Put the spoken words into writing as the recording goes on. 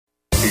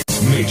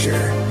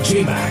Major,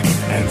 J-Mac,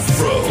 and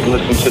Fro.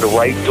 Listen to the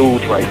right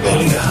dudes right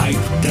there.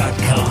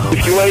 HoodHype.com.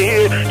 If you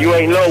ain't here, you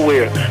ain't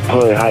nowhere.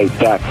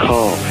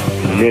 HoodHype.com,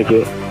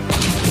 nigga.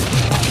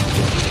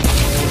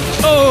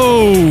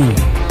 Oh,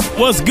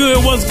 what's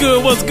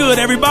good,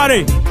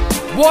 everybody?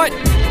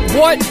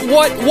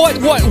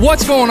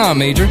 What's going on,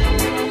 Major?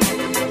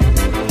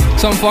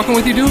 Something fucking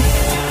with you, dude?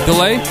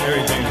 Delay?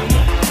 Everything.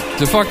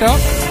 Is it fucked out?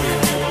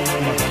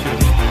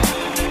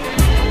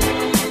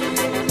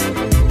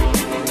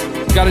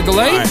 Got a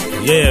delay?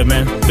 Right. Yeah,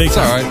 man. Big It's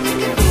time. alright.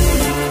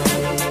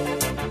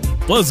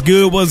 What's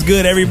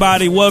good,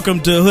 everybody? Welcome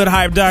to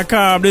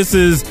HoodHype.com. This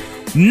is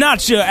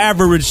not your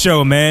average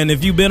show, man.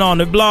 If you've been on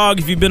the blog,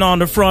 if you've been on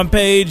the front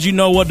page, you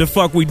know what the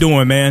fuck we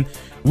doing, man.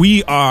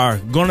 We are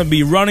going to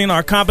be running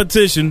our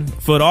competition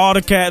for all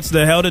the cats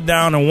that held it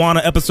down and won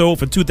an episode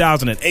for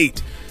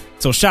 2008.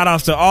 So shout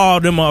outs to all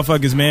them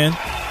motherfuckers, man.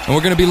 And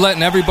we're going to be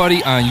letting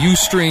everybody on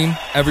Ustream,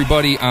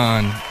 everybody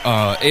on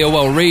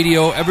AOL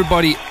Radio,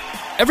 everybody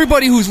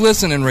who's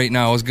listening right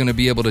now is going to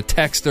be able to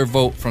text their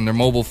vote from their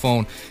mobile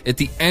phone at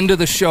the end of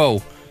the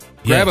show.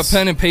 Grab a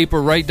pen and paper,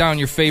 write down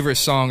your favorite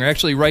song, or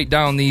actually write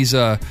down these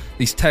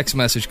text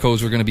message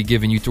codes we're going to be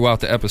giving you throughout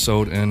the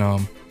episode,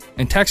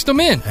 and text them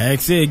in.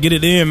 Heck yeah, get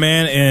it in,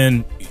 man.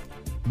 And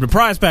the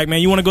prize pack,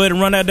 man, you want to go ahead and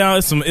run that down?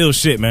 It's some ill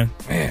shit, man.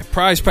 Man,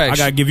 prize pack. I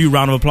got to give you a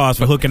round of applause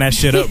for hooking that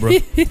shit up, bro.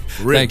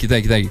 Thank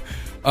you.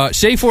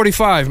 Shea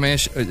 45, man.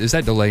 Is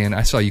that delaying?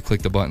 I saw you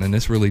click the button, and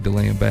it's really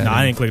delaying bad. Nah,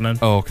 I ain't clicking nothing.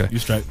 Oh, okay. You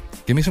straight.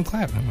 Give me some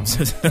clap. I'm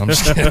just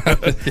kidding.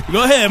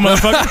 Go ahead,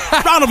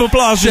 motherfucker. Round of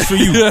applause just for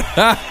you.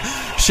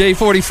 Shea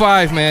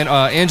 45, man.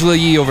 Angela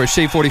Yee over at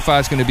Shea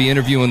 45 is going to be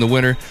interviewing the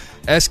winner.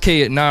 SK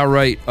at Nah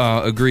Right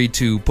agreed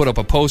to put up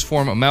a post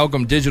for him.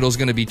 Amalgam Digital is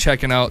going to be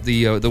checking out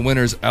the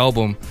winner's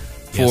album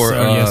for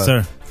yes,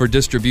 sir. For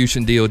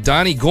distribution deal.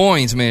 Donnie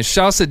Goins, man.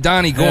 Shouts to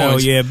Donnie Goins. Hell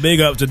yeah, big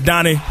up to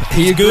Donnie.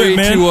 He agreed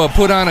man. to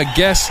put on a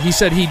guest. He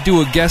said he'd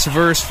do a guest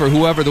verse for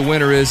whoever the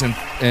winner is and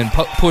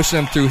push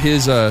them through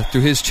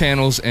his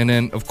channels, and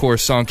then of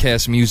course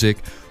Songcast Music,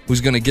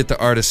 who's going to get the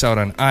artists out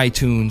on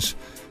iTunes,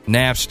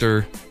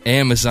 Napster,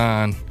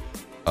 Amazon,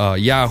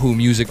 Yahoo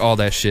Music, all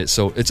that shit.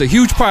 So it's a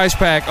huge prize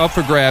pack up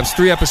for grabs.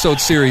 3-episode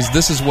series.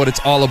 This is what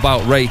it's all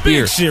about right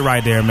here. Big shit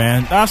right there,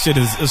 man. That shit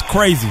is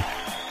crazy.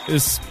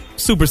 It's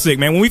super sick,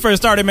 man. When we first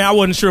started, man, I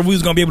wasn't sure if we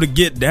was gonna be able to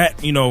get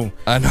that, I know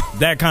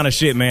that kind of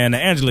shit, man. The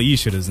Angela Yee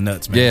shit is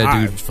nuts, man.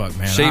 Yeah, dude. Fuck,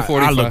 man. Shea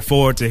 45. I look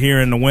forward to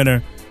hearing the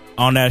winner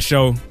on that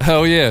show.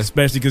 Hell yeah.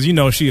 Especially because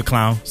she a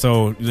clown,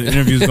 so the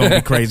interview's gonna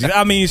be crazy.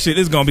 I mean, shit,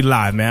 it's gonna be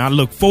live, man. I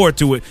look forward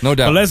to it. No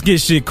doubt. But let's get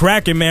shit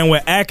cracking, man,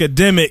 with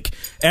Academic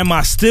and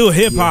my Still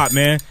Hip Hop,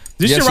 man.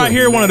 This shit right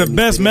here, one of the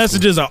best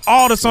messages of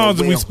all the songs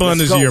that we spun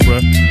this year, bro.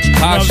 You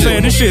know what I'm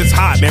saying? This shit's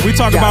hot, man. We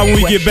talk about when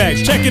we get back.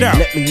 Check it out.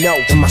 Let me know,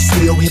 am I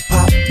still hip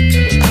hop?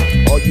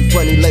 All you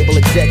funny label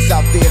execs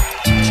out there,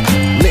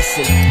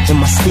 listen,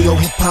 am I still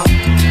hip hop?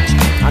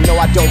 I know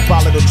I don't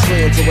follow the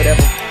trends or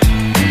whatever.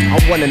 I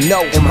wanna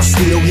know, am I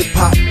still hip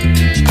hop?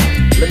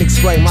 Let me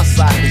explain my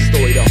side of the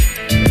story though.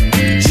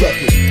 Check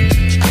it.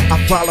 I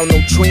follow no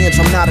trends,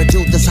 I'm not a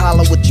dude that's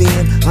hollow within.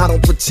 I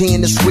don't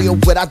pretend it's real,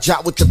 but I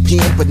jot with the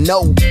pen. But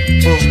no,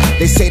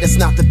 they say that's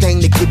not the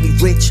thing that get me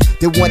rich.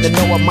 They want to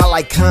know am I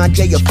like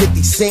Kanye or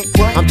 50 Cent?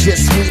 I'm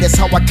just me, that's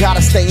how I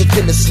gotta stay and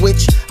finna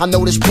switch. I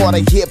know this part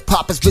of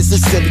hip-hop is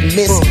business silly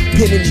miss.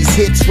 Pinning these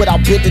hits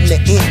without bending the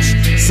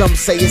inch. Some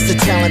say it's a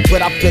talent,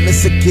 but I feel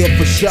it's a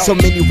gift for sure. So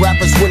many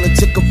rappers willing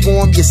to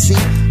conform, you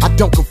see. I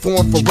don't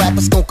conform for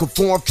rappers, gon'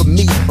 conform for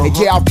me. And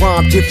yeah, I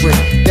rhyme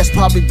different. That's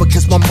probably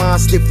because my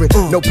mind's different.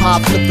 No pie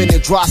flipping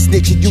and dry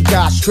snitching, you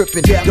guys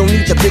tripping. Don't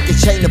need the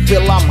biggest chain to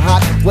feel I'm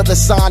hot. Whether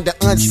signed or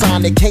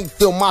unsigned, they can't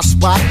fill my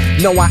spot.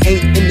 No, I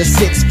ain't in the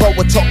 6-4.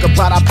 We're talking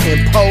about I've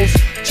been posed.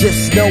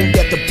 Just know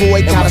that the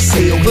boy gotta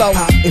stay low.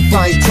 If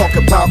I ain't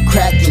talking about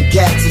crack and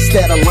gas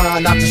instead of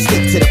line, I just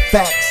stick to the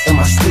facts. Am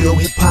I still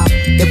hip hop?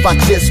 If I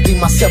just be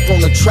myself on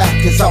the track,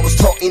 cause I was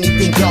taught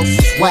anything else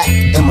was whack.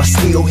 Am I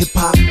still hip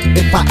hop?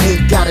 If I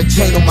ain't got a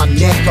chain on my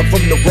neck, I'm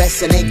from the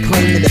West and ain't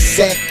claiming a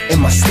set.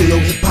 Am I still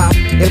hip hop?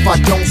 If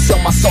I don't sell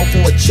my soul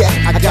for a check,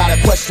 I got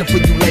a question for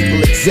you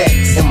label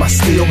execs. Am I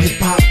still hip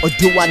hop? Or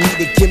do I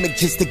need a gimmick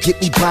just to get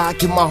me by?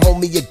 Give my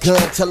homie a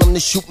gun, tell him to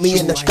shoot me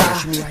in the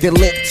thigh. Then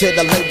limp to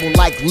the label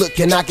like, look,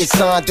 can I get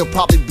signed? They'll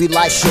probably be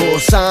like, sure,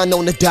 sign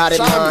on the dotted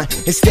line.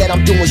 Instead,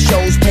 I'm doing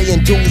shows,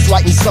 paying dues,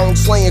 writing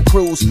songs, slaying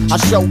crews. I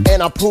show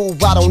and I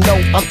prove, I don't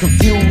know, I'm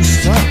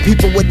confused.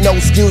 People with no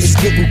skills is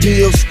getting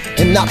deals.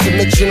 And not to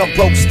mention I'm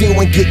broke still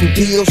and getting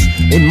deals.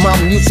 In my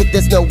music,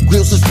 there's no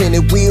grills or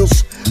spinning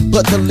wheels.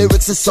 But the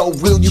lyrics are so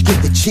real, you get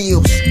the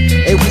chills.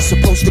 And we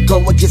supposed to go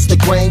against the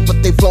grain,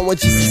 but they flowing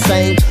just the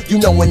same. You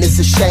know when it's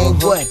a shame,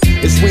 what?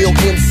 It's real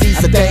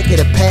MCs, I think of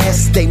the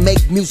past. They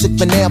make music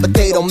for now, but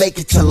they don't make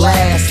it to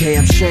last.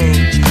 Damn shame.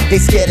 They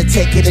scared of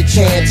taking a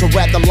chance, or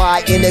rather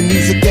lie in the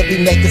music that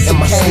be making some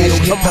cash.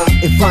 Come on,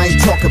 if I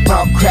ain't talk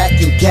about crack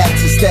and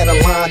gaps instead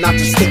of lying, I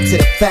just stick to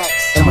the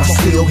facts. Am I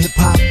still hip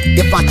hop?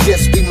 If I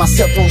just be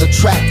myself on the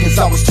track, cause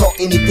I was taught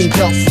anything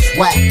else was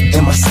whack.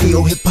 Am I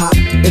still hip hop?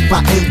 If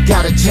I ain't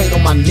got a chain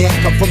on my neck,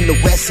 I'm from the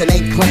West and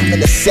ain't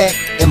claiming a set.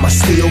 Am I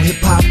still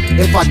hip-hop?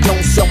 If I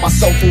don't sell my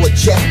soul for a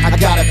check, I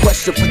got a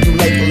question for you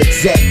label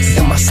execs.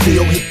 Am I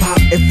still hip-hop?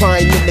 If I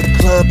ain't in the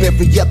club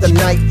every other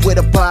night with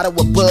a bottle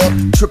of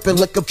bub, tripping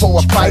looking for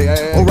a fight,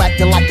 or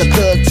acting like a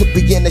thug to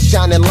be in the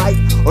shining light,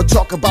 or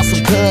talk about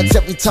some guns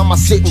every time I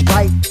sit and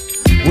write.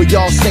 Well,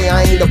 y'all say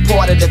I ain't a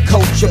part of the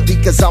culture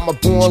because I'm a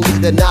born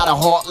leader, not a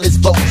heartless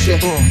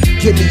vulture.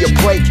 Give me a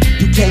break,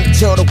 you can't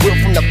tell the real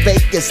from the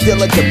fake. There's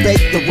still a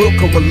debate, the real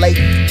can relate.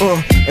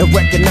 And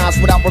recognize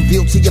what I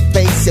reveal to your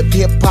face. If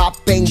hip-hop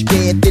ain't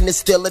dead, then it's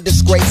still a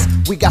disgrace.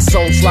 We got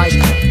songs like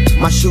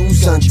my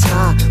shoes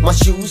untied, my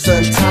shoes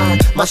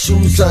untied, my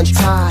shoes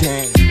untied.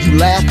 You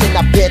laughing,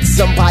 I bet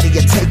somebody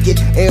will take it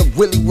and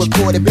really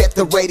record it. Bet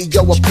the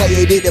radio will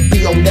play it, it'll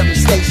be on every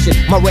station.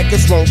 My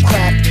records won't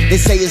crack, they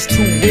say it's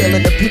too real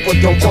and the people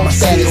don't want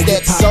that. Is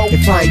that so?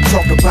 If I ain't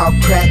talk about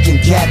crack and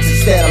gaps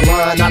instead of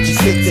lying, I just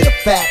stick to the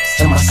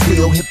facts. Am I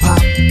still hip-hop?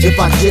 If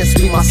I just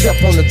be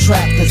myself on the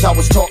track, cause I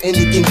was taught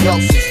anything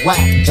else was whack.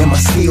 Am I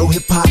still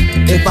hip-hop?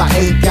 If I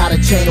ain't got a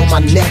chain on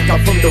my neck,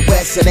 I'm from the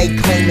West and ain't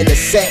claiming a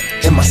set.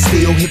 Am I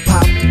still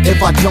hip-hop?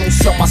 If I don't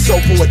sell my soul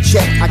for a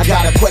check, I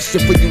got a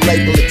question for you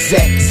label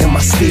execs. Am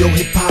I still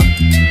hip-hop?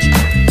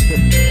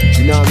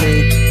 You know what I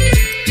mean?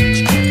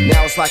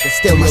 Now it's like a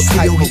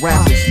stereotype for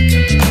rappers.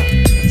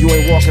 You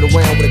ain't walking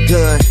around with a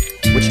gun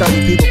with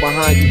 30 people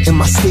behind you.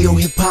 Am I still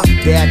hip-hop?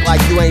 They act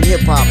like you ain't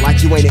hip-hop,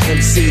 like you ain't an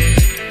MC.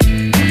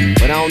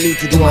 But I don't need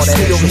to do all that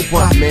extra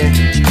fun, man.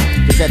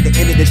 Cause at the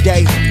end of the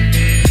day,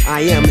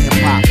 I am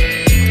hip-hop.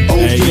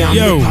 Hey,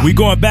 yo, we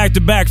going back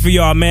to back for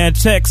y'all, man.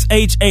 Text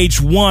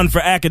HH1 for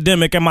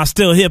academic. Am I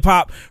still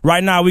hip-hop?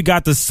 Right now, we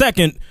got the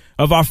second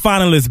of our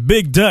finalists,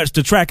 Big Dutch.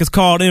 The track is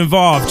called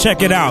Involved.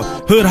 Check it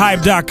out.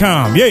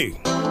 Hoodhype.com. Yay.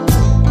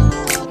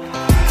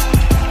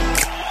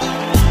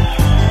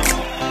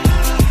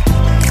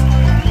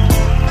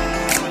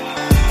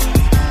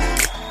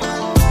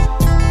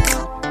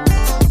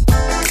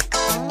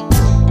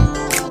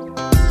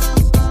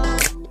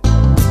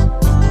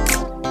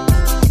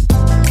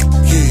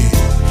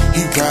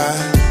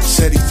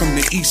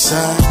 East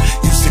side,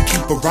 used to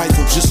keep a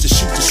rifle just to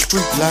shoot the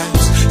street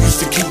lights.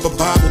 Used to keep a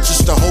Bible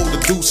just to hold a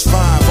deuce 5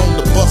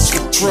 on the bus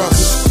with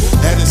trust.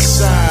 At his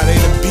side, A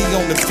to B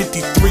on the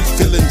 53,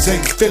 feelings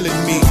ain't feeling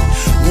me.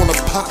 Wanna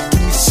pop, do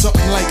me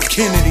something like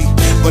Kennedy,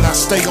 but I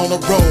stay on the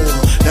road,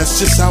 that's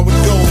just how it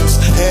goes.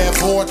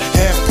 Half hard,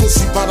 half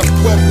pussy by the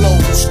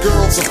Pueblos.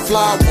 Girls a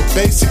flower,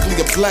 basically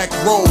a black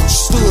rose.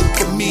 Stood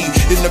for me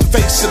in the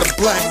face of the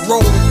black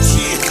rose.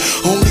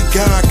 Yeah, only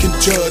God can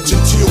judge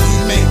until he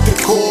make the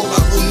call.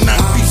 I will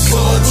not be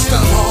fudged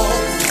along.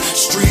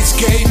 Streets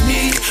gave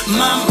me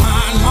my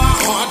mind, my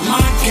heart,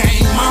 my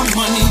game, my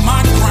money,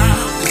 my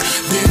grind.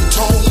 Then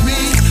told me,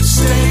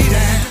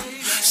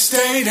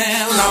 stay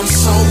down, I'm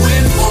so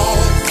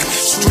involved.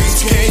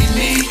 Streets gave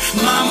me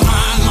my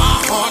mind, my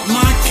heart,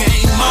 my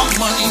game, my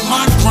money,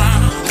 my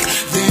grind.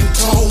 Then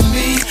told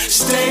me,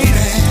 stay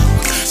down,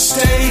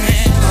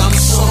 I'm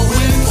so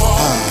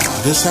involved.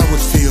 This how it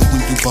feel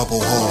when you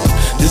bubble hard.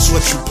 This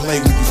what you play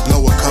when you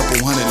blow a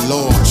couple $100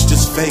 large.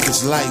 This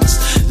Vegas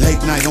lights, late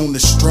night on the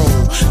stroll.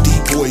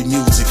 D-boy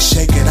music,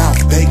 shake it out,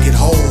 bake it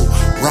whole.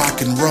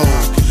 Rock and roll,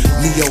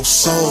 neo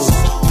soul.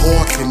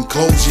 Porkin',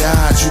 close your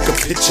eyes, you can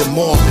picture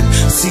Marvin.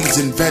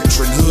 Seasoned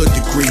veteran, hood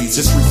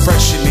degrees. It's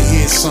refreshing to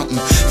hear something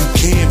you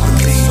can't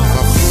believe.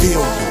 I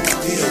feel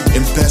you,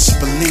 and best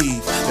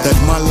believe that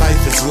my life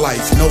is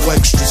life, no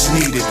extras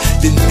needed.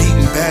 Been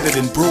beaten, battered,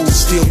 and bruised,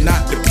 still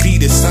not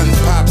defeated. Son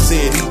Pop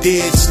said he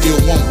did, still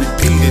won't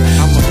repeat it.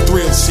 I'm a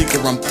thrill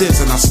seeker, I'm this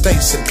and I stay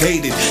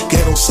sedated.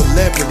 Ghetto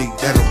celebrity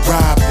that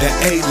arrived at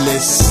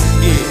A-list.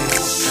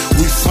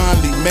 Yeah, we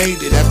finally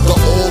made it after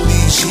all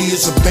these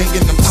years of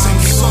banging them singing.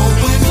 I'm so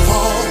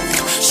involved.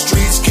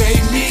 Streets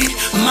gave me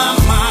my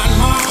mind,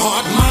 my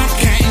heart, my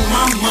game,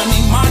 my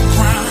money, my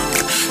grind.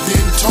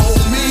 Then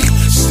told me,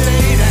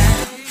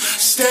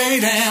 stay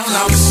down,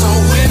 I'm so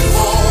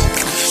involved.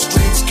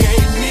 Streets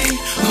gave me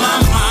my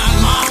mind,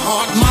 my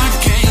heart, my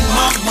game,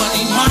 my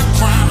money, my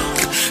grind.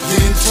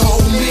 Then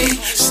told me,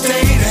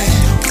 stay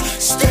down,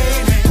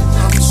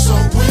 I'm so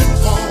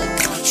involved.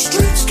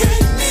 Streets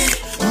gave me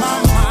my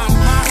mind,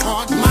 my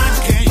heart, my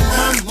game,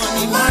 my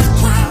money, my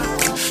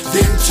grind.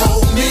 Then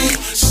told me,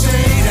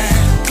 stay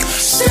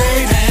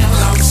down,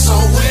 I'm so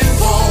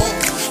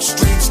involved.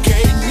 Streets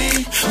gave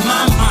me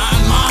my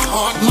mind, my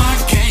heart, my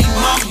game,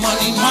 my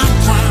money, my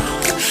grind.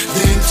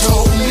 Then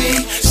told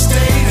me,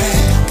 stay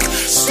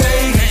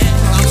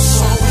down, I'm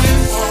so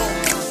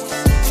involved.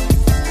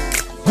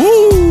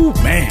 Woo,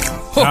 man.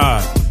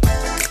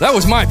 That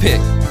was my pick.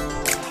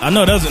 I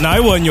know that was, no,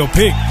 it wasn't your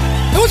pick.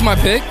 That was my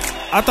pick.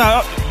 I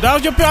thought that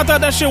was your pick. I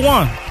thought that shit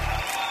won.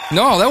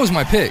 No, that was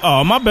my pick.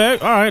 Oh, my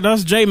bad. All right,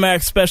 that's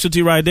J-Mac's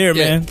specialty right there,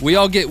 Yeah, man. we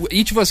all get,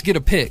 each of us get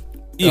a pick.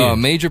 Yeah.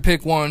 Major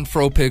pick one,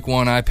 Fro pick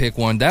one, I pick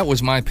one. That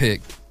was my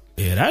pick.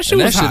 Yeah, that shit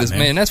And was that shit hot, is,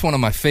 man, that's one of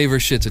my favorite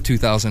shits of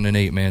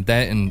 2008, man.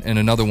 That and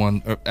another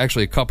one, or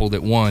actually a couple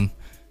that won.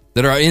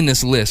 that are in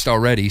this list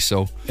already.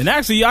 So, and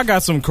actually, I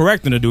got some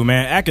correcting to do,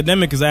 man.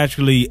 Academic is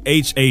actually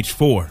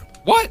HH4.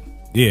 What?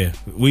 Yeah,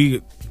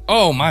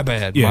 Oh, my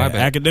bad. Yeah, My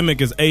bad.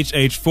 Academic is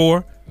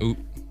HH4. Oop.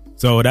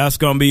 So that's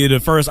gonna be the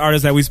first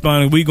artist that we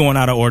spun. We going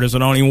out of order, so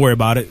don't even worry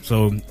about it.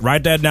 So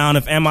write that down.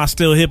 If Am I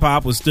Still Hip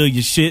Hop was still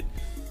your shit,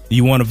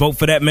 you want to vote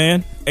for that,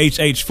 man.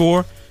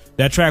 HH4.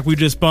 That track we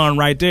just spun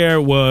right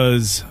there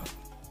was.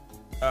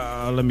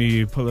 Let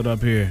me pull it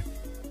up here.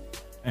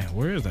 Man,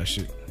 where is that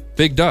shit?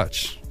 Big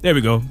Dutch. There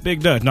we go.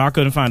 Big Dutch. No, I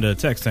couldn't find the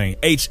text thing.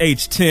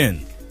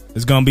 HH10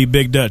 is gonna be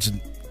Big Dutch.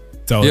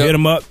 So hit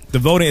him up. The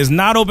voting is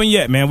not open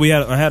yet, man.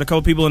 I had a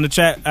couple people in the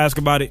chat ask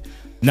about it.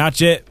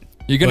 Not yet.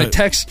 You're going to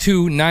text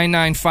to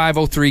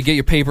 99503, get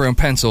your paper and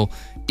pencil.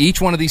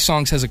 Each one of these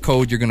songs has a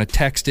code. You're going to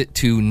text it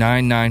to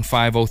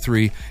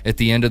 99503 at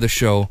the end of the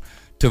show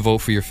to vote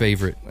for your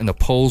favorite. And the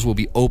polls will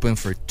be open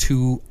for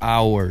 2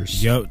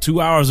 hours. Yep,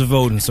 2 hours of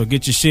voting. So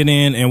get your shit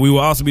in. And we will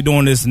also be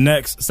doing this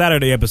next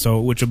Saturday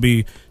episode, which will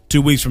be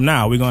 2 weeks from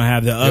now. We're going to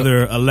have the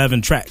other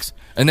 11 tracks.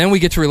 And then we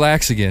get to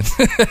relax again.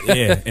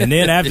 Yeah, and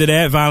then after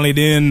that, finally,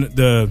 then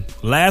the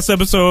last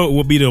episode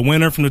will be the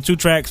winner from the 2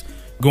 tracks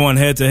going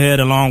head to head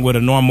along with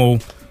a normal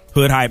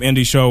Hood Hype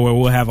indie show where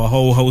we'll have a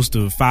whole host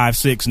of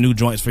 5-6 new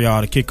joints for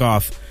y'all to kick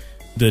off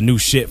the new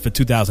shit for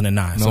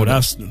 2009. So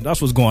that's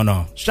what's going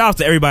on. Shout out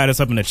to everybody that's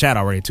up in the chat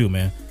already too,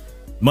 man.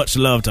 Much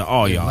love to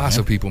all y'all. Lots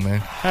of people, man.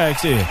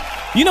 Heck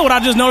yeah. You know what I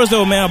just noticed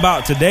though, man,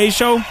 about today's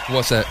show?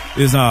 What's that?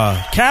 Is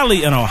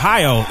Cali and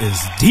Ohio is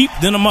deep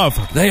than a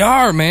motherfucker. They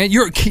are, man.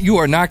 You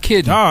are not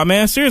kidding. Oh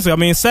man, seriously. I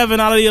mean, 7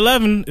 out of the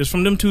 11 is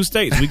from them 2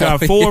 states. We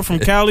got 4 from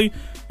Cali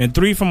and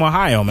 3 from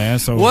Ohio, man.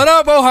 So what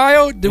up,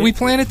 Ohio? Did we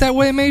plan it that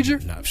way, Major?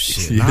 Nah,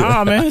 shit.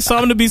 Nah, man. It's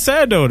something to be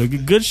said though. The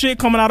good shit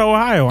coming out of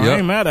Ohio. I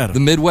ain't mad at it. The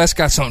Midwest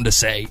got something to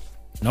say.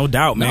 No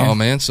doubt, man. No,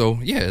 man. So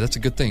yeah, that's a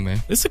good thing,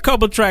 man. It's a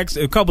couple tracks,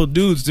 a couple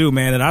dudes too,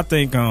 man. And I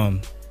think,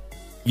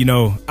 you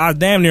know, I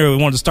damn near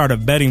wanted to start a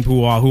betting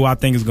pool on who I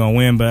think is gonna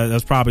win, but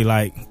that's probably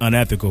like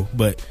unethical.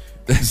 But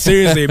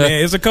seriously,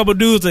 man, it's a couple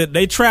dudes that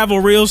they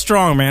travel real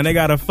strong, man. They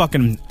got a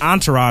fucking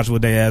entourage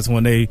with their ass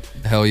when they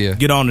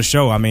get on the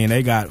show. I mean,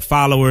 they got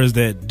followers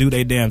that do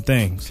their damn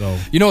thing. So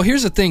you know,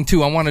 here's the thing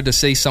too. I wanted to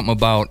say something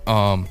about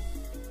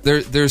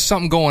there's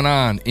something going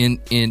on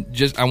in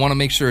just I want to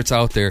make sure it's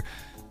out there.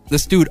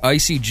 This dude,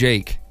 Icy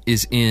Jake,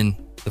 is in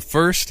the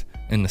first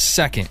and the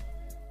second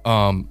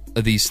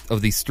of these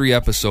 3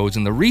 episodes,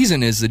 and the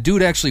reason is the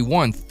dude actually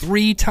won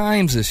 3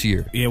 times this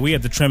year. Yeah, we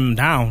had to trim him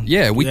down.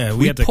 Yeah, we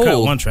had to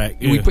cut 1 track.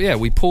 Yeah.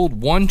 We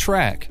pulled 1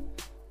 track,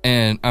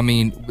 and I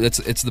mean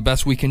it's the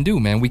best we can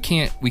do, man. We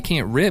can't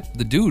rip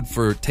the dude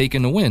for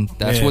taking the win.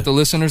 That's what the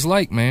listeners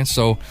like, man.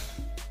 So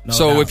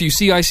if you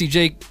see Icy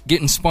Jake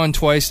getting spun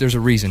twice, there's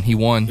a reason. He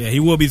won. Yeah, he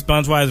will be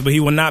spun twice, but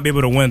he will not be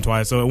able to win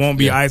twice. So it won't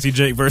be Icy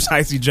Jake versus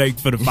Icy Jake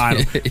for the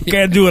final.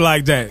 Can't do it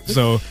like that.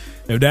 So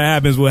if that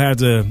happens, we'll have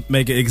to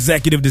make an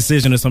executive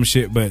decision or some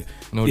shit. But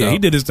no doubt. He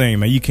did his thing,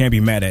 man. You can't be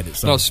mad at it.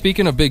 So. No,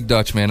 speaking of Big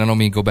Dutch, man, I don't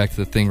mean to go back to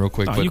the thing real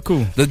quick. Oh, but you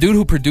cool. The dude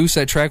who produced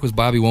that track was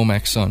Bobby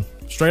Womack's son.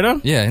 Straight up?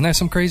 Yeah, isn't that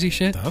some crazy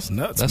shit? That's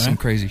nuts, That's man. some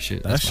crazy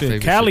shit. That's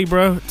shit. Cali,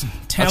 bro.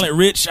 Talent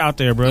rich out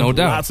there, bro. No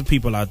doubt. Lots of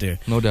people out there.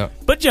 No doubt.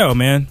 But yo,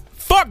 man.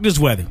 Fuck this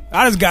weather.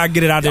 I just gotta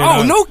get it out there.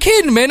 Oh, no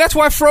kidding, man. That's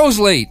why Fro's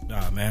late.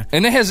 Oh, man.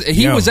 And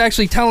he was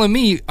actually telling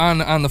me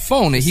on the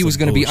phone that he was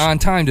going to be on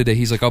time today.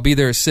 He's like, I'll be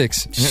there at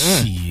 6.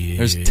 Shit.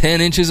 There's 10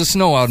 inches of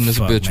snow out in this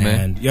bitch,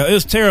 man. Yo,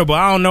 it's terrible.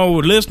 I don't know,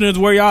 listeners,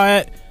 where y'all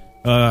at.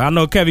 I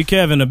know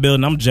Kev in the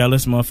building. I'm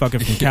jealous,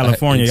 motherfucker, from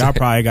California. Y'all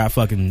probably got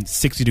fucking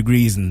 60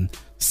 degrees and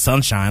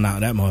sunshine out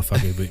of that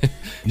motherfucker. But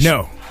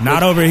no,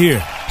 not over here.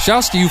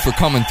 Shouts to you for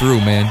coming through,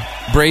 man.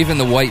 Braving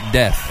the white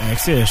death.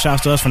 Actually,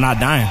 shouts to us for not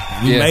dying.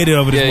 We made it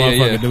over this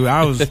motherfucker, dude.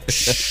 I was...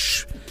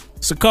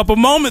 It's a couple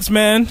moments,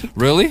 man.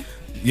 Really?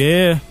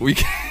 Yeah.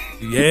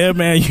 Yeah,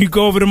 man. You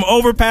go over them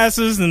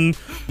overpasses and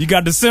you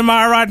got the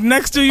semi right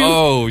next to you.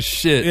 Oh,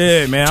 shit.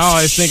 Yeah, man. I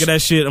always think of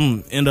that shit.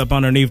 I'm going to end up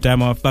underneath that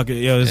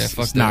motherfucker. Yo,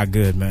 it's not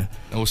good, man.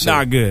 No,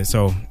 not good.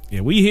 So,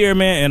 yeah, we here,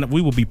 man, and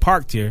we will be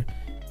parked here.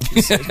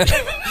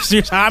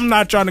 Seriously, I'm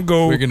not trying to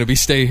go. We're going to be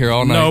staying here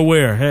all night.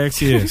 Nowhere. Heck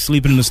yeah.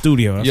 Sleeping in the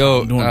studio. That's Yo,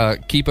 what I'm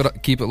doing. keep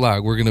it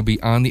locked. We're going to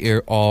be on the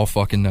air all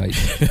fucking night.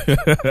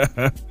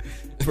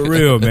 For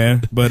real,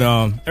 man. But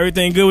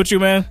everything good with you,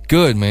 man?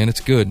 Good, man. It's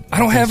good. I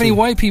don't have any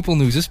white people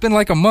news. It's been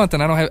like a month,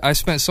 and I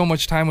spent so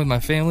much time with my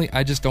family.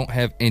 I just don't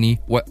have any.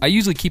 I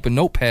usually keep a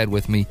notepad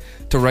with me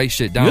to write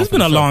shit down. It's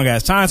been a long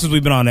ass time since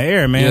we've been on the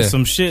air, man. Yeah.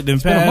 Some shit done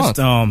passed.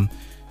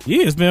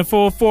 Yeah, it's been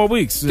 4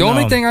 weeks. The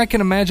only thing I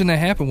can imagine that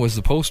happened was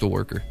the postal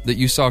worker that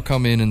you saw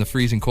come in the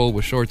freezing cold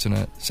with shorts and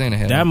a Santa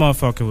hat. That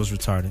motherfucker was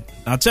retarded.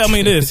 Now tell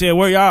me this,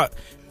 where y'all?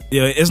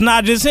 Yeah, it's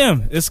not just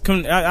him.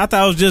 I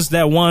thought it was just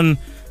that one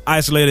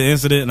isolated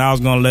incident, and I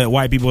was gonna let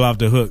white people off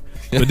the hook.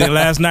 But then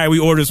last night we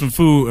ordered some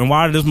food, and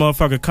why did this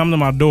motherfucker come to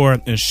my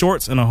door in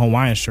shorts and a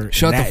Hawaiian shirt?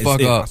 Shut the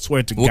fuck up! I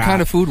swear to God. What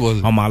kind of food was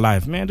it? On my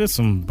life, man. There's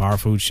some bar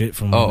food shit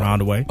from around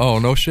the way. Oh,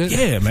 no shit.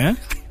 Yeah, man.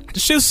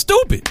 This shit's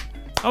stupid.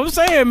 I was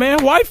saying,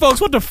 man, white folks,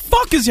 what the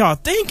fuck is y'all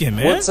thinking,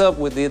 man? What's up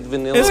with the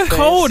vanilla? It's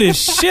cold as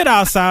shit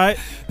outside.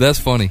 That's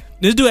funny.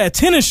 This dude had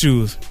tennis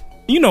shoes.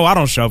 You know I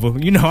don't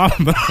shovel. You know I'm.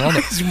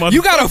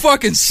 You got a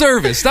fucking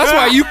service. That's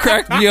why you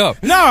cracked me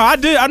up. No, I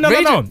did.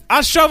 No.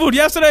 I shoveled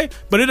yesterday,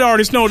 but it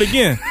already snowed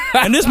again.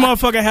 And this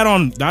motherfucker had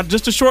on not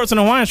just the shorts and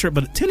a Hawaiian shirt,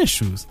 but tennis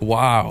shoes.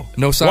 Wow.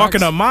 No socks?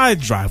 Walking up my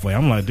driveway.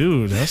 I'm like,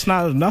 dude, that's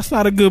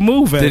not a good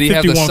move. Did he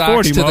have the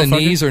socks to the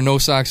knees or no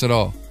socks at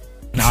all?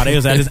 No, they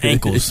was at his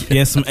ankles. He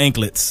had some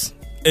anklets.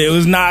 It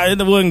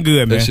wasn't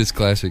good, man. That's just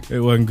classic.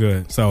 It wasn't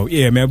good. So,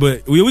 yeah, man,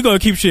 but we going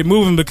to keep shit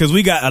moving because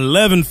we got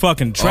 11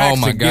 fucking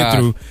tracks to get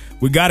through.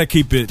 We got to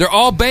keep it. They're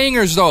all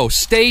bangers, though.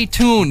 Stay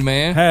tuned,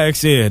 man.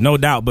 Heck, yeah, no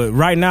doubt. But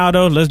right now,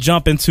 though, let's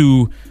jump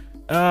into,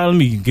 let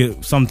me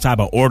get some type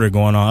of order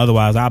going on.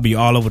 Otherwise, I'll be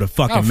all over the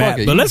fucking map.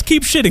 But let's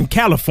keep shit in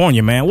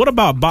California, man. What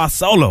about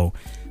Basolo?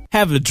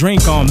 Have a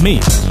drink on me.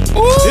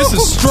 Ooh. This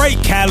is straight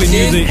Cali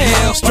music,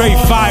 straight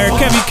fire.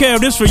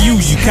 Kev, this for you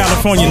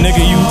California nigga.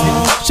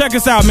 You check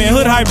us out, man.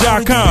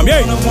 Hoodhype.com.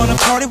 Yeah. Wanna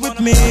party with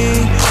me?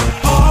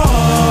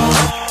 Oh,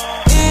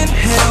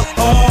 inhale.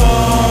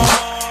 Oh,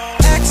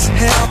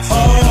 exhale.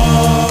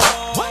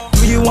 Oh,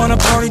 do you wanna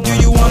party? Do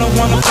you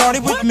wanna party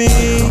with me?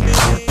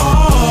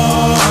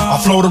 I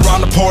float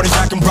around the party,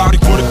 acting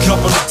rowdy for a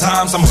couple of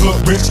times. I'm hood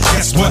rich,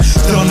 guess what?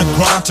 Still on the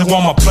grind to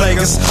all my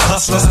players,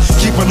 hustlers,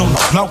 keeping on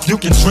the blow. You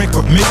can drink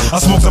with me. I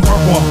smoke some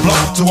purple and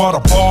blow to all the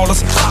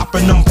ballers,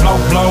 hopping them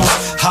blows.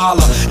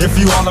 Holla, if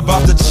you all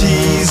about the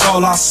cheese,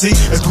 all I see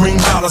is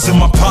green dollars in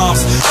my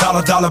palms.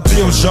 Dollar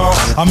bills, y'all.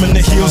 I'm in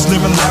the hills,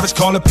 living lavish,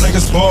 call it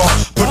players ball.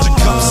 Put your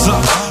cups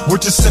up, what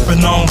you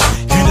sipping on?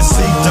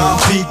 Hennessy, Don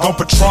P, on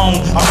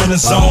Patron. I'm in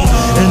the zone,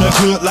 in the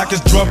hood like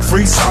it's drug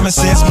free. Simon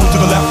says, move to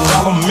the left,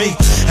 follow me.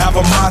 Have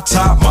a my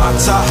top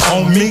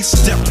on me.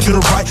 Step to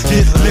the right,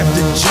 get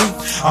lifted, G.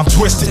 I'm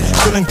twisted,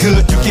 feeling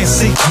good, you can't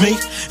see me.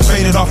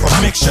 Faded off a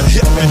mixture,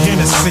 hip and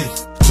Hennessy.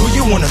 Do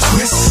you wanna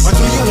twist or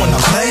do you wanna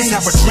blaze?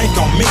 Have a drink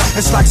on me,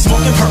 it's like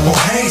smoking purple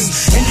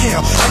haze.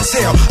 Inhale,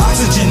 exhale,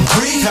 oxygen,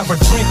 breathe. Have a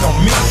drink on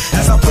me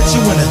as I put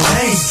you in a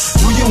daze.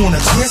 Do you wanna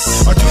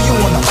twist or do you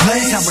wanna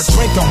blaze? Have a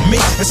drink on me,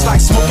 it's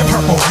like smoking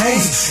purple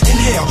haze.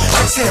 Inhale,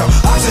 exhale,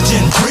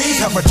 oxygen,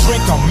 breathe. Have a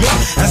drink on me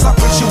as I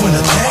put you in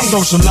a daze.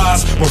 I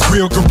socialize with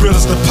real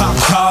gorillas that pop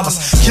collars,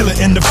 killer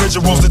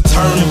individuals that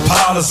turn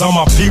impalas. On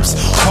my peeps,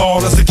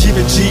 ballers to keep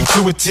it G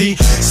to a T.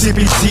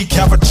 CBT,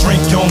 have a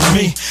drink on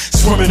me.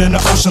 Swimming in the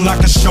ocean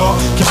like a shark,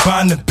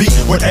 combine the beat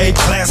with a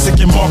classic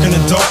and marking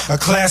the dark. A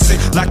classic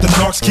like the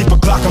Narcs, keep a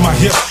Glock on my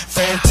hip.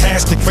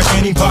 Fantastic for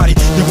anybody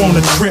that want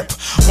a trip.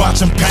 Watch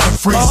them paint,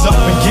 freeze up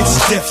and get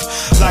stiff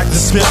like the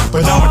spit,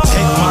 but I'ma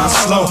take mine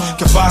slow.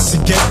 Kavasi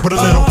gate with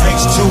a little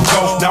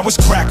H2O. Now it's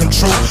cracking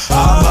true.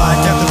 I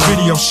like at the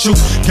video shoot.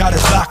 Got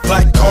it locked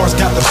like cars,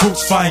 got the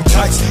boots flying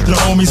kites. The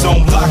homies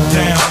on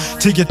lockdown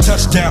till you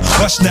touchdown.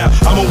 Hush now,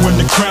 I'ma win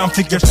the crown.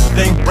 Think if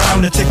they ain't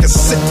brown and take a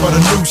sip for the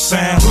new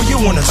sound. Do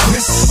you wanna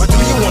twist or do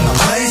you wanna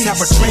blaze? Have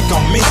a drink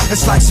on me,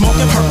 it's like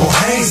smoking purple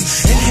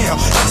haze. Inhale,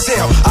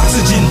 exhale,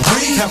 oxygen,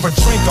 breathe. Have a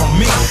drink on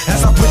me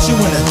as I put you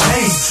in a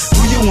daze.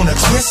 Do you wanna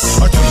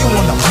twist or do you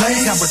wanna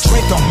blaze? Have a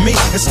drink on me,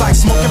 it's like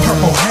smoking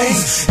purple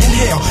haze.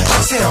 Inhale,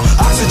 exhale,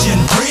 oxygen,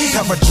 breathe.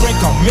 Have a drink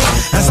on me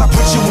as I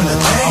put you in a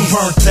daze. I'm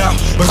burnt out,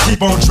 but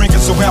keep on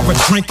drinking, so have a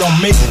drink on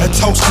me and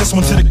toast this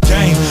one to the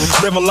game.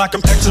 Living like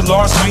I'm extra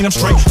large, man, I'm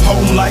straight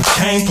holding like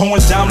Kane,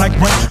 pouring down like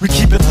rain. We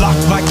keep it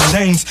locked like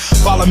James.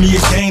 Follow me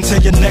again,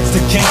 take it next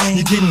to game.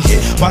 You getting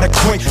hit by the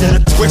quake and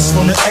a twist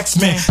from the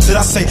X-Men. Did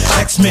I say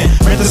X-Men?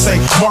 Meant to say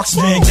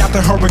Marksman. Got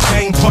the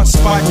hurricane punch,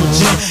 spiral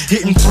gin.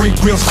 Hitting 3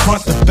 grills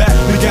front to back.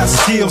 We got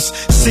skills.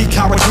 See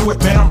how I do it,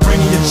 man. I'm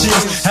bringing you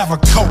chills. Have a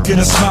Coke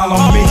and a smile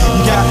on me.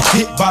 You got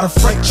hit by the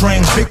freight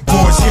train. Big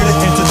boys here to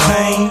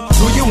entertain.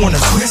 Do you wanna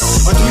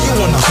twist or do you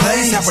wanna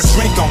blaze? Have a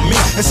drink on me.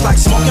 It's like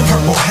smoking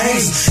purple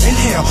haze.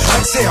 Inhale,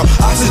 exhale,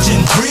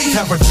 oxygen, breathe.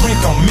 Have a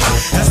drink on me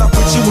as I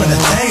put you in a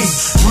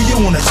daze. Do you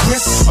wanna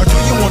twist or do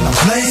you wanna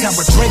blaze? Have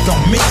a drink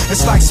on me.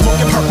 It's like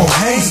smoking purple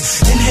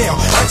haze. Inhale,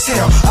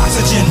 exhale,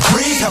 oxygen,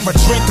 breathe. Have a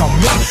drink on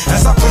me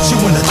as I put you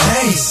in a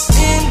daze.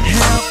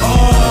 Inhale,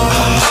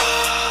 oh,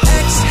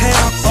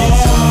 exhale,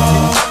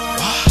 oh.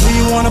 Do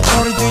you wanna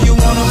party? Do you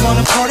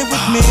wanna party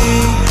with me?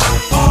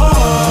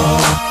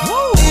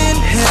 Oh,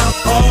 inhale,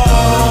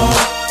 oh,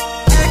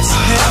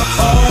 exhale,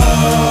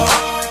 oh.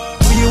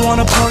 Do you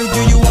wanna party?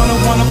 Do you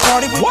wanna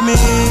party with me?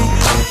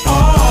 Oh,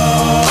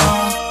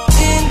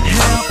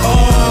 inhale,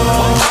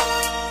 oh,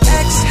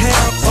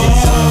 exhale, oh.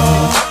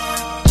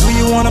 Do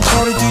you wanna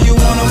party? Do you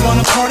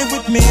wanna party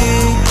with me?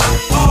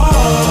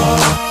 Oh,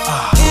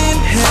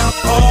 inhale,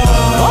 oh,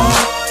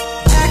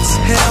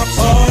 exhale,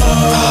 oh.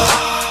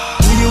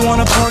 Do you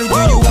wanna party? Do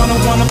you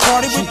wanna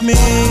party with me?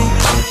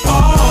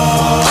 Oh.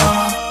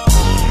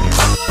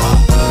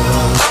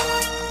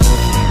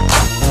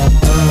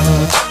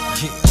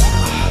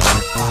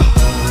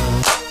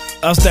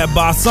 That's that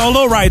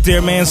Basolo right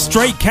there, man.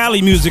 Straight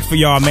Cali music for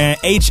y'all, man.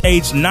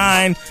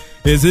 HH9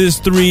 is his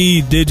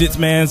 3 digits,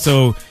 man.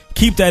 So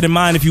keep that in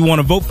mind if you want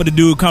to vote for the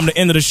dude. Come to the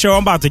end of the show.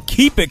 I'm about to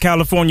keep it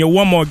California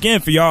one more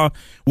again for y'all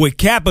with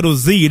capital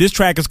Z. This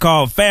track is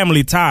called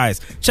Family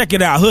Ties. Check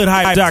it out,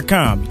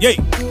 hoodhype.com. Yay.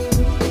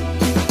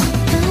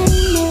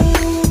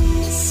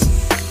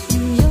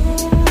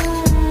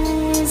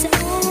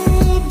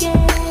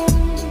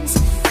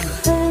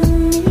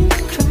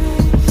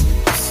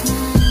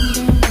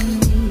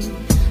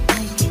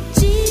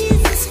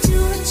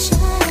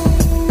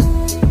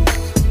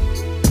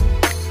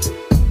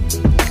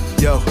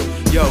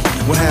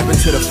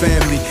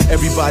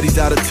 Everybody's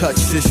out of touch.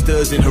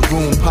 Sisters in her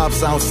room,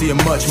 pops, I don't see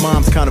her much.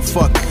 Mom's kinda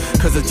fucked,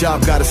 cause her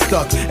job got her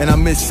stuck. And I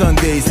miss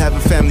Sundays, having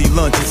family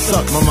lunch, it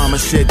sucks. My mama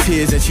shed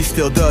tears and she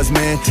still does,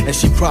 man. And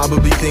she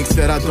probably thinks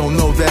that I don't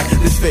know that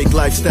this fake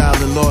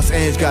lifestyle in Los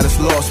Angeles got us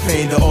lost.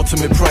 Paying the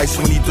ultimate price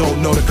when you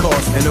don't know the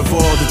cost. And of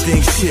all the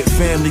things, shit,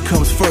 family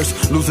comes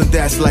first. Losing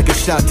that's like a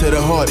shot to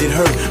the heart, it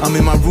hurt. I'm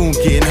in my room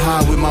getting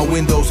high with my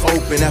windows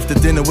open. After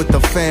dinner with the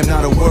fam,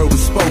 not a word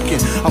was spoken.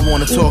 I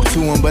wanna talk to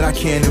him, but I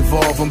can't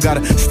involve him.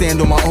 Gotta stand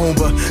on my own,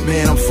 but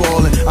man, I'm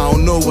falling. I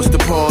don't know what's the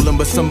problem,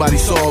 but somebody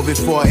solve it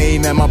before I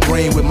aim at my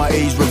brain with my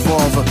age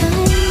revolver.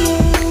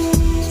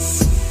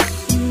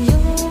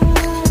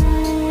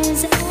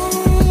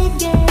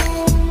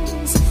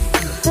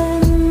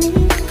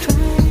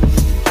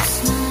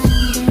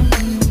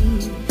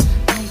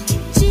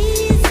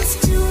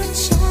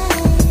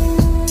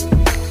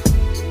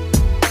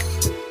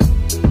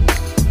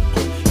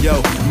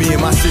 Me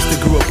and my sister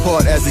grew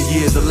apart as the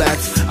years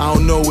elapsed. I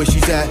don't know where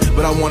she's at,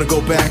 but I wanna go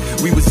back.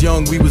 We was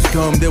young, we was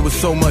dumb, there was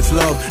so much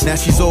love. Now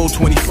she's old,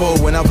 24,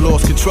 when I've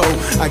lost control.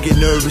 I get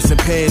nervous and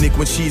panic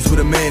when she's with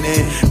a man,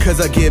 and cause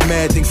I get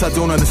mad, things I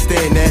don't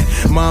understand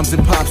that. Moms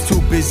and pops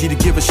too busy to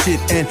give a shit,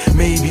 and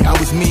maybe I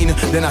was meaner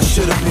than I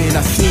should've been.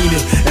 I seen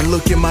it, and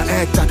look at my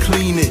act, I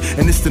clean it.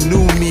 And it's the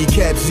new me,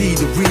 Cap Z,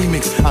 the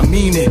remix, I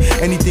mean it.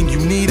 Anything you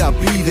need, I'll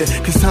be there.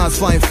 Cause time's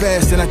flying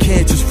fast and I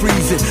can't just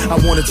freeze it. I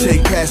wanna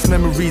take past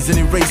memories and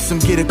erase them,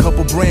 get a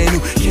couple brand new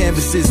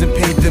canvases and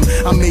paint them.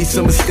 I made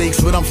some mistakes,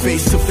 but I'm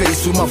face to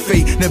face with my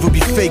fate. Never be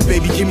fake,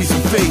 baby, give me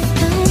some faith.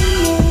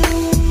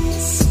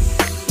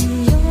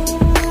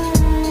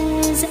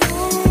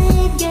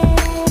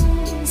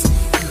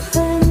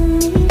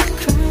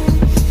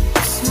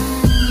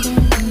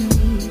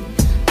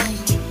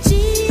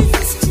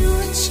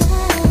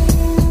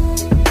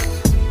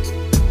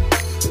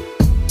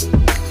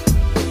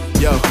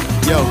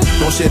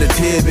 Don't shed a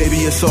tear,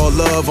 baby, it's all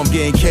love. I'm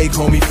getting cake,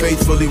 homie,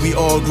 faithfully, we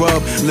all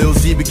grub. Lil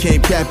Z became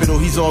capital,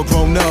 he's all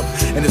grown up.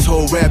 And this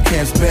whole rap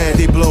camp's bad,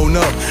 they blown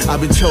up. I've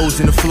been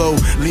chosen to flow,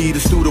 lead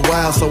us through the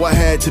wild. So I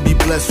had to be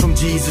blessed from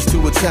Jesus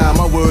to a child.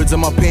 My words are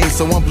my pain,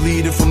 so I'm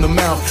bleeding from the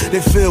mouth.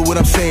 They feel what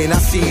I'm saying, I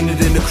seen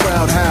it in the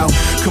crowd. How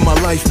could my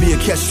life be a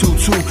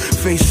catch-22?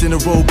 Facing a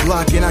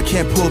roadblock and I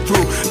can't pull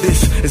through.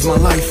 This is my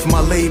life,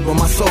 my labor,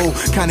 my soul.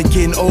 Kinda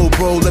getting old,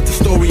 bro, let the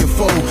story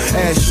unfold.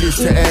 Ashes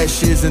to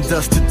ashes and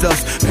dust to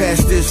dust.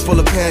 Past this full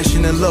of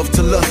passion and love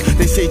to lust.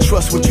 They say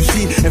trust what you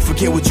see and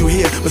forget what you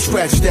hear, but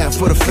scratch that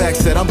for the facts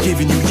that I'm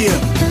giving you, yeah.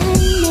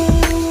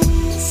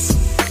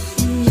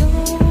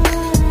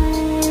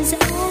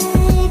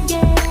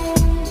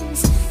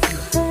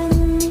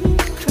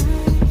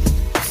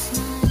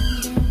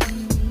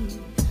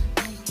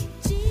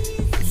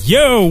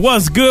 Yo,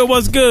 what's good?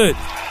 What's good?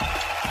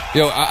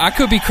 Yo, I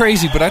could be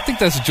crazy, but I think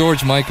that's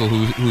George Michael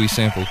who he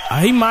sampled.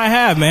 He might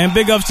have, man.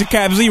 Big ups to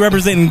Cap Z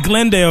representing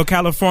Glendale,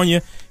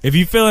 California. If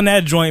you feeling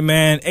that joint,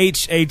 man,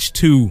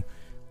 HH2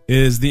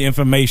 is the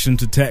information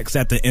to text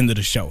at the end of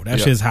the show. That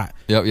shit's hot.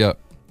 Yep.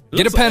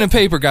 Get a pen and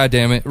paper,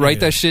 goddammit.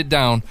 Write that shit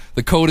down.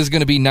 The code is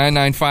going to be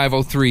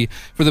 99503.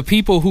 For the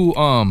people who,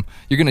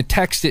 you're going to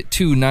text it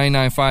to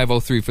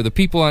 99503. For the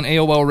people on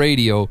AOL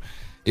Radio,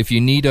 if you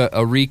need a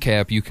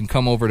recap, you can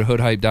come over to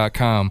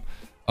hoodhype.com.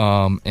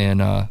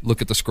 And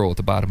look at the scroll at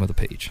the bottom of the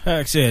page.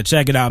 Heck yeah,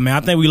 check it out, man.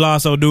 I think we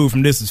lost old dude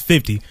from This Is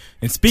 50.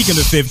 And speaking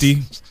of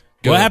 50,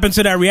 what happened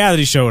to that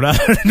reality show?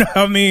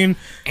 I mean,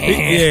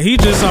 he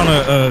just on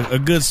a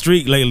good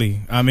streak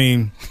lately. I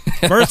mean,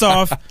 first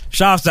off,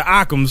 shouts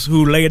to Occam's,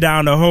 who laid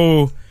down the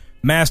whole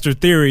master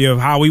theory of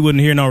how we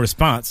wouldn't hear no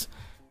response.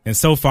 And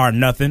so far,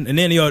 nothing. And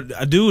then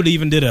a dude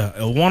even did a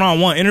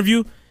one-on-one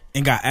interview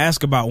and got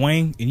asked about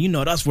Wayne. And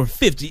that's where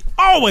 50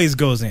 always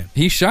goes in.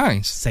 He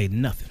shines. Say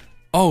nothing.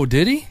 Oh,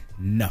 did he?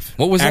 Nothing.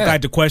 What was that? Act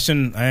like the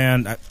question,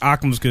 and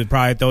Occam's could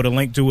probably throw the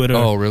link to it.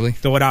 Or really?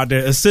 Throw it out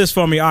there. Assist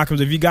for me,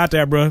 Occam's. If you got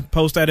that, bro,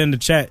 post that in the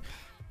chat.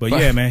 But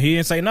yeah, man, he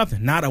didn't say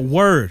nothing. Not a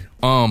word.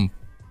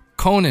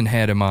 Conan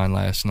had him on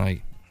last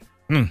night.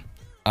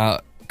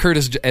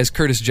 Curtis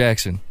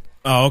Jackson.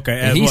 Oh, okay.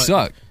 And he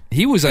sucked.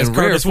 He was in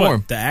rare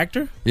form. The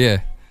actor?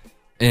 Yeah.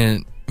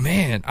 And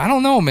man, I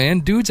don't know, man.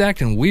 Dude's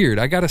acting weird.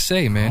 I gotta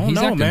say, man, he's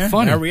acting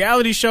funny. A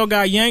reality show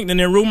got yanked, and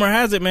then rumor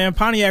has it, man,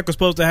 Pontiac was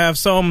supposed to have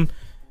some.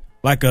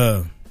 Like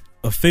a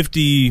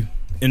 50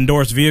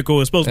 endorsed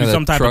vehicle. It's supposed to be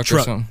some type of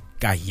truck.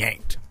 Got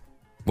yanked.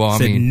 Well, I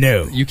mean,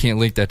 no. You can't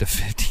link that to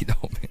 50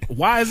 though, man.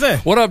 Why is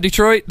that? What up,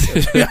 Detroit?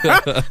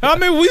 I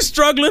mean, we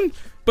struggling,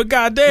 but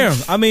goddamn.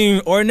 I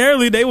mean,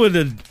 ordinarily they would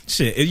have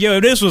shit.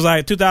 If this was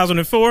like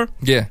 2004,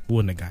 yeah,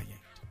 wouldn't have got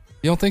yanked.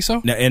 You don't think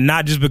so? And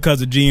not just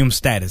because of GM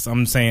status.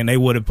 I'm saying they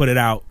would have put it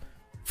out.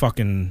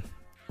 Fucking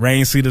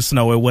rain, sleet, or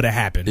snow. It would have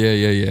happened.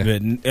 Yeah.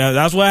 But,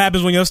 that's what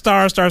happens when your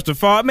star starts to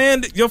fall.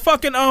 Man, your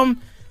fucking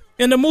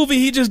in the movie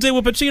he just did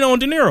with Pacino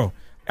and De Niro,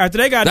 after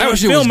they got done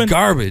filming, was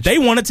garbage. They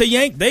wanted to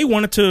yank. They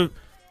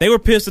were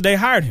pissed that they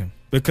hired him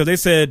because they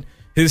said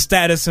his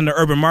status in the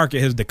urban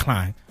market has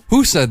declined.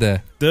 Who said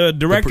that? The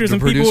directors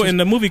and people producers? in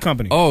the movie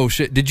company. Oh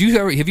shit!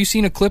 Have you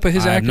seen a clip of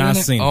his acting? I have not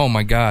in it? seen it. Oh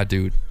my god,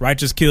 dude!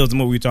 Righteous Kills, the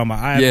movie we're talking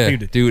about. I haven't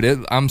viewed it.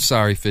 Dude. I'm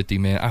sorry, 50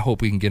 man. I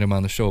hope we can get him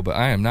on the show, but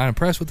I am not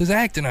impressed with his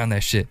acting on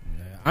that shit.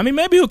 I mean,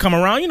 maybe he'll come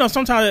around. You know,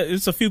 sometimes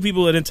it's a few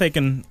people that have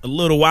taken a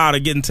little while to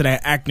get into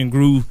that acting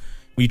groove.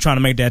 When you're trying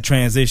to make that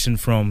transition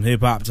from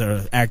hip hop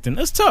to acting,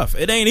 it's tough.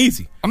 It ain't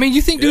easy. I mean,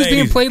 you think dude's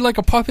being played like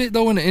a puppet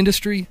though in the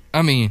industry?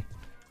 I mean,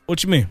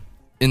 what you mean?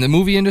 In the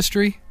movie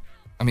industry?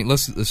 I mean,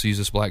 let's use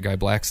this black guy.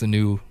 Black's the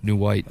new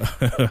white.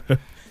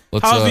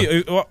 How's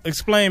he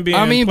explain being?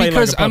 I mean, played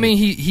because like a puppet?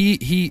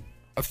 he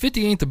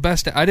 50 ain't the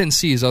best. I didn't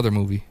see his other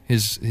movie,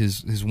 his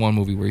one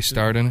movie where he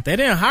starred in it. They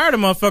didn't hire the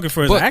motherfucker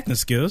for his acting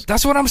skills.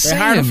 That's what I'm saying.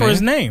 They hired him for man.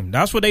 his name.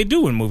 That's what they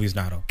do in movies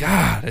now, though.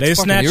 God, they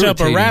snatch up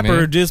a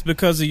rapper man. just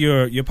because of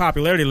your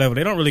popularity level.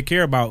 They don't really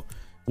care about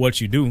what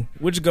you do.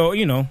 Which go,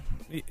 you know,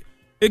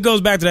 it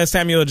goes back to that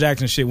Samuel L.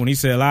 Jackson shit when he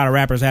said a lot of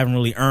rappers haven't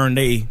really earned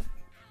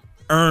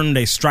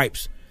they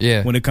stripes.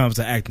 Yeah. When it comes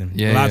to acting,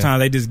 yeah, a lot of times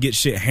they just get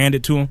shit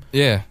handed to them.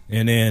 Yeah,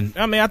 and then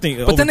I mean I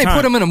think, but then they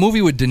put him in a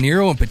movie with De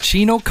Niro and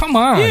Pacino. Come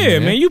on, yeah,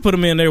 man, you put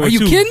him in there with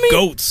two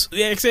goats.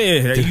 Yeah,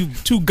 you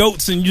two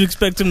goats, and you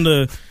expect them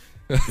to.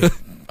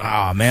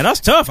 Oh man,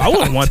 that's tough. I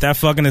wouldn't want that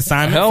fucking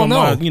assignment Hell from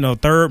no. my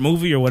third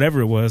movie or whatever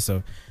it was.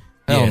 So.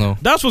 Hell no.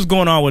 That's what's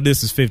going on with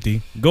This Is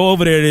 50. Go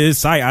over there to his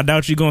site. I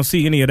doubt you're going to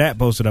see any of that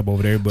posted up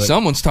over there. But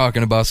someone's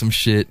talking about some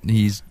shit.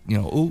 He's,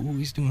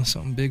 he's doing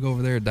something big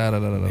over there.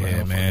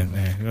 Yeah,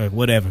 man.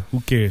 Whatever.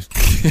 Who cares?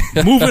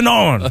 Moving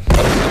on.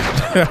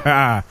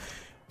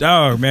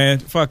 Dog, man.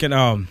 Fucking,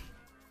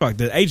 fuck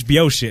the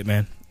HBO shit,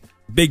 man.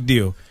 Big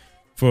deal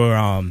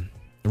for,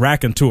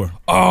 Raconteur.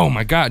 Oh,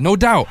 my God. No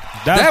doubt.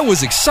 That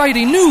was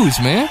exciting news,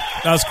 man.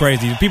 That's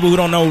crazy. People who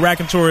don't know who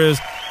Raconteur is,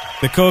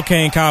 the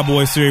Cocaine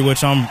Cowboy series,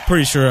 which I'm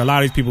pretty sure a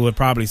lot of these people have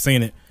probably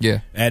seen it. Yeah.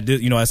 At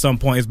some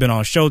point, it's been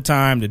on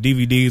Showtime. The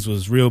DVDs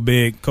was real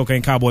big.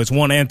 Cocaine Cowboys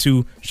 1 and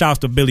 2. Shouts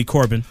to Billy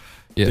Corbin,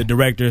 the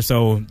director.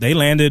 So they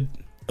landed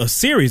a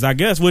series, I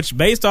guess, which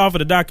based off of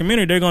the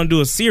documentary, they're going to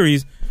do a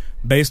series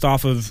based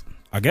off of,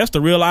 I guess,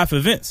 the real life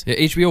events. Yeah,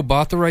 HBO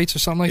bought the rights or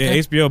something like that?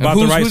 Yeah, HBO bought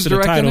the rights to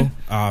the title.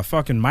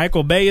 Fucking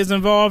Michael Bay is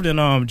involved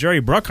and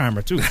Jerry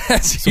Bruckheimer, too.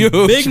 That's some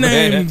huge, big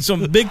man. name,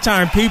 some big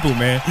time people,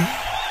 man.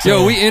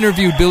 So, we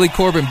interviewed Billy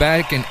Corbin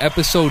back in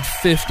episode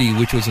 50,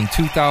 which was in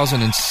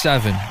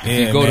 2007.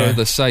 If you go to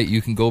the site,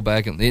 you can go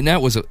back and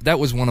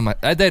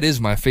that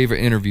is my favorite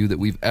interview that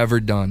we've ever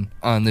done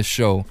on this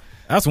show.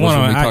 That's one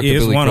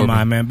of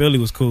mine, man. Billy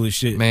was cool as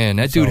shit. Man,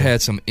 that dude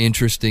had some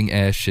interesting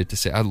ass shit to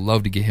say. I'd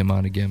love to get him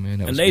on again,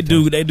 man. And they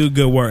do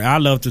good work. I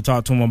love to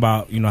talk to him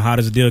about, how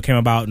this deal came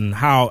about and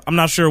how I'm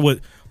not sure what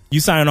you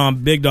sign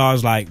on big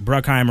dogs like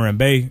Bruckheimer and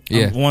Bay.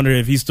 Yeah. I wonder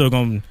if he's still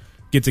gonna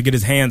get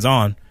his hands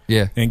on.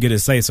 Yeah. And get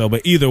his say so.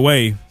 But either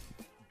way,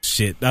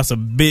 shit, that's a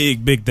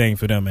big, big thing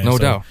for them, man. No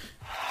doubt.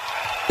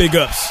 Big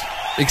ups.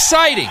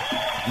 Exciting.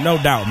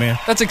 No doubt, man.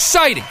 That's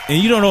exciting.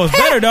 And you don't know what's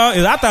better, dog,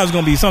 is I thought it was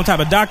going to be some type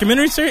of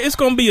documentary series. It's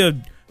going to be a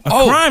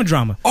crime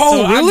drama.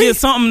 Oh, so really? I get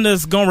something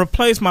that's going to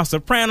replace my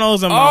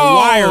Sopranos and my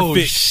Wire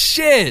fix.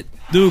 Shit.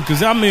 Dude,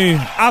 because, I mean,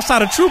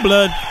 outside of True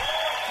Blood,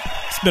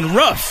 it's been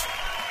rough.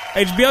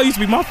 HBO used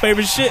to be my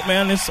favorite shit,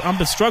 man. I've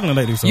been struggling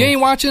lately. So. You ain't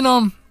watching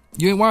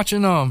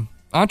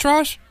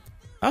Entourage?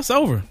 That's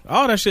over.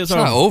 All that shit's over.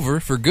 It's not over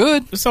for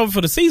good. It's over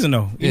for the season,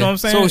 though. You know what I'm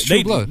saying? So it's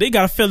True Blood. They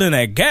got to fill in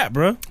that gap,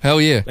 bro.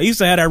 Hell yeah. They used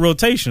to have that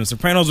rotation.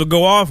 Sopranos would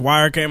go off,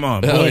 Wire came on.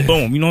 Boom,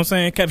 boom. You know what I'm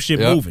saying? Kept shit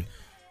moving.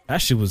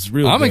 That shit was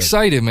real good.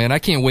 Excited, man. I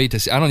can't wait to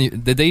see.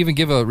 Did they even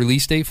give a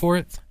release date for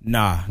it?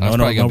 Nah, no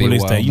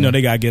release date. You know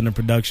they got to get into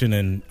production,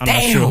 and I'm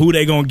not sure who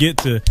they going to get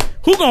to.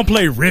 Who going to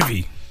play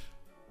Rivy?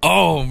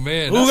 Oh,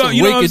 man. That's some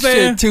wicked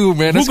shit, too,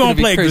 man. Who's going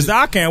to play? Because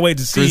I can't wait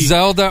to see.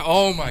 Griselda.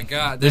 Oh, my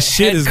God. The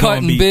shit is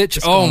going to be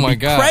bitch. Oh, my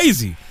God.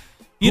 Crazy.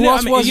 You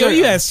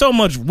had so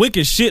much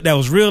wicked shit that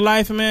was real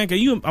life, man.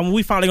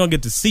 We finally going to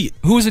get to see it.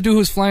 Who was the dude who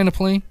was flying the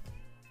plane?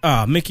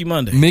 Mickey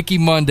Monday. Mickey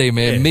Monday,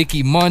 man. Yeah.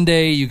 Mickey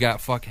Monday. You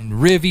got fucking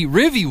Rivy.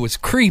 Rivy was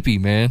creepy,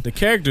 man. The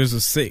characters are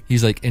sick.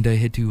 He's like, and I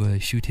had to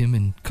shoot him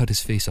and cut his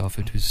face off.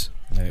 It was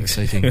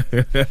exciting.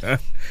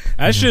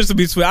 That shit's to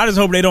be sweet. I just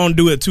hope they don't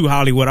do it too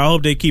Hollywood. I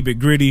hope they keep it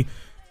gritty.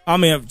 I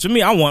mean, to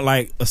me, I want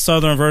like a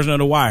southern version of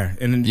The Wire.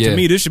 And to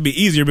me, this should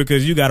be easier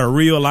because you got a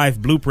real life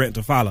blueprint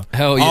to follow.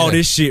 Hell yeah. All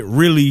this shit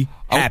really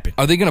happened.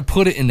 Are they going to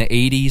put it in the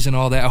 80s and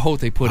all that? I hope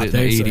they put it in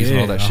the 80s and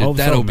all that shit.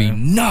 That'll be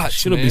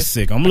nuts, It'll be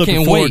sick. I'm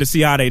looking forward to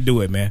see how they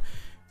do it, man.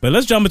 But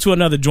let's jump into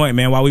another joint,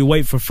 man, while we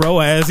wait for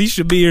Fro, as he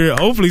should be here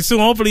hopefully soon.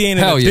 Hopefully he ain't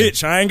in a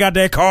ditch. I ain't got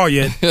that call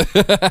yet.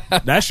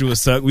 That shit would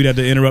suck. We'd have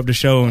to interrupt the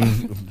show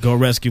and go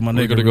rescue my nigga.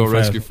 We're going to go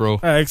rescue Fro. All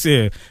right,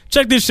 yeah.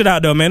 Check this shit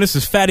out, though, man. This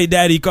is Fatty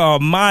Daddy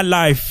called My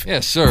Life.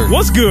 Yes, sir.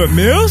 What's good,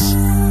 Mills?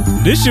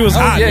 This shit was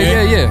hot,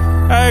 man.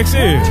 Yeah. All right,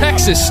 yeah.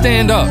 Texas,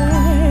 stand up.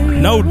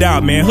 No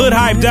doubt, man.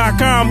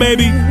 Hoodhype.com,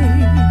 baby.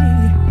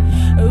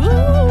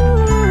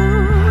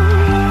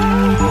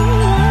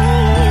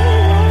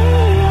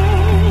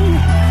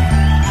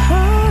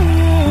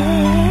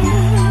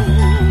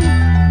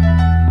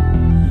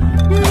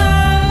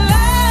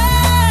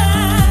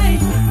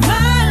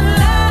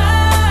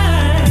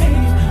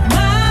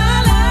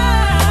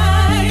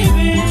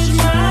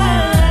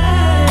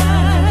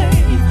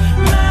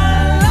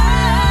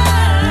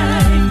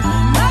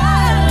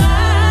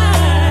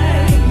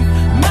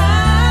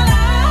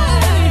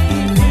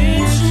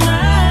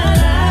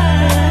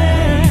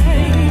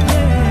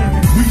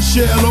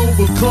 shall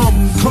overcome.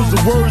 Cause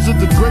the words of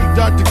the great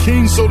Dr.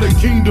 King, so their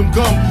kingdom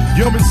come.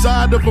 I'm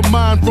inside of a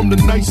mind from the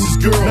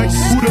nicest girl.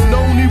 Who'd have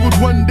known he would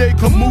one day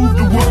come move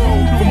the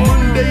world? From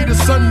Monday to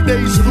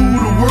Sunday, school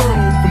the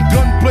world. From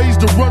gunplays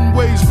to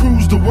runways,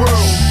 cruise the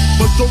world.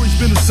 My story's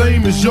been the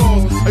same as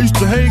yours. I used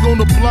to hang on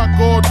the block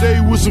all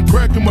day with some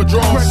crack in my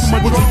drawers.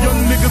 Was a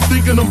young nigga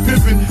thinking I'm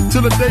pimping,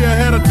 till the day I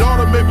had a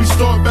daughter made me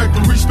start back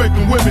to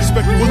respecting women.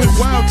 Was a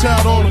wild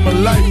child all of my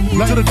life,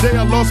 till the day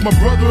I lost my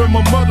brother and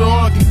my mother.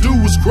 All I can do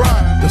was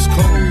cry. That's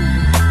cold.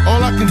 All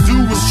I can do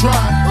is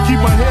try. Keep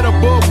my head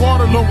above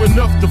water long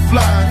enough to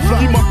fly.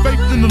 Keep my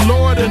faith in the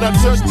Lord and I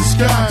touch the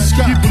sky.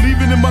 Keep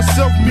believing in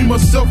myself, me,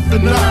 myself,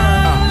 and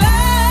I.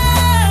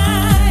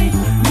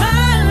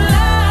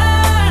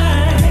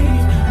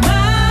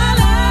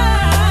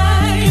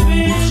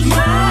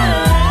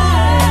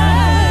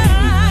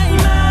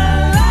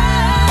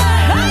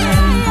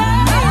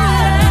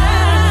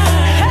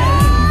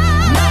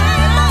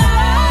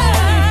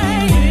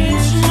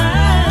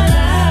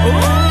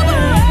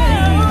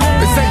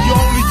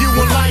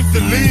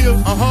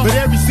 But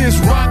ever since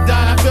Rock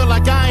died, I feel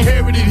like I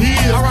inherited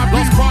his.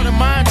 Lost part of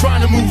mine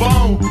trying to move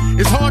on.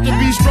 It's hard to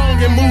be strong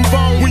and move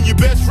on when your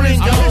best friend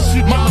gone.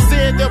 Mama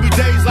said there'll be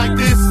days like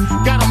this.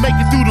 Gotta make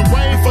it through the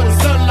rain for the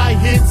sunlight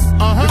hits.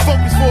 Been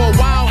focused for a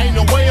while, ain't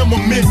no way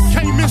I'ma miss.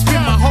 Can't miss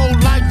my whole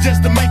life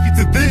just to make it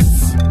to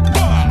this.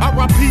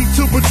 R.I.P.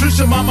 to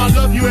Patricia, Mama, I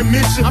love you and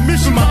miss you. I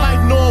miss you my life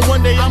knowing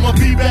one day I'ma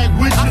be back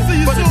with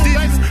you. For the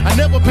digits, I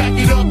never pack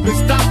it up and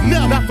stop.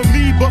 Not for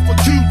me, but for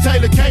Q,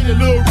 Taylor, Kane, and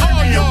Lil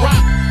Ricky and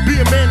Rock. Be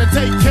a man and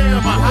take care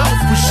of my house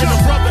for sure. And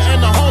a brother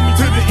and a homie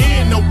to the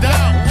end, no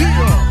doubt.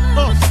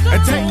 Yeah.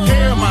 And take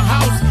care of my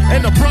house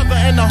and a brother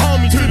and a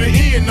homie to the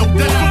end, no doubt.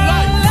 For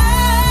life.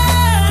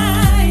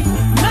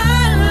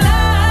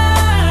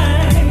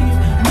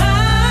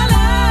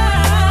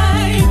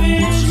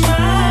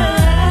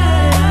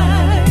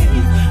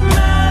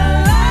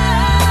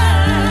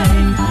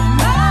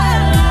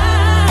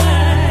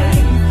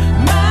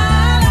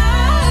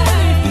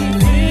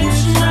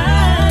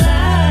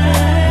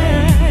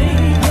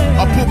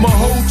 My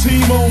whole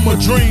team on my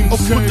dreams.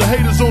 Okay. Put the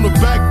haters on the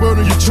back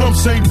burner. Your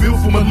chumps ain't built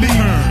for my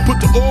league.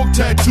 Put the org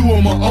tattoo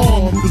on my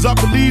arm. Cause I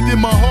believed in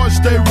my heart,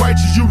 stay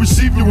righteous, you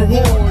receive your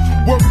reward.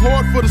 Work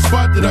hard for the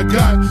spot that I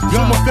got. So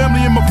my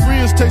family and my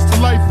friends taste the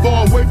life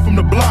far away from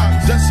the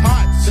block. That's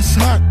hot, that's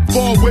hot.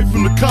 Far away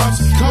from the cops.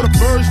 How the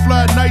birds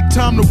fly at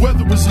nighttime, the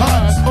weather is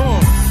hot.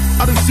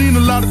 I done seen a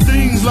lot of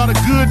things, a lot of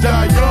good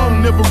die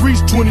young. Never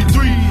reached 23.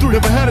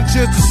 Never had a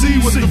chance to see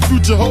what the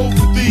future holds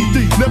for thee.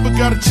 Never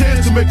got a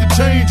chance to make a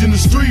change in the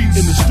streets.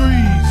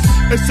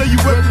 They say you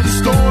weather the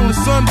storm, the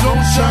sun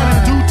don't shine.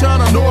 In due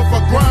time, I know if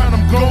I grind,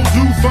 I'm gon'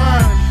 do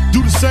fine.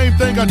 Do the same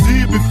thing I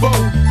did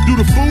before. Do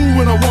the fool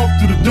when I walk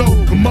through the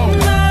door. Come on.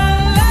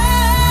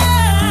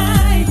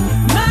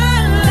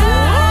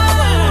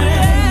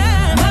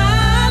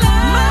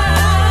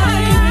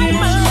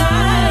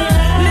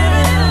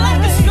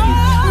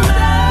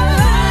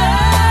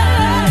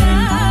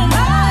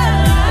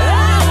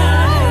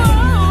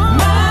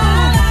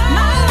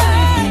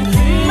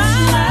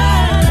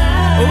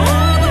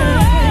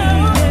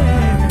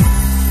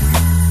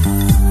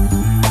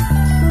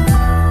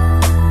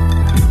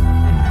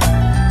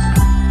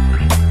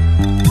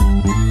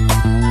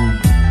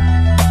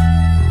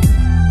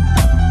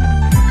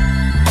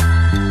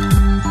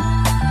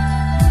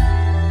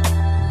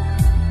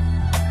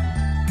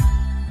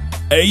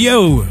 Hey,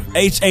 yo,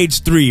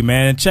 HH3,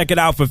 man. Check it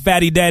out for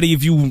Fatty Daddy.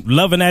 If you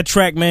loving that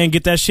track, man,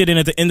 get that shit in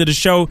at the end of the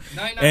show.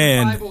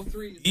 And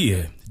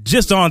yeah,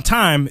 just on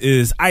time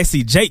is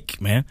Icy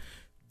Jake, man.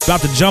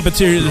 About to jump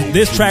into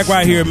this track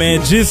right here,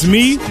 man. Just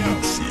Me.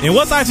 And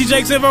what's Icy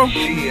Jake's info?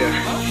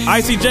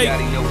 Icy Jake.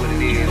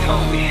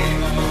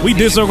 We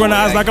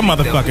disorganized like a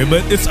motherfucker,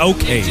 but it's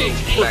okay.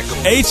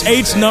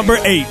 HH number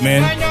 8,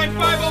 man.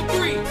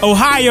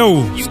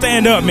 Ohio,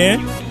 stand up, man.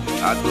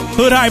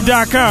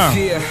 Hoodhype.com.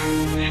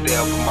 Stay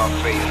up in my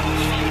face.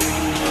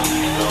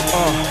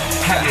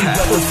 Have you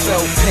ever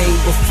felt pain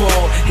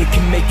before? It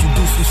can make you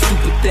do some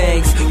stupid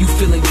things. You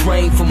feeling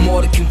drained from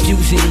all the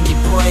confusion in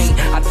your brain.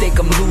 I think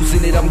I'm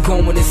losing it, I'm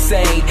going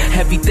insane.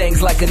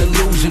 Everything's like an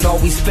illusion,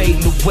 always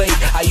fading away.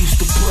 I used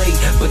to pray,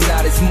 but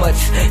not as much.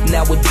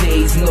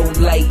 Nowadays, no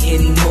light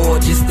anymore,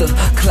 just a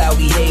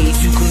cloudy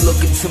haze. You can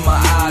look into my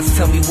eyes,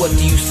 tell me what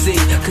do you see?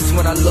 Cause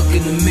when I look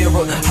in the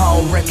mirror,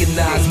 I don't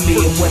recognize me.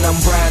 And when I'm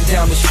riding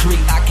down the street,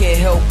 I can't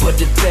help but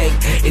to think,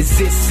 is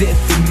this it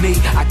for me?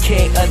 I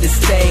can't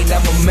understand,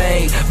 I'm a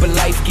man, but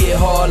life get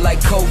hard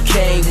like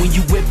cocaine when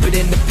you whip it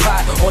in the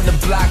pot on the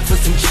block for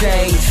some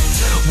change.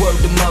 Word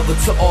to mother,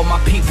 to all my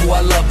people,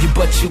 I love you,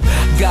 but you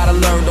gotta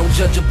learn, don't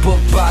judge a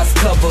book by its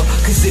cover.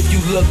 Cause if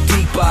you look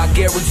deeper, I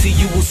guarantee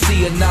you will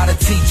see it. Not a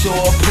teacher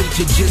or a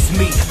preacher, just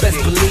me,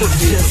 best believe it.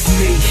 Just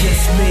me,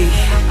 just me.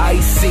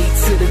 Icy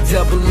to the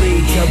double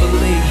E,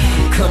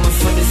 coming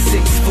from the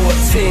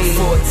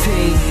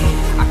 614.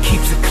 I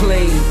keeps it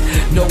clean,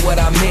 know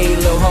what I mean,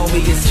 little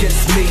homie, it's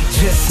just me,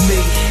 just me.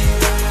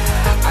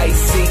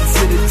 Icy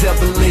to the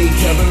double E,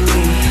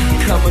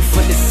 Coming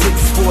from the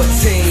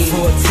 614.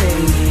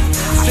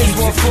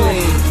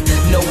 614.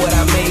 Know what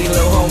I mean,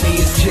 little homie,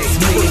 it's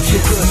just me.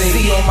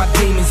 See all my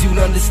demons, you'd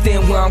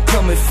understand where I'm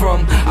coming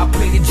from. I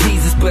pray to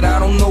Jesus, but I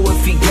don't know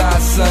if he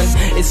God's son.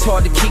 It's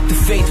hard to keep the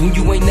faith when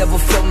you ain't never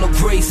felt no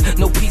grace.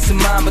 No peace of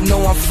mind, but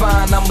know I'm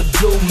fine, I'ma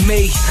do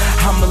me.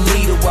 I'm a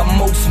leader while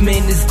most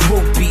men is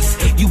groupies.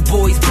 You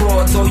boys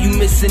broads, all you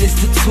missing is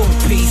the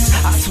two-piece.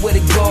 I swear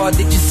to God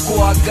that your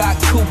squad got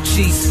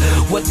coochies.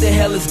 What the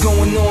hell is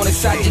going on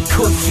inside your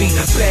cookie?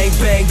 Bang,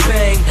 bang,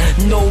 bang,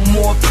 no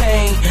more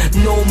pain.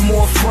 No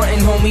more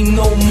frontin', homie,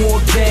 no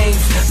more games.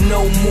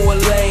 No more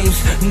lames,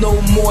 no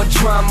more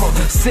drama.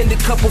 Send a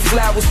couple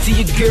flowers to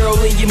your girl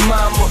and your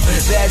mama.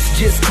 That's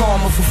just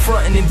karma for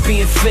frontin' and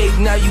being fake.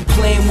 Now you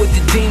playing with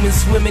the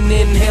demons, swimming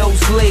in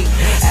hell's lake.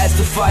 As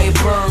the fire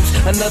burns,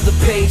 another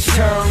page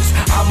turns.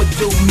 I'ma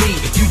do me,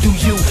 you do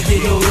you,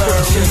 then you'll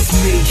learn. Just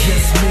me,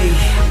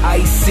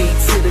 Icy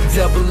to the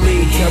double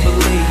E.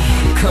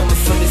 Coming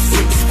from the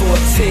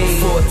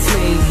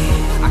 614.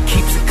 I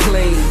keeps it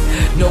clean,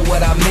 know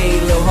what I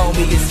mean, little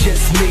homie, it's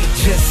just me.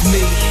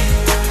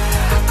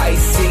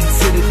 Icy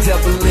to the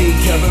double E.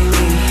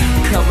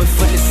 Coming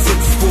from the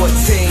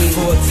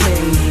 614.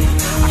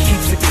 I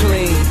keeps it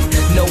clean,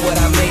 know what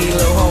I mean,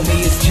 little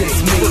homie, it's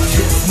just me.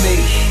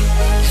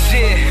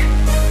 Yeah,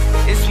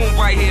 it's one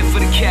right here for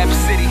the Cap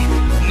City,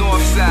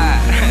 North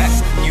Side.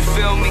 You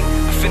feel me?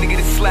 I'm finna get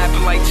it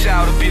slapping like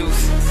child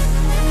abuse.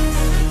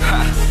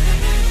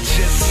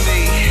 Just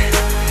me.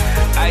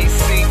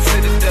 Icy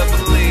to the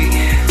double E.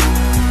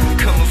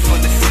 Coming from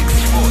the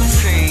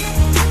 614.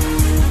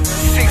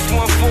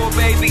 614,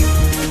 baby.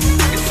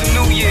 It's a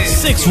new year.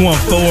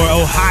 614,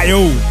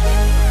 Ohio.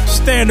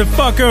 Stand the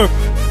fuck up.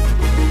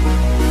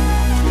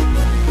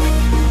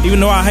 Even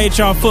though I hate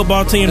y'all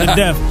football team to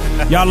death,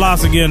 y'all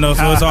lost again, though,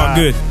 so it's all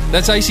good.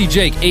 That's Icy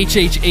Jake,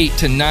 HH8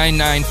 to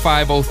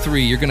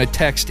 99503. You're going to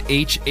text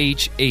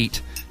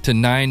HH8 to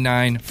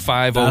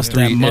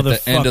 99503 at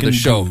the end of the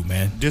show. Dude,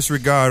 man.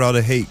 Disregard all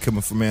the hate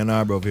coming from Ann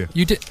Arbor over here.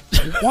 You did.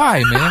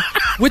 Why, man?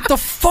 With the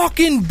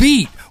fucking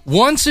beat.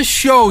 Once a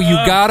show, you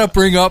gotta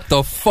bring up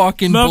the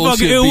fucking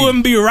bullshit it beat.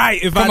 wouldn't be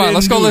right if I didn't. Come on,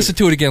 let's go listen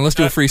to it again. Let's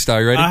do a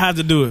freestyle. You ready? I have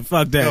to do it.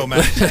 Fuck that. Yo,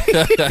 man.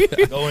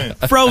 Go in.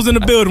 Froze in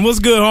the building. What's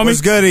good, homie?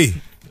 What's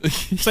goody?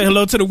 Say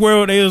hello to the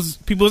world.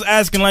 People was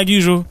asking like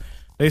usual.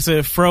 They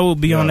said Fro will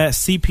be on that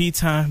CP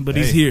time, but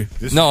he's here.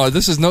 That is not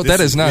CP time.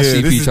 This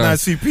is not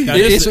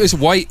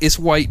CP. It's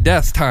white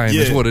death time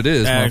is what it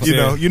is.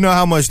 You know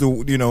how much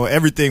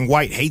everything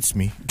white hates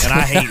me, and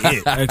I hate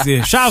it. That's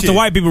it. Shout out to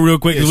white people real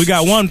quick, because we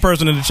got one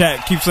person in the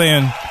chat keep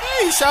saying,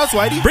 hey, shouts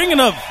whitey, bringing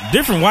up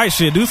different white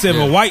shit. Dude said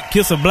if a white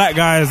kiss a black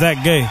guy, is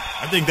that gay?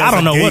 I think that's I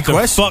don't know what the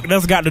question. fuck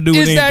that's got to do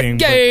with anything.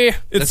 Is that gay? It's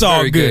That's all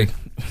very good. gay.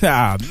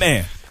 Ah,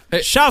 man.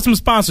 Hey, shout some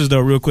sponsors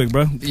though, real quick,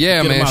 bro.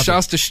 Yeah, man.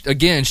 Shouts to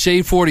again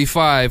Shade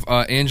 45,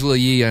 Angela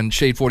Yee on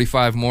Shade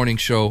 45 Morning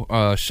Show.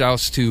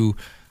 Shouts to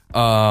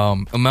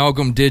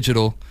Amalgam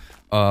Digital,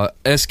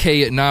 SK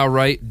at Now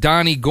Right,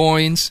 Donnie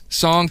Goins,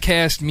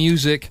 Songcast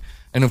Music,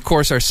 and of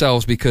course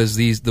ourselves, because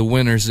the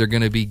winners are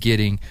going to be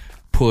getting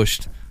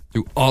pushed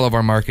through all of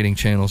our marketing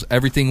channels.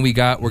 Everything we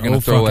got, we're going to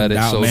throw at it.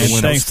 Doubt, so man. the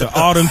winners. Thanks to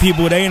all them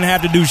people, they didn't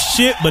have to do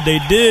shit, but they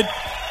did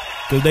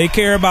because they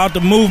care about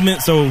the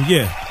movement. So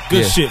yeah.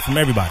 Good shit from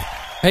everybody.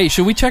 Hey,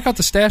 should we check out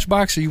the stash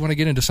box, or you want to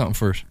get into something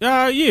first?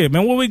 Yeah,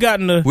 man. What we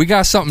got in the? We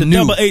got something the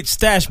new. Double H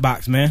stash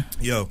box, man.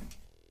 Yo,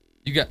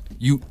 you got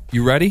you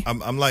ready?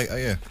 I'm like,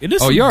 yeah.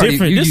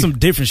 There's some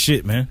different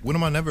shit, man. When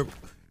am I never?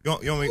 You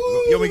want me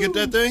to get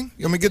that thing?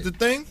 You want me to get the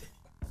thing?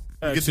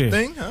 Get the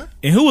thing, huh?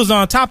 And who was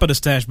on top of the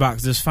stash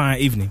box this fine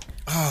evening?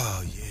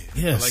 Oh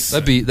yeah, yes,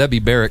 that'd be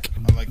Barrick.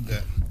 I like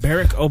that.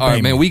 Barack Obama. All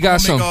right, man. We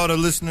got some.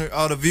 Make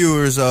all the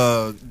viewers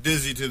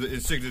dizzy and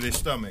sick to their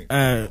stomach.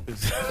 All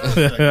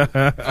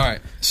right,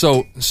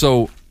 so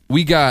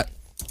we got.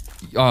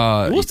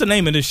 What's the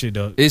name of this shit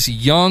though? It's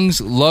Young's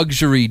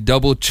Luxury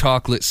Double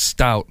Chocolate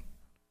Stout.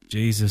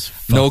 Jesus,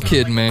 no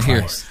kidding, man.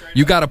 Christ. Here,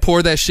 you got to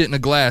pour that shit in a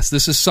glass.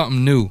 This is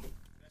something new.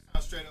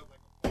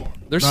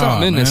 There's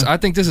something in this. I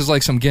think this is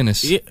like some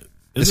Guinness. Yeah.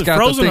 It's got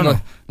frozen the thing.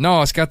 or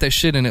no, it's got that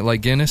shit in it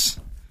like Guinness.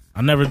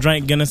 I never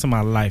drank Guinness in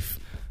my life.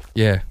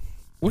 Yeah.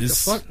 What the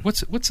fuck?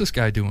 What's this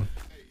guy doing?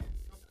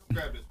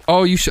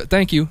 Oh, you should.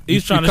 Thank you.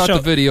 He's trying to cut show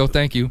the video.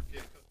 Thank you.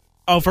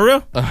 Oh, for real?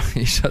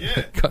 He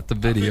cut the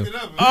video.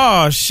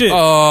 Oh shit!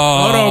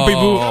 Oh, hold on,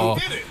 people.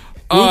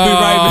 We'll be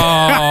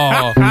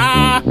right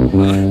back.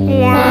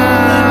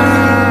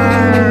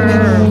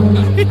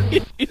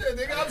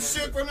 They got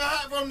shit from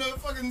the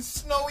fucking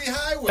snowy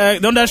highway.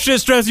 Don't that shit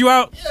stress you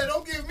out? Yeah,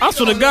 don't give me. I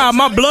swear to God,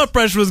 my blood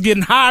pressure was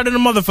getting higher than a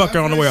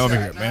motherfucker on the way over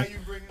here, man.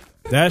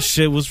 That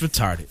shit was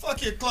retarded.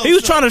 He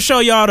was trying to show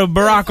y'all the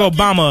Barack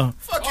Obama.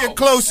 Fuck your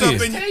close up.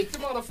 Take the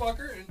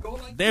motherfucker and go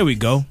like. There we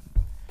go.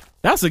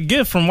 That's a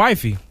gift from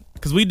wifey.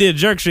 Because we did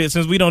jerk shit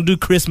since we don't do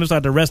Christmas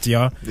like the rest of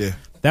y'all. Yeah.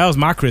 That was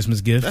my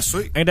Christmas gift. That's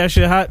sweet. Ain't that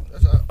shit hot?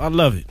 I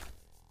love it.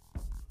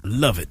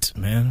 Love it,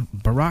 man.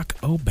 Barack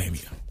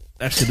Obama.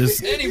 That shit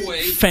is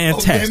anyway,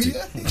 fantastic.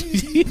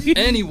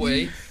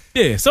 anyway,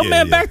 Yeah, so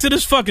man, back to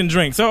this fucking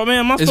drink. So man,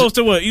 am I supposed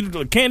to what? Eat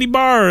a candy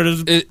bar or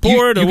just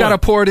pour it? Or you gotta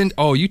what? pour it in.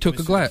 Oh, you took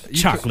a glass.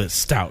 Chocolate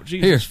stout.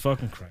 Jesus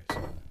fucking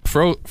Christ.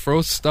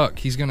 Fro's stuck.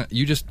 He's gonna.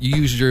 You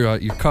used your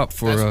cup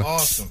for. That's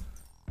awesome.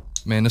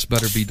 Man, this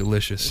better be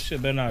delicious. This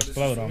shit better not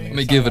explode on me. Let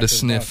me give it a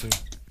sniff.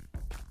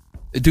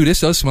 Dude,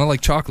 this does smell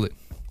like chocolate.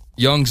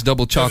 Young's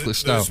double chocolate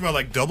stout. Does it smell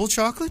like double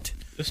chocolate?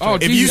 Oh,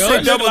 if you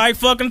say double like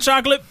fucking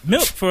chocolate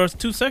milk for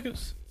 2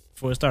 seconds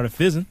before it started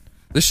fizzing.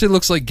 This shit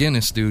looks like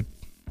Guinness, dude.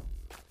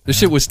 This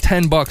shit was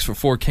 $10 for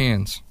 4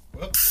 cans.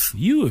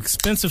 You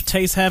expensive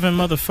taste having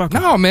motherfucker.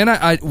 No,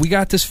 man, we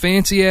got this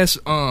fancy ass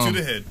To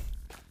the head.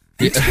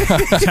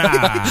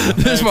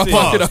 This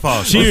motherfucker.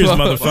 Pause. Cheers,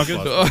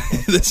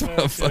 motherfucker. This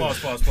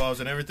motherfucker. Pause,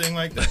 and everything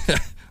like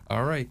that.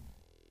 All right.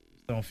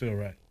 Don't feel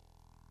right.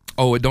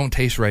 Oh, it don't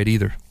taste right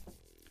either.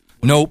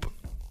 Nope.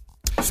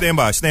 Stand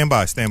by.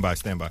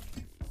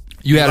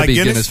 You gotta like be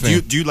Guinness fan.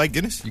 Do you like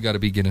Guinness? You gotta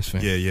be Guinness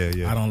fan.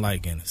 Yeah. I don't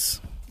like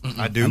Guinness.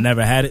 I do. I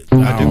never had it.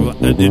 I do.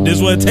 If this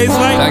is what it tastes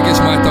like, That gets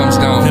my thumbs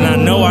down. then I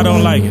know I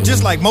don't like it.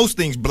 Just like most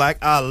things black,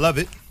 I love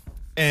it.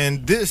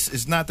 And this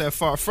is not that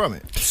far from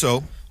it.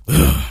 So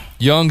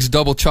Young's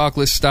double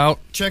chocolate stout.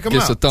 Check 'em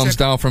gets out. a thumbs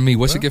down from me.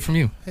 What's it get from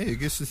you? hey, it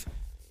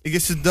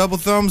gets a double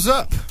thumbs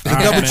up.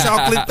 Double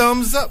chocolate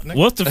thumbs up. Nigga.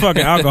 What's the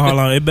fucking alcohol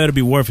on it? It better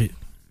be worth it.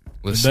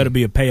 Let's It better see.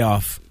 be a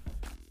payoff.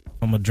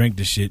 I'm gonna drink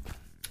this shit.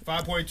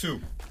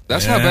 5.2.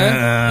 That's not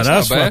bad.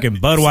 That's not bad. fucking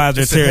Budweiser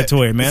It's a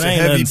territory, man. it's a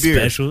Ain't heavy nothing beer.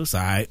 special. It's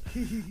all right.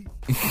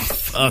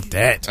 Fuck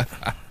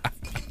that.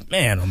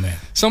 Man, oh man.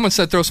 Someone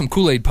said throw some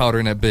Kool-Aid powder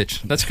in that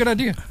bitch. That's a good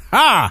idea.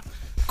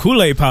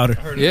 Kool-Aid powder.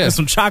 Yeah. And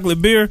some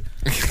chocolate beer.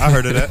 I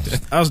heard of that.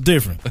 That was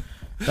different.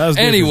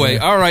 Anyway,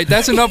 all right,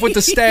 that's enough with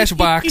the stash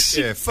box.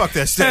 Yeah, fuck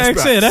that stash Like I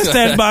box. said, that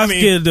stash box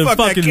get the fuck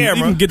that fucking. You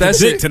camera. can get That's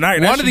the dick it. tonight.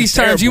 That One of shit these is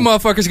times, you terrible.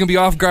 motherfuckers gonna be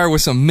off guard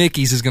with some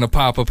Mickeys is gonna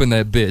pop up in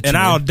that bitch. And man.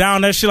 I'll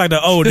down that shit like the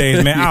old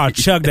days, man. I'll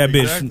chug that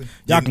bitch. Exactly.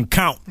 Y'all can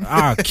count.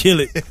 I'll kill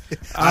it.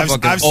 I've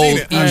fucking seen old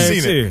it. I've easy.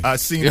 seen it. I've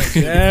seen it.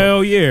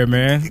 Hell yeah,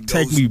 man. It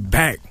Take goes- me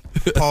back.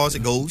 Pause.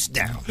 It goes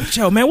down.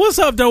 Yo, man, what's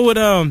up though with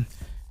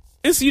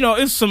it's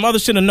it's some other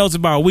shit in notes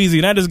about Weezy,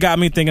 and that just got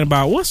me thinking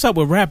about what's up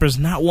with rappers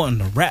not wanting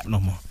to rap no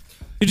more.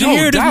 Did you No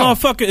hear this doubt.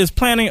 motherfucker is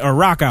planning a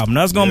rock album?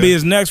 That's gonna be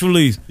his next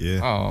release.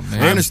 Yeah. Oh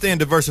man. I understand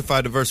diversify.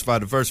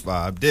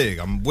 I dig.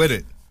 I'm with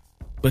it.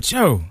 But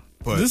yo,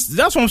 But-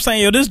 that's what I'm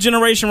saying. Yo, this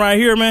generation right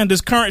here, man, this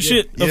current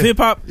shit of yeah, hip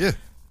hop, yeah.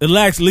 it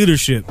lacks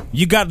leadership.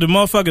 You got the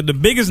motherfucker, the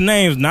biggest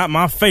names, not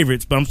my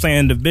favorites, but I'm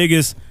saying the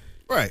biggest,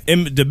 Right.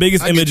 the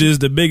biggest I get images,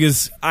 the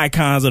biggest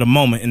icons of the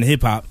moment in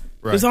hip hop.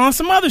 Right. It's on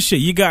some other shit.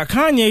 You got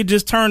Kanye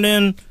just turned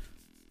in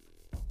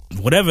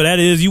whatever that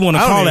is you want to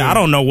I don't call it. even- I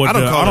don't know what. I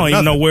don't I call don't it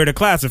even know nothing. where to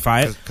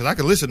classify it. Because I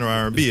could listen to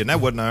R&B, and that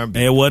wasn't R&B.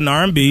 And it wasn't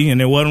R&B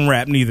and it wasn't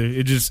rap neither.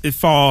 It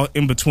fall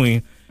in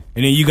between.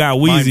 And then you got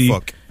Weezy,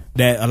 Mindfuck.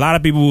 that a lot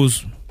of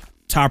people's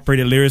top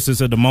rated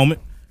lyricist at the moment,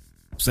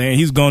 saying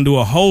he's gonna do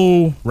a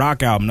whole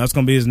rock album. That's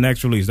gonna be his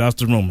next release. That's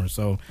the rumor.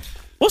 So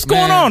what's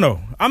going Man. on though?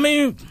 I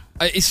mean,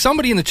 Is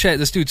somebody in the chat?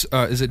 This dude's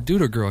is it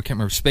dude or girl? I can't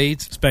remember.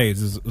 Spades.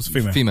 is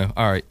female. Female.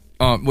 All right.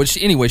 What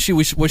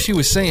she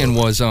was saying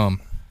was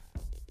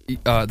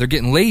they're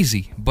getting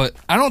lazy, but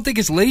I don't think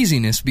it's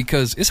laziness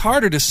because it's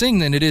harder to sing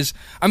than it is.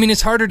 I mean,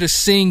 it's harder to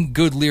sing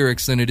good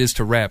lyrics than it is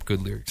to rap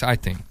good lyrics. I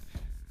think.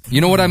 You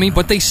know what I mean?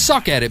 But they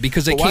suck at it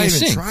because they But why can't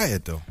even sing. try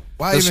it though?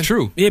 Why That's even,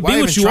 true. Yeah, why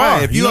be what even you try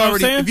are. it? If You know what I'm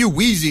saying? if you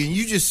Weezy and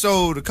you just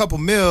sold a couple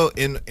mil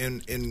in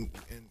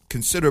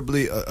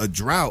considerably a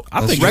drought, I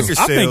of think record it's-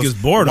 I think sales,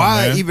 it's boredom,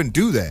 Why man. even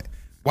do that?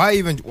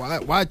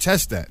 Why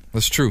test that?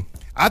 That's true.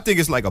 I think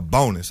it's like a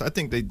bonus. I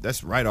think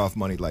that's write off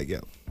money. Like, yeah,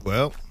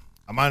 well,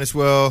 I might as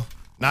well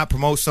not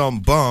promote some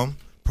bum,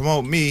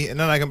 promote me, and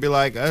then I can be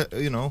like, But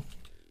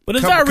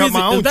is cut that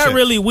my own is that check.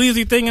 really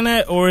Weezy thinking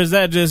that, or is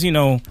that just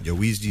Yo,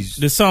 Weezy's.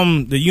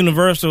 the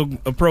universal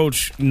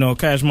approach?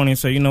 Cash Money and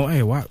say,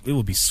 hey, why it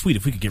would be sweet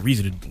if we could get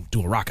Weezy to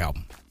do a rock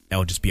album. That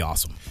would just be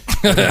awesome.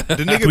 The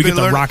nigga we been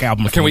get the rock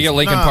album. Can we get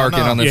Linkin Park in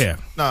on this? Yeah.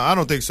 No, I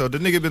don't think so. The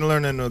nigga been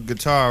learning the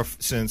guitar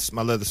since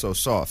My Leather So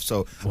Soft.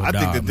 So Well, I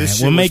think dog, that this man.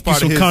 shit We'll was make you part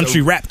of some his,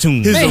 country rap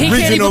tunes. His Man, he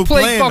original can't even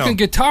play plan, fucking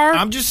though. guitar.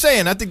 I'm just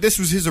saying. I think this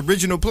was his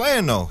original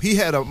plan, though. He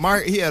had a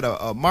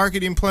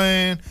marketing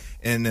plan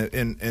and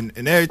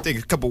everything.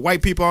 A couple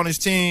white people on his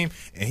team,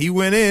 and he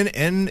went in,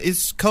 and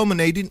it's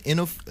culminating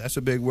in that's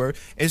a big word.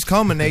 It's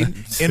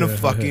culminating in a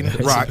fucking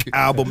rock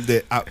album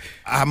that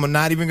I'm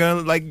not even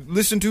gonna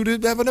listen to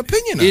have an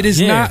opinion on. It is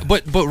Yeah. not,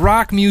 but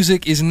rock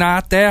music is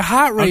not that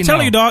hot right now. I'm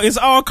telling you, dog, it's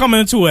all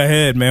coming to a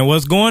head, man.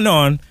 What's going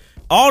on?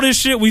 All this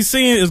shit we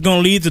seeing is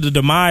going to lead to the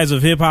demise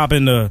of hip hop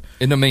in the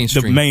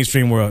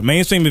mainstream world.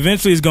 Mainstream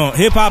eventually is going.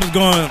 Hip hop is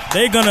going.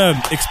 They're going to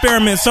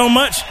experiment so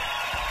much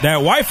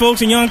that white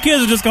folks and young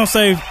kids are just going to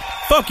say,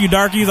 fuck you,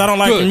 darkies. I don't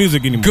like your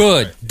music anymore.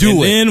 Good. Do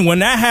it. And then when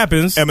that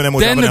happens, Eminem will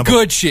then drop the an album.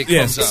 good shit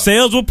comes out.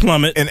 sales will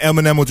plummet. And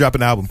Eminem will drop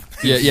an album.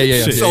 Yeah.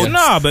 So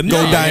but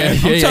Go nah, Diamond.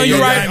 I'm telling you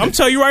yeah, right. Diamond. I'm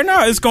telling you right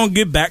now, it's gonna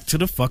get back to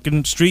the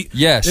fucking street.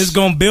 Yes. It's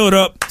gonna build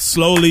up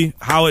slowly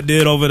how it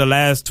did over the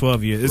last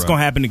 12 years. It's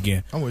gonna happen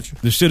again. I'm with you.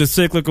 The shit is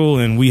cyclical,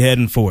 and we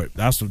heading for it.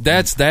 That's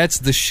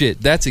the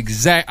shit. That's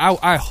exact.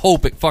 I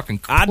hope it fucking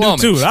plummets. I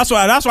do too. That's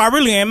why I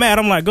really ain't mad.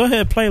 I'm like, go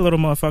ahead, play, little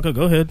motherfucker.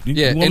 Go ahead.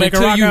 You want to make a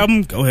rock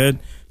album? Go ahead.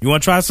 You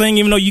want to try to sing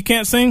even though you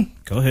can't sing?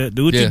 Go ahead.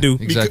 Do what you do.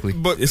 Exactly.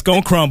 But it's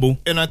gonna crumble.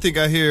 And I think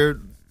I hear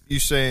you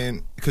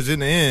saying, because in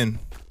the end,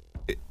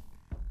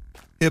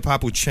 hip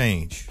hop will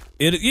change.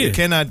 It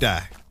cannot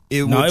die.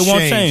 It won't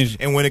change.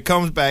 And when it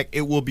comes back,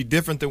 it will be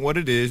different than what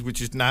it is,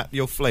 which is not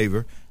your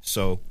flavor.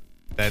 So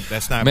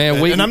that's not.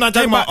 Man, wait. And I'm not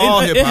talking about all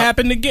hip hop. It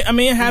happened again. I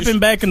mean, it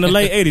happened back in the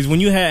late '80s when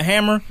you had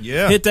Hammer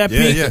hit that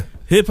peak. Yeah.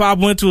 Hip hop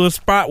went to a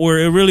spot where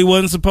it really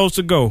wasn't supposed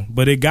to go,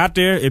 but it got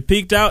there, it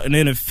peaked out, and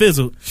then it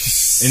fizzled.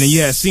 And then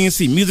you had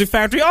CNC Music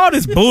Factory, all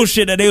this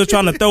bullshit that they was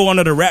trying to throw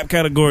under the rap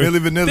category. Milli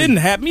Vanilli. Didn't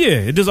happen. Yeah,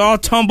 it just all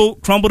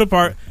crumbled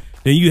apart.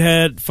 Then you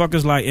had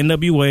fuckers like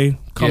NWA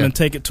come and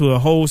take it to a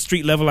whole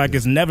street level like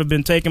it's never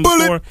been taken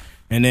before.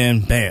 And then,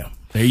 bam,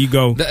 there you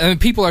go.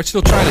 And people are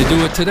still trying to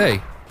do it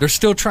today. They're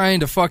still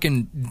trying to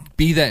fucking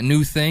be that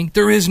new thing.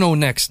 There is no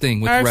next thing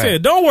with like rap. I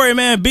said, don't worry,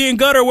 man. Being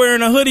Gutter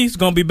wearing a hoodie is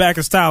going to be back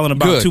in style in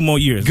about 2 more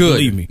years. Good.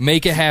 Believe me.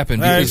 Make it happen.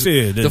 Like I Because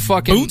said, the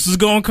fucking boots is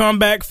going to come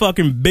back.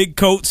 Fucking big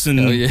coats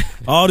and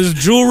all this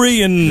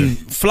jewelry and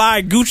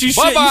fly Gucci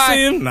shit you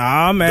seeing?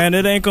 Nah, man.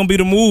 It ain't going to be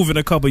the move in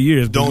a couple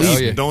years.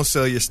 Don't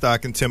sell your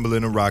stock in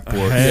Timberland and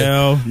Rockport.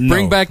 Hell no.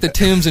 Bring back the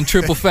Timbs and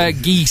triple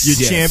fat geese.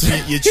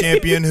 Your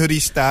champion hoodie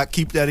stock.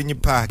 Keep that in your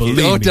pocket. Believe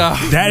No me. doubt.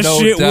 That No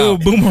shit will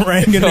doubt.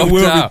 boomerang and No it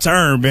will doubt.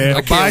 return, man.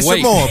 I can't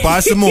wait. Buy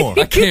some more.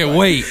 I can't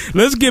wait.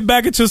 Let's get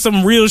back into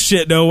some real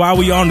shit, though, while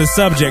we on the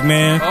subject,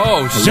 man.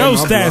 Oh, shit. Joe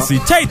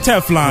Stassi, Tate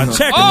Teflon.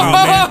 Check him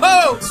out,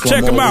 man.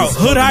 Check him out.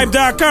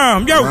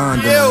 Hoodhype.com. Yo.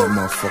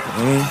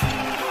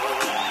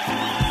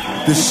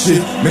 This shit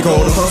make all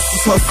the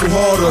hustle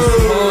harder.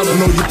 I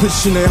know you're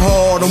pushing it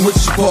hard. I'm with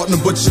your partner,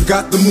 but you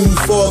got to move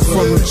far.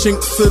 From the chink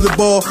to the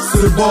bar, to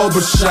the barber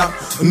shop,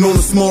 and on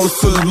the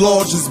smallest to the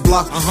largest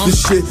block.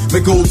 This shit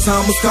make old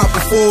timers cop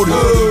a 40.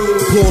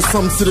 Pour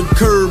something to the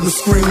curb and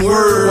scream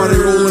word while they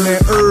rolling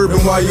that herb,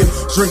 and while you're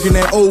drinking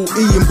that OE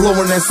and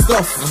blowing that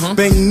stuff.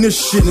 Banging this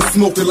shit and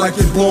smoke it like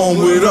you're blowing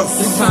with us.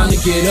 It's time to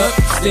get up,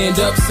 stand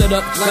up, set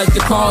up like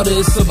the Carter.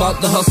 It's about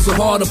to hustle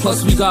harder,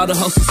 plus we gotta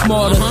hustle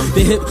smarter.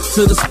 The hip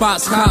to the spot.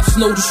 Cops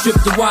know the strip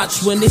to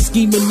watch. When they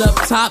scheming up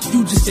top,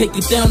 you just take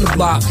it down the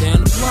block.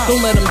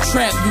 Don't let them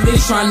trap you, they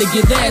trying to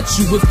get at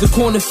you. With the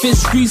corner fish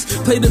grease,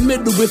 play the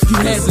middle if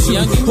you had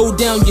to. Hold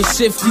down your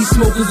shift, these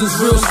smokers is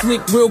real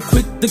slick, real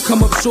quick to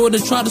come up short and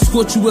try to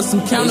scorch you with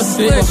some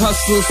counterfeit.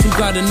 Hustlers who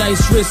got a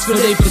nice wrist for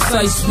their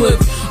precise whip,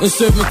 and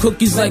serving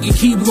cookies like a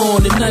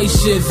keyboard the night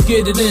shift.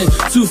 Get it in,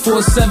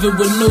 247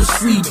 with no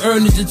sleep,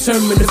 earn it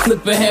determined to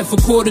flip a half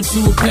a quarter to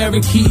a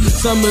parakeet.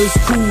 Summer is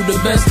cool, the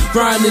best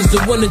grind is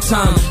the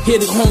wintertime.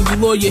 Hit a hungry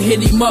lawyer,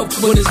 hit him up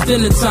when it's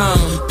dinner time.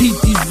 Peep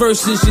these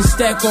verses, you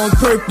stack on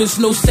purpose.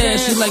 No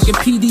stash, you like a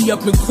PD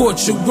up in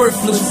court. You're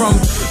worthless from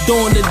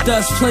dawn to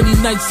dusk. Plenty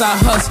nights I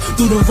hustle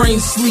through the rain,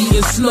 sleet,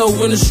 and snow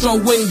in a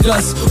strong wind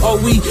gust. All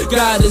we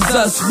got is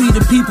us. We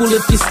the people.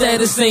 If your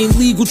status ain't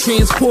legal,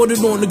 transported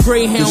on the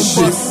Greyhound This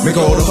bus. shit make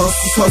all the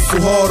hustle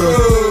harder.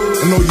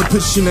 I know you're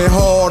pushing it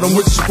hard. I'm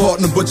with your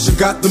partner, but you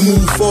got to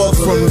move far.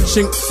 From the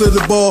chink to the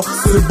bar,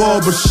 to the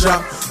barber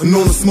shop, and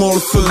on the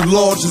smallest to the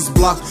largest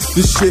block.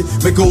 This shit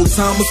make old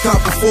timers cop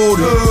a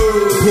 40.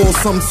 Pour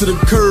something to the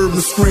curb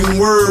and scream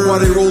word while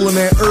they rolling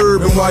that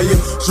herb, and while you're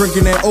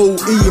drinking that OE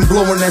and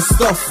blowing that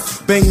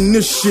stuff. Banging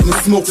this shit and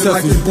smoke it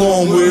like you're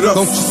blowing with us.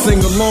 Don't you sing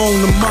along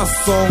to my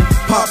song,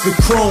 Pop and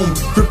Chrome.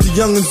 Grip the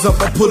youngins up,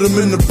 I put them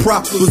in the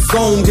proper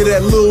zone. Get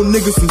that little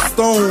nigga some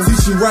stones,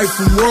 teach him right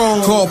from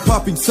wrong. Call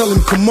Poppy, tell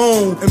him come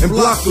on, and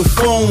block the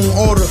phone.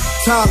 All the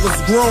toddlers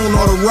grown,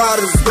 all the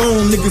riders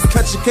gone. Niggas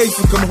catch a case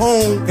and come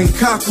home, and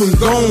cock when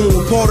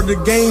gone. Part of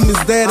the game is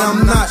that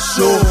I'm not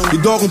sure.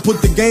 Your dog gon' put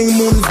the game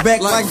on his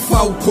back like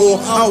Falcor.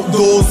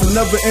 Outdoors, a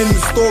never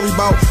ending story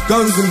about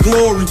guns and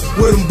glory.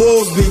 Where them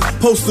balls be,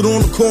 posted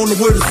on the corner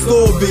where the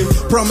store be.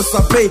 Promise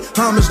I pay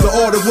homage to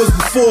all that was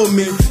before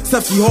me.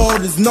 Teffy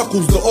hard as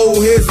knuckles, the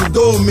old heads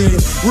adore me.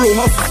 Real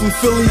hustlers from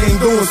Philly ain't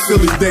doing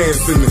silly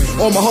dancing.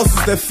 All my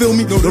hustlers that feel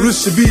me, know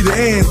this should be the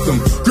anthem.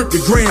 Grip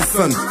your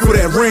grandson for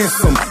that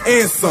ransom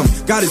and some.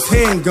 Got his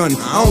handgun,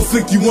 I don't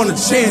think you wanna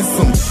chance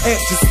him.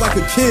 Act just like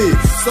a kid,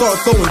 start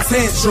throwing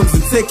tantrums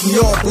and taking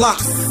your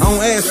blocks. I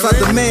don't ask, I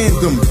demand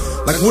them.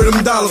 Like where them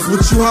dollars,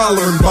 what you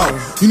hollering about?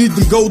 You need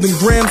them golden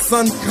grams,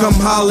 son? Come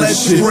holler at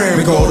your gram.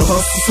 Make all the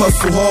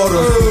hustle harder.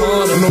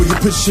 I know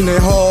you're pushing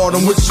it hard.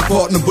 I'm with your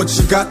partner, but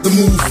you got to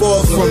move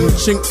far. From the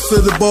chink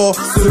to the bar,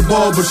 to the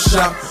barber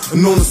shop,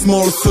 and on the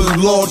smallest to the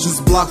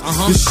largest block.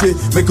 This shit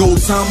make old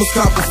timers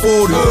cop a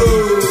 40.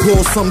 Pour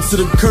something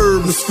to the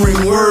curb and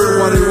scream word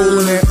while they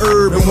rolling that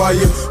herb, and while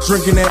you're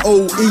drinking that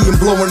OE and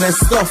blowing that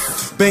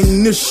stuff.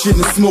 Bang this shit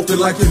and smoke it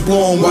like it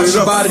blowing. Watch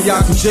your body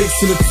out from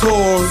Jason the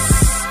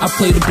Tours. I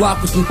play the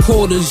block with them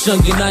quarters, young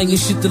and I ain't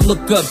shit to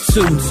look up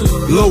to.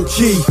 Low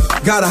key,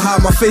 gotta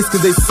hide my face cause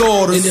they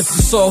saw us. And if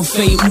the soft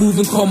ain't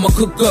moving, call my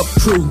cook up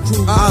crew.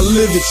 I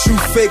live it, you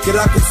fake it,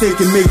 I can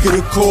take and make it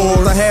a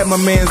cause. I had my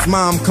man's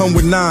mom come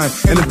with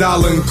 $9 and $1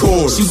 in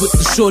quarters. She with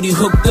the shorty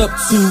hooked up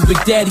to.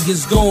 Big Daddy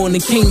is gone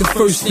and came the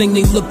first thing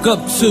they look up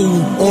to.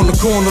 On the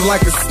corner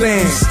like a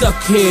stand, stuck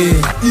here.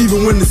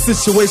 Even when the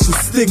situation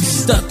sticks,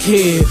 stuck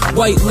here.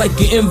 White like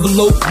an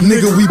envelope,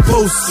 nigga we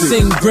posted.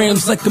 Same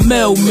grams like a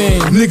mailman.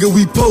 Nigga,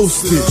 we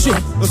posted. Shit.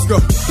 Let's go.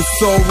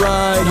 It's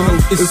alright, you know,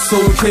 it's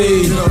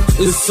okay, you know,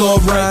 it's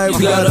alright.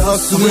 We gotta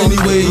hustle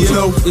anyway, you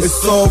know,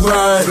 it's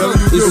alright.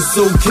 It's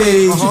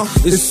okay,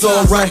 it's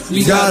alright.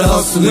 We gotta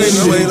hustle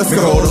anyway. Let's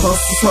go. All the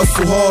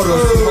hustle harder.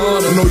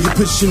 I know you're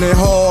pushing it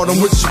hard.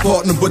 I'm with your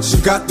partner, but you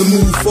got to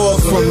move far.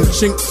 From the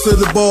chink to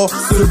the bar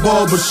to the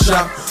barber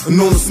shop. And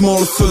on the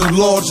smallest to the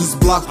largest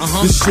block.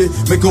 This shit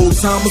make old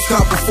timers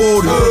cop a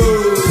 40.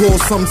 Pour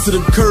something to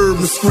the curb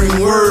and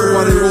scream word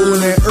while they rolling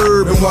that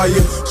herb and while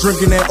you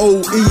drinking that OE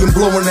and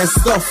blowing that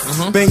stuff.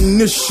 Bang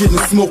this shit and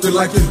smoke it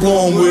like it's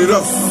blowing with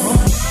us.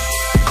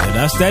 Yeah,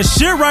 that's that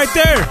shit right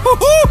there.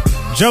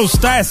 Woo-hoo. Joe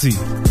Stassi.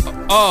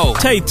 Oh.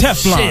 Tay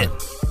Teflon. Shit.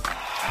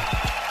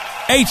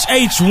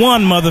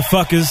 HH1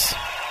 motherfuckers.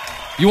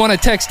 You want to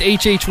text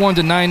HH1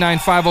 to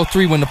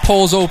 99503. When the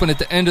polls open at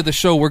the end of the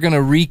show, we're going to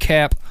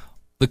recap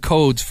the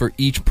codes for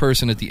each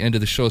person at the end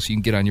of the show so you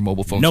can get on your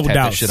mobile phone. No tap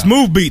doubt. That shit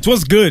Smooth Beats.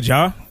 What's good,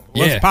 y'all?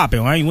 What's Yeah.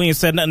 popping? We ain't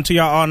said nothing to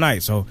y'all all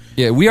night, so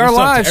yeah, we are what's up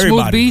live. to Smooth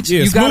everybody? Beats. Yeah,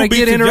 You Smooth gotta Beats,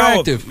 get if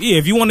y'all- interactive. Yeah,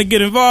 if you want to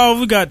get involved,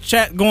 we got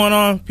chat going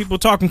on. People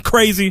talking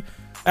crazy,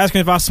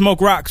 asking if I smoke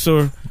rocks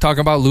or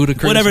talking about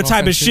ludicrous, whatever and all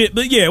type that of shit.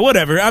 But yeah,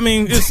 whatever. I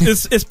mean,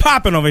 it's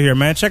popping over here,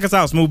 man. Check us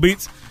out, Smooth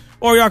Beats,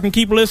 or y'all can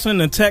keep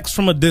listening and text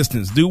from a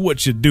distance. Do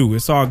what you do.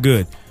 It's all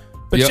good.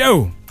 But Yep.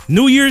 yo,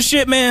 New Year's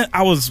shit, man.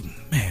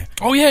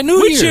 Oh yeah,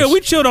 New Year's.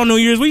 We chilled on New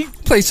Year's. We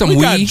played some we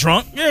Wii. got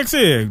drunk. Yeah, I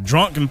said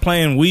drunk and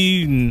playing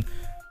weed and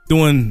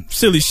doing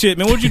silly shit,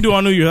 man. What'd you do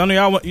on New Year's? I know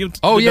y'all.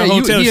 Oh did yeah, the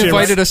hotel he shit,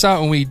 invited right? us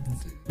out and we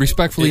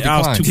respectfully Yeah, I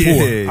was declined. too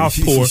poor. Yeah, I was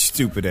poor.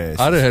 Stupid ass.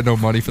 I didn't have no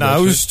money for that. Nah, it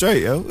shit. was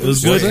straight, yo. It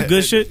was good.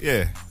 Good shit.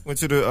 Yeah, went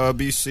to the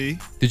BC.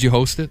 Did you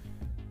host it?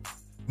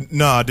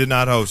 No, I did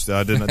not host it.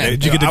 I did not.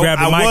 Did you get to grab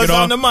the I mic was at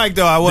all? on the mic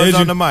though. I was Did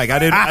on you? the mic. I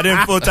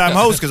didn't full time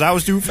host because I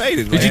was too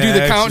faded. Did you do Man,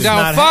 the it's just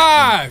countdown? not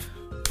 5,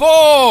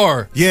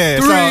 4, Yeah,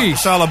 3.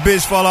 saw a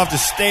bitch fall off the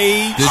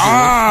stage. Did you?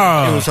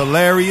 Ah. It was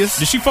hilarious.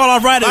 Did she fall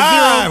off right at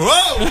 5, 0?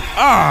 whoa,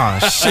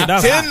 Ah, shit.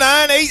 That's 10,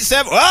 9, 8,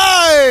 7.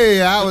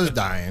 Hey, I was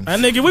dying. that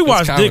nigga. We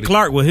watched comedy. Dick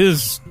Clark with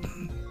his.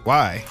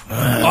 Why? Oh,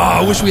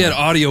 I wish we had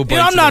audio.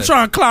 Yeah, I'm not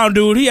trying to clown,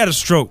 dude. He had a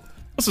stroke.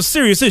 That's a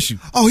serious issue.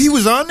 Oh, he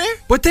was on there.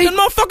 But they That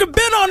motherfucker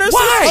been on there.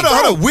 Why? since-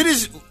 Hold on. With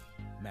his,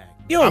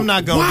 Yo, I'm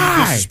not gonna why?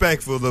 be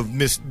disrespectful of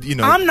Miss. You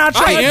know, I'm not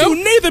trying I to am.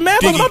 do neither, man.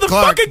 But Diggy motherfucker,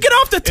 Clark. get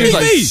off the He's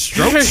like, TV.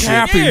 stroke shit.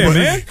 happy, Yeah,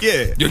 man.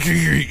 Yeah,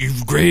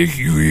 Greg,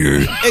 you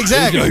here?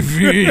 exactly.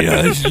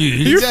 You're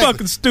Exactly.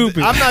 fucking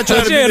stupid. I'm not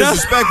trying to be Yeah, that's-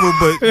 disrespectful,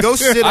 but go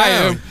sit I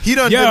down. am. He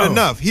done Yo. did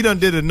enough. He done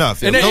did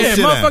enough. And Go Yeah,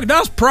 sit motherfucker, down.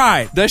 that's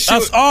pride. That shit-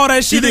 That's all that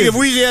You shit think is. if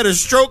Weezy had a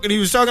stroke and he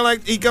was talking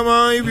like he come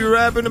on, he'd be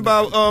rapping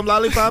about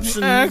lollipops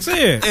and That's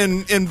it.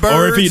 and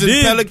Or if he birds and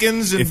did,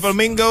 pelicans and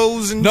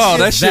flamingos and No, shit.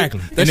 that shit. Exactly.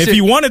 That And if shit-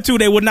 he wanted to,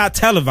 they would not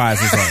televise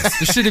his ass.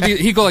 The shit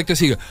he go like this.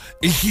 He go,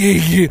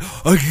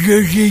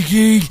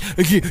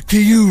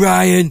 to you,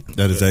 Ryan.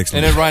 That is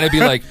excellent. And then Ryan would be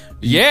like,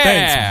 yeah.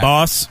 Thanks,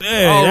 boss.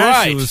 Yeah, All that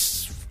right. shit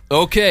was.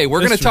 Okay,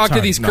 we're That's gonna talk to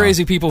retarded. these No.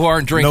 crazy people who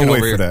aren't drinking No way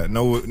over here. for that.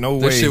 No That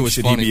way shit was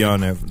should funny, he be man.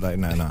 on there. Like,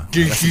 nah.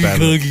 That's a bad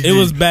look. It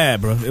was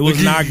bad, bro. It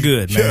was not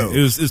good, man. Yo. It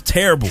was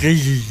terrible. Yeah,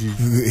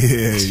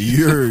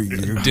 you're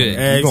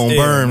Dick. gonna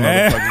burn,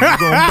 motherfucker. You're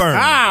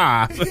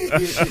gonna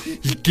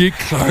burn. Get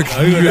Clark.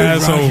 You an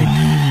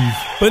asshole.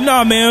 But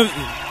no, man.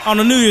 On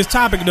the New Year's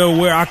topic though,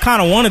 where I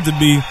kind of wanted to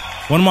be,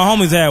 one of my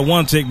homies had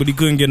one tick, but he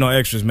couldn't get no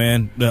extras,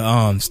 man.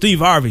 The Steve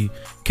Harvey,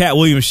 Cat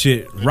Williams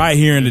shit, right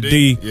here in the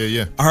D.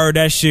 Yeah. I heard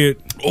that shit.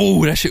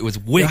 Oh, that shit was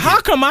wicked. How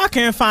come I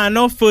can't find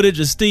no footage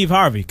of Steve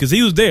Harvey? Because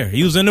he was there.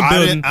 He was in the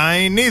building. I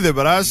ain't neither,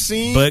 but I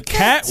seen. But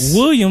Cat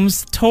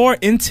Williams tore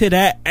into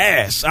that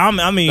ass. I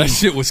mean, That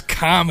shit was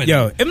comedy.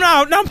 yo,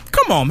 now,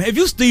 come on, man. If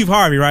you Steve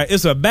Harvey, right?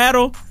 It's a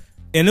battle,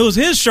 and it was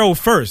his show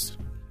first.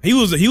 He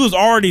was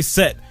already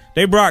set.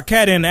 They brought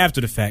Cat in after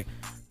the fact.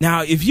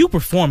 Now, if you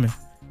performing,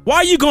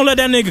 why you gonna let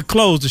that nigga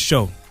close the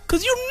show?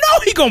 Cause you know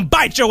he gonna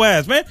bite your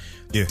ass, man.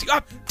 Yeah.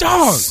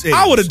 Dog,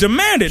 I would have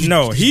demanded.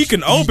 No, he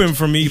can open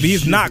for me, but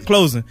he's not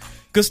closing.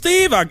 Cause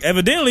Steve,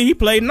 evidently, he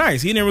played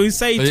nice. He didn't really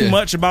say too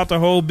much about the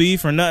whole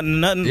beef or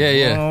nothing.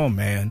 Yeah. Oh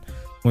man,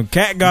 when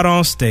Cat got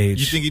on stage,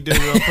 You think he did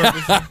it on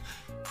purpose?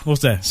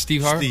 what's that?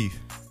 Steve Harvey? Steve.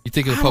 You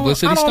think it was I don't-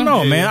 publicity I don't stunt?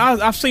 know, man.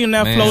 I've seen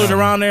that Man. floated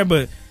around there,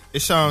 but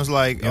It sounds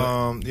like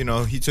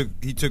he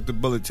took the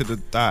bullet to the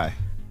thigh,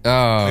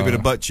 Oh. maybe the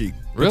butt cheek.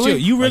 Really?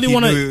 you really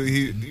want to?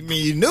 You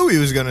knew he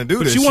was gonna do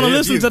But this. you want to shit.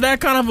 listen to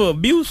that kind of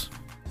abuse?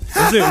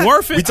 Is it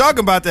worth it? We talking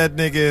about that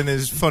nigga and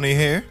his funny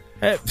hair.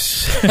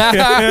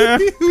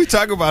 We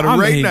talk about him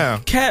right now.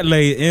 Cat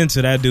laid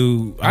into that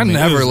dude. I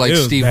never liked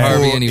Steve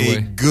Harvey anyway.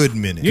 A good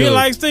minute. You didn't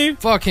like Steve?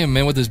 Fuck him,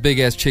 man, with his big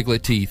ass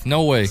chiclet teeth.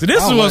 No way. So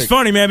this is what's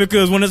funny, man,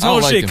 because when this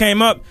whole shit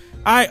came up,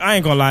 I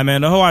ain't gonna lie,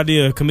 man. The whole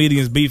idea of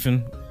comedians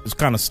beefing is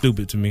kind of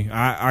stupid to me.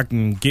 I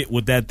can get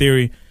with that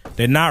theory.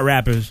 They're not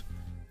rappers.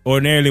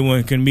 Ordinarily,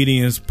 when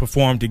comedians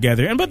perform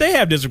together, but they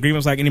have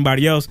disagreements like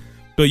anybody else.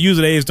 But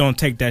usually, they just don't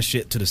take that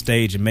shit to the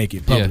stage and make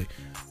it public.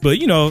 Yeah. But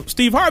you know,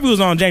 Steve Harvey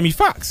was on Jamie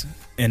Foxx,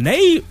 and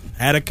they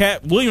had a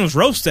Cat Williams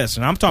roast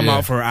session. I'm talking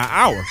about for an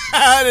hour.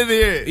 I didn't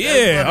hear it.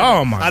 Yeah.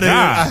 Oh my god.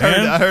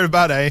 I heard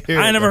about it.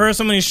 I ain't never heard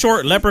so many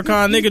short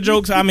leprechaun nigga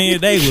jokes. I mean,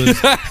 they was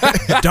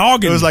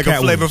dogging. It was like Cat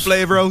a Flavor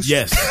Flav roast.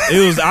 Yes, it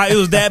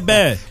was that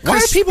bad. Why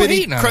are people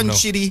hating on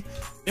crunchity?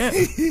 Yeah.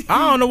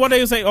 I don't know what they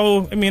would say.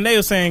 Oh, I mean, they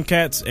were saying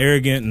Cat's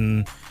arrogant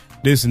and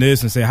this,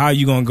 and say, how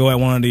you gonna go at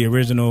one of the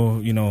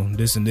original, you know,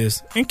 this and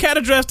this. And Cat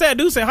addressed that.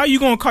 Dude said, how you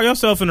gonna call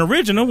yourself an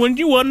original when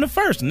you wasn't the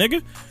first,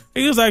 nigga?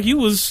 He was like, you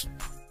was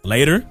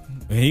later.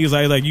 And he was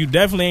like, you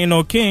definitely ain't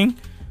no king.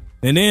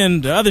 And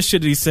then the other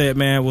shit that he said,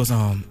 man, was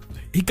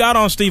he got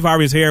on Steve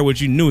Harvey's hair,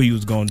 which you knew he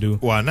was gonna do.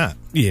 Why not?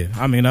 Yeah,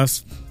 I mean,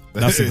 that's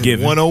a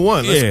given.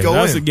 101. Let's go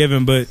that's in. a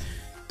given, but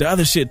the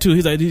other shit too,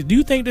 he's like, do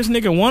you think this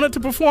nigga wanted to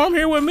perform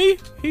here with me?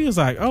 He was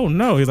like, oh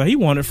no. He's like, he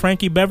wanted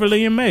Frankie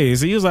Beverly and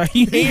Mays. He was like,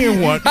 he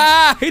didn't want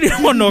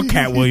no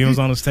Cat Williams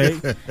on the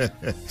stage.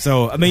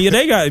 So I mean, yeah,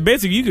 they got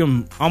basically you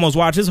can almost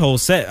watch his whole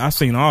set. I've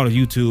seen all of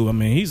YouTube. I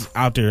mean, he's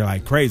out there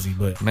like crazy.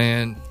 But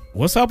man,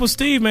 what's up with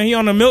Steve? Man, he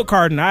on the milk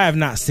carton. I have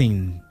not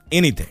seen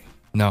anything.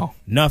 No,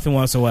 nothing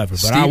whatsoever.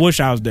 But Steve, I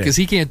wish I was there because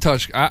he can't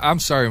touch. I'm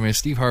sorry, man.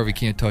 Steve Harvey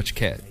can't touch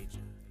Cat.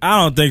 I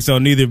don't think so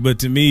neither, but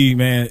to me,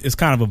 man, it's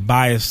kind of a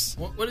bias.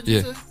 What did you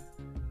say?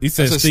 He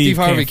said Steve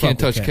Harvey can't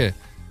touch Cat.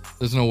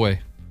 There's no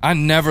way. I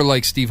never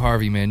liked Steve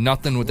Harvey, man.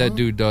 Nothing what that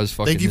dude does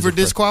fucking. Thank you for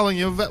disqualifying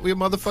your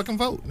motherfucking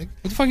vote, nigga.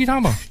 What the fuck are you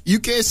talking about? You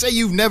can't say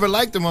you've never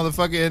liked the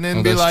motherfucker and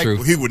then be like, true.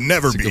 well, he would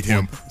never beat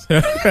him.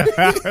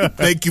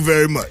 Thank you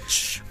very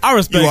much. I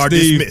respect you are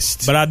Steve,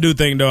 dismissed. But I do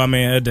think, though, I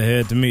mean, head to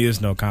head, to me,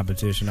 it's no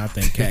competition. I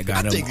think Cat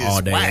got him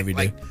all day, whack. every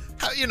day. Like,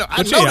 I know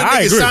the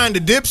nigga signed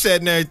to Dipset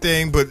and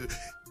everything, but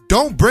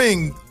don't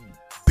bring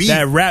beef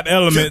that rap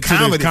element to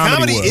comedy. The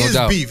comedy world. Is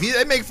beef.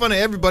 They make fun of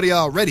everybody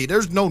already.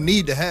 There's no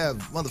need to have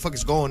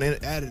motherfuckers going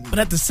in at it. But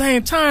at the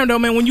same time, though,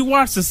 man, when you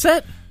watch the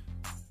set,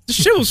 the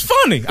shit was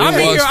funny.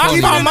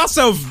 I found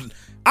myself.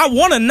 I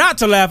wanted not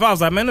to laugh. I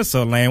was like, man, that's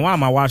so lame. Why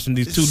am I watching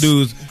these two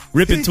dudes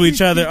rip into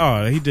each other?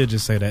 Oh, he did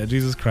just say that.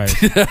 Jesus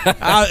Christ.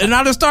 And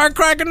I just started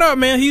cracking up,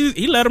 man.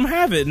 He let him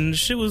have it, and the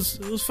shit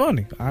was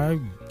funny. I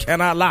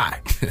cannot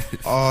lie.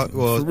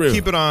 Well,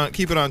 keep it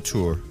on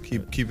tour.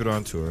 Keep it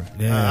on tour.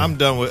 Yeah. I'm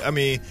done with. I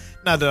mean,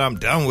 not that I'm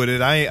done with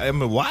it. I'm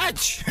gonna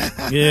watch.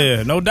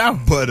 Yeah, no doubt.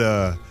 But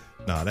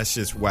no, that's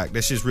just whack.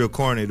 That's just real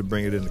corny to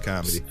bring it into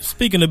comedy.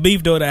 Speaking of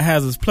beef, though, that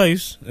has its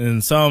place,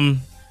 and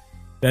some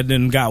that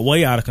then got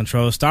way out of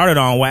control. Started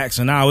on wax,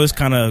 and now it's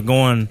kind of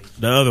going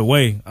the other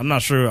way. I'm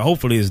not sure.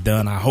 Hopefully, it's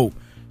done. I hope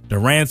the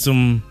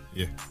ransom.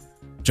 Yeah.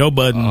 Joe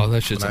Budden. Oh,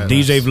 that shit's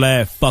DJ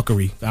Vlad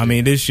fuckery. I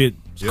mean, this shit.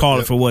 Call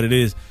it for what it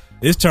is.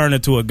 It's turned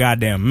into a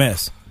goddamn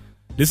mess.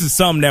 This is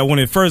something that when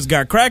it first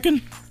got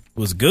cracking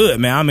was good,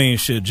 man. I mean,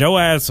 shit. Joe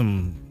had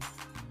some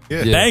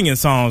banging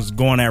songs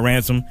going at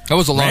Ransom. That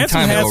was a long Ransom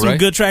time had ago, some right?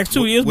 good tracks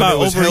too. It was about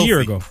over a year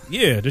ago.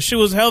 Yeah, the shit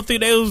was healthy.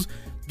 They was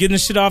getting the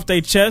shit off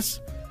their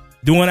chest,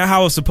 doing it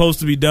how it's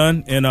supposed to be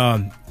done.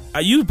 And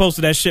you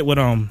posted that shit with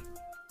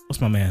what's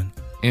my man?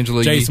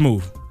 Angela Jay Yee.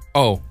 Smooth.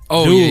 Oh,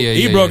 dude, yeah.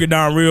 He broke it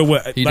down real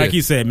well.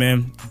 He said,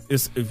 man,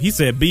 he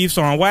said beefs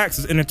on wax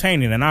is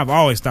entertaining, and I've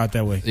always thought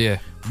that way. Yeah.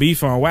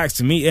 Beef on wax,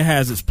 to me, it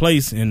has its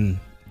place, and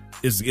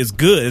it's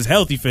good. It's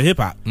healthy for hip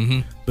hop.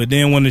 Mm-hmm. But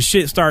then when the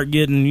shit start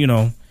getting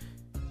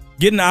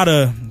out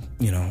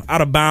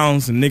of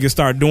bounds, and niggas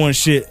start doing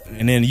shit,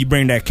 and then you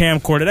bring that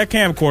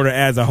camcorder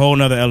adds a whole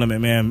nother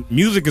element, man.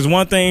 Music is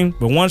one thing,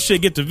 but once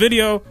shit get to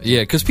video, yeah,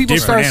 because people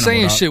start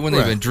saying shit when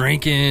they've been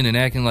drinking and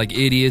acting like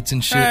idiots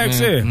and shit. That's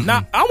man. it.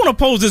 Now, I want to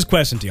pose this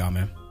question to y'all,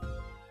 man.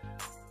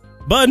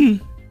 Budden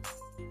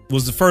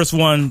was the first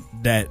one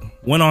that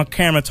went on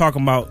camera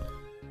talking about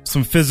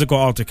some physical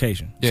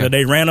altercation. Yeah. So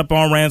they ran up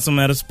on Ransom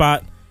at a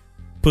spot,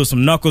 put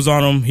some knuckles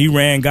on him. He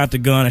ran, got the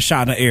gun, and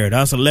shot in the air.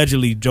 That's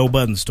allegedly Joe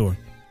Budden's story.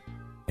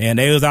 And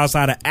they was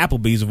outside of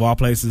Applebee's, of all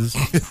places,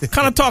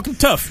 kind of talking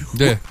tough.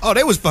 Yeah. Oh,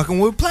 they was fucking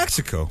with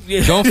Plaxico.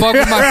 Yeah. Don't fuck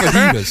with my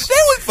fajitas. They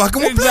was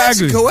fucking with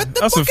Plaxico at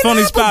the That's a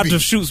funny spot to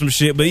shoot some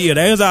shit. But yeah,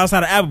 they was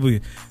outside of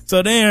Applebee's.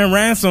 So then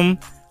Ransom,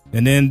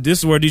 and then this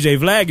is where DJ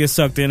Vlad gets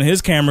sucked in.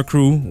 His camera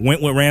crew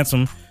went with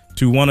Ransom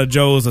to one of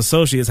Joe's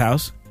associates'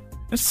 house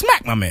and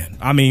smacked my man.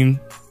 I mean,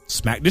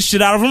 smacked this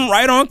shit out of him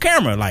right on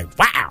camera. Like,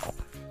 wow.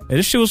 And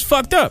this shit was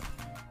fucked up.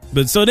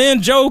 But so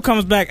then Joe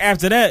comes back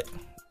after that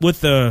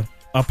with the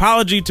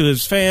apology to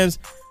his fans,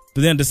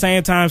 but then at the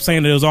same time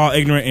saying that it was all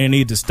ignorant and it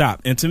needed to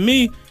stop. And to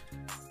me,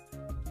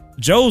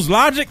 Joe's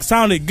logic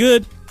sounded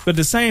good, but at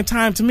the same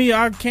time, to me,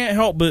 I can't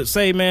help but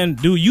say, man,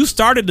 dude, you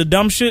started the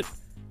dumb shit.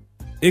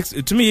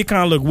 To me, it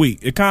kind of looked weak.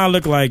 It kind of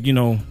looked like,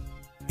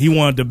 he he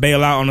wanted to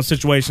bail out on a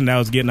situation that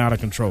was getting out of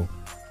control.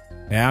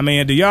 Yeah, I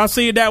mean, do y'all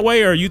see it that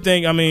way, or you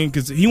think? I mean,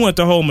 because he went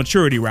the whole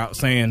maturity route,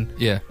 saying,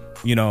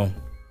 you know,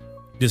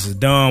 this is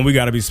dumb. We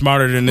got to be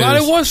smarter than this. Well,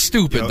 it was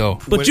stupid though.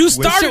 But you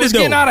started it was though.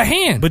 getting out of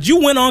hand. But you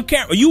went on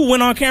camera. You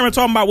went on camera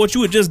talking about what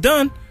you had just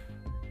done.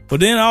 But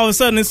then all of a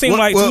sudden, it seemed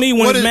like to me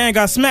when the man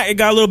got smacked, it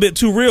got a little bit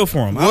too real for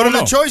him. What are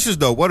the choices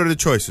though? What are the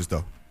choices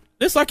though?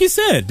 It's like he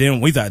said.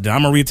 Then we thought,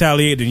 I'm gonna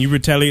retaliate. Then you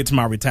retaliate to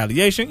my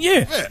retaliation.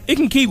 Yeah, it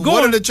can keep going.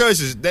 What are the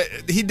choices?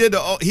 He did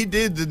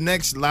the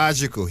next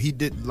logical. He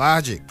did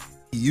logic.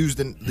 He used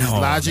his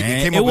logic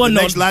and came up with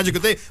the next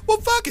logical thing. Well,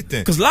 fuck it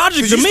then. Because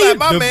logic to you me, slapped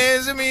my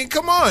man's. I mean,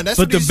 come on. That's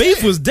but what the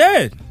beef was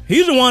dead.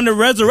 He's the one that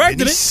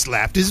resurrected and it. He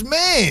slapped his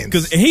man.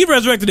 Because he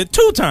resurrected it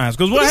 2 times.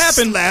 Because what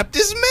happened? He slapped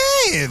his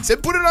man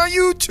and put it on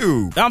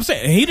YouTube. I'm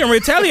saying he didn't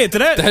retaliate to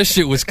that. That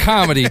shit was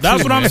comedy.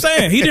 That's what I'm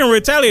saying. He didn't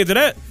retaliate to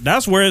that.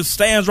 That's where it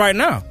stands right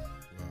now.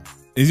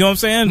 You know what I'm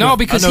saying? No,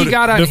 because he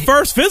got on the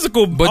first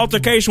physical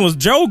altercation was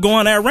Joe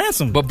going at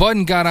ransom. But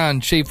Budden got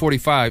on Shade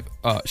 45.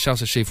 Shouts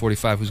to Shade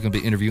 45, who's going to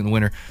be interviewing the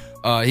winner.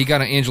 He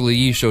got on Angela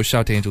Yee's show.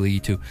 Shout to Angela Yee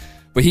too.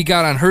 But he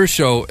got on her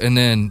show and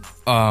then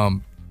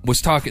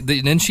was talking.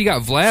 Then she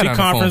got Vlad. She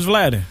conferenced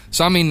Vlad.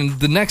 So I mean,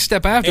 the next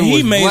step after and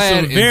was he made Vlad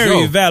some and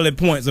very Joe. valid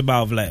points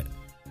about Vlad.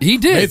 He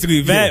did.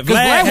 Basically, Vlad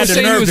had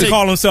the nerve to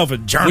call himself a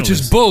journalist, which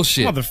is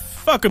bullshit.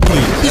 Motherfucker,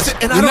 please. He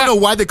said, and I don't know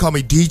why they call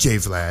me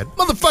DJ Vlad,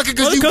 motherfucker.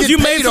 Because you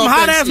made some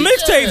hot ass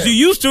mixtapes you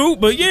used to,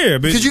 but yeah,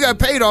 because you got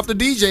paid off the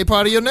DJ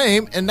part of your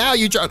name, and now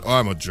you try. Oh,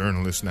 I'm a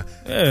journalist now.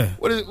 Yeah.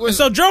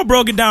 So Joe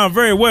broke it down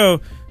very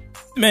well.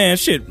 Man,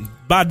 shit.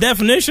 By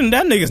definition,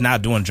 that nigga's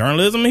not doing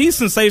journalism. He's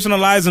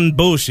sensationalizing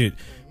bullshit.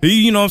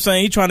 You know what I'm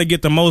saying? He's trying to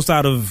get the most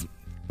out of,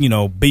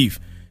 beef.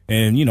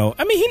 And,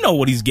 I mean, he know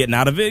what he's getting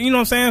out of it. You know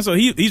what I'm saying? So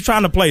he's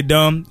trying to play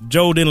dumb.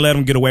 Joe didn't let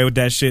him get away with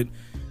that shit.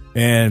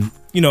 And,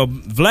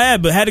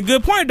 Vlad had a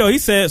good point, though. He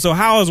said, so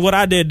how is what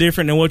I did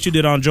different than what you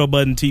did on Joe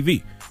Budden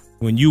TV?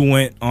 When you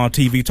went on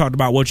TV, talked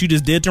about what you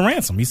just did to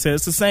Ransom. He said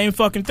it's the same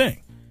fucking thing.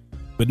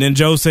 But then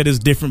Joe said it's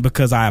different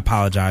because I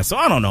apologize. So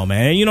I don't know,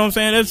 man. You know what I'm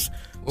saying? It's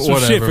some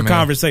shit for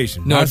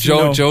conversation. No,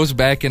 Joe's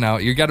backing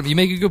out. You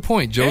make a good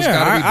point. Joe's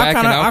got to be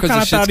backing out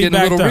because the shit's getting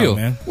a little real.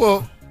 Man.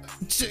 Well,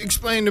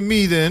 explain to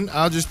me then.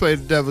 I'll just play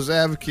the devil's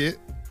advocate.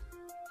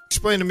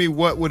 Explain to me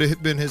what would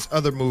have been his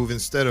other move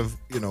instead of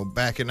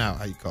backing out.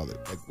 How you call it?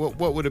 Like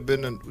what would have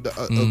been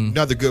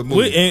another good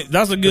move?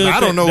 That's a good. I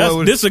don't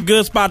know. This is a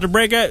good spot to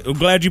break at. I'm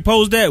glad you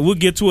posed that. We'll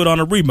get to it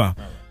on a rebound.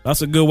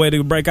 That's a good way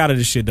to break out of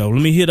this shit, though.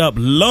 Let me hit up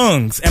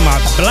Lungs. Am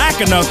I black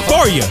enough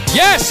for you?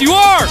 Yes, you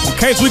are. In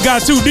case we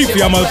got too deep for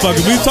y'all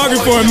motherfuckers. We talking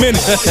for a minute.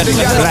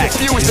 Black.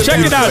 Check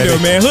it out, though,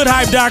 man.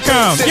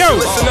 Hoodhype.com. Yo.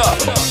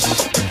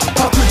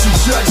 How could you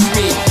judge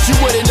me? You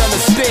wouldn't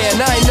understand.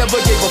 I ain't never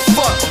gave a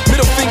fuck.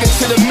 Middle finger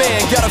to the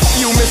man. Got a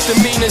few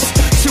misdemeanors,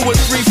 2 or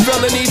 3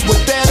 felonies.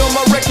 With that on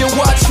my record,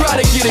 why try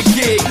to get a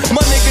gig? My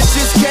nigga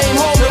just came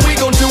home and we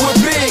gon' do it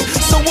big.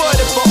 So what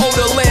if I owe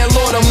the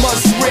landlord a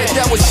month's rent?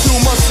 That was 2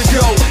 months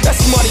ago.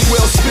 That's money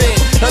well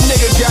spent. A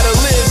nigga gotta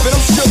live, and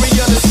I'm sure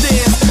he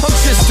understands. I'm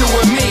just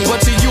doing me,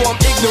 but to you I'm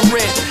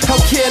ignorant. How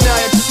can I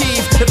achieve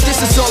if this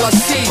is all I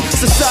see?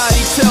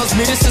 Society tells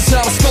me this is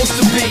how I'm supposed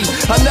to be.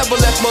 I never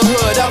left my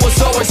hood, I was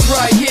always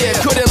right here.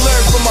 Couldn't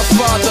learn from my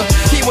father,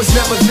 he was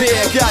never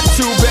there. Got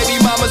 2 baby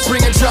mamas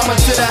bringing drama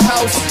to the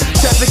house.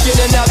 Traffic in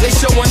and out, they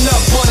showing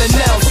up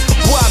unannounced.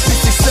 Why be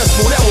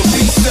successful? That would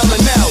be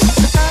selling out.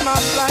 Am I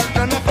black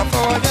enough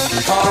for you?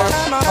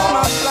 Am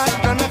I black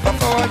enough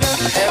for you?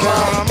 Am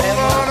I?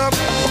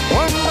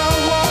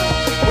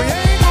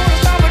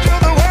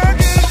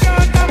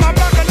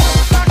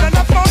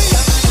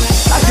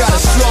 I got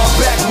a strong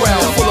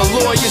background full of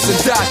lawyers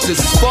and doctors.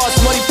 As far as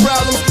money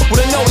problems,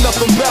 would've known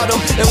nothing about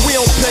them. And we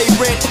don't pay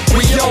rent,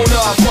 we own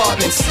our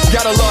apartments.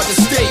 Got a large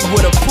estate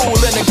with a pool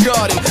and a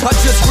garden. I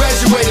just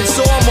graduated,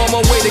 so I'm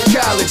on my way to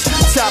college.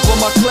 Top of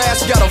my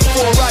class, got a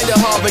 4 to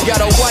Harvard.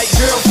 Got a white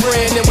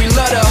girlfriend and we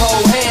let her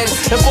hold hands.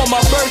 And for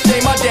my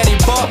birthday, my daddy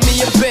bought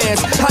me a Benz.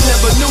 I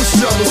never knew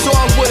struggle, so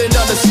I wouldn't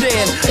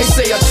understand. They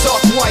say I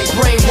talk white,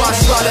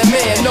 brainwashed by the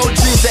man. No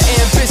dreams or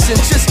ambition,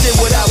 just did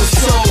what I was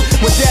told.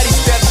 When daddy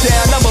stepped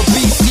down, I'm a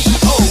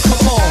BCO,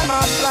 come on. Am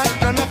I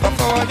black enough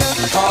for you?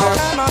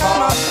 Am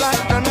I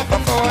black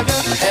enough for you?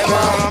 Am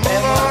I?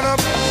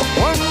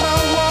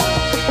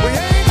 We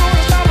ain't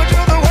gonna stop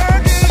until the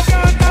work is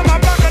done. Am I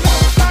black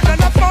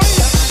enough for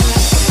you?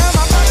 Am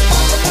I black enough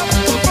for you?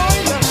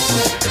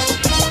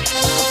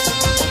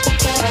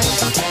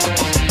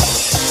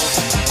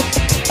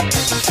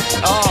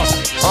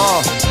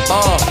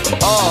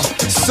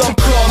 Some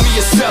call me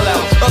a sellout,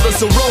 others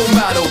a role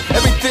model.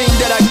 Everything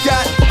that I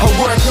got, I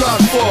work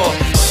hard for.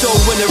 So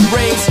when it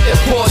rains, it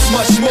pours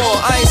much more.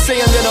 I ain't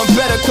saying that I'm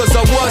better cause I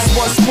was was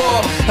once poor.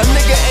 A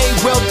nigga ain't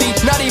wealthy,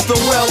 not even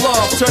well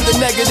off. Turned the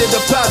negative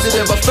to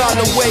positive, I found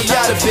a way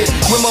out of it.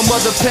 When my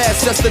mother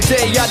passed, that's the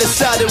day I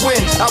decided when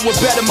I would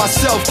better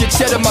myself, get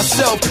cheddar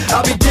myself.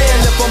 I'll be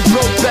damned if I'm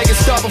broke, begging,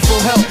 starving for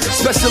help.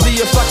 Especially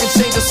if I can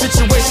change the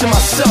situation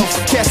myself.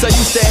 Cats I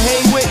used to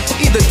hang with,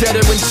 either dead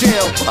or in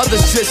jail.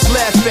 Others just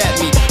laugh at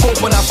me, hope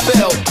when I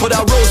fell. But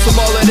I rose from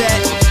all of that.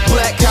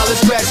 Black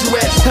college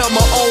graduate, held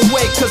my own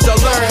way cause I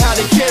learned how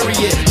to carry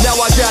it. Now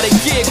I got a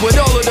gig with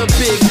all of the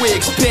big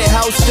wigs.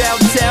 Penthouse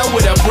downtown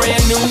with a brand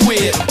new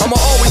wig. I'ma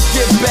always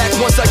give back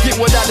once I get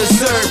what I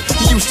deserve.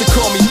 You used to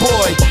call me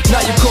boy,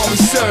 now you call me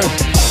sir.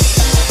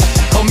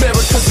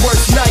 America's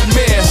worst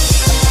nightmare.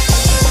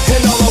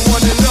 And all I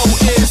wanna know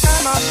is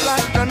I'm not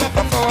like enough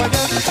for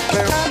you.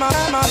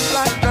 I'm not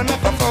like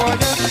enough for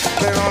you.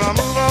 They're gonna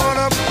move on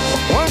up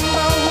one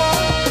by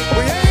one.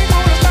 We ain't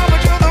gonna stop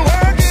until the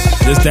work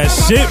is It's that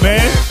shit,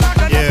 man.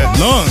 Yeah.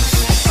 Lungs.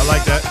 I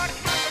like that.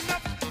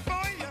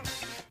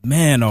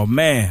 Man, oh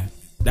man.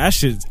 That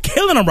shit's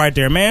killing him right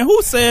there, man.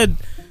 Who said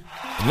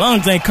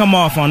Lungs ain't come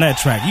off on that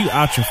track? You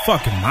out your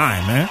fucking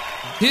mind, man.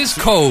 His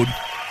code.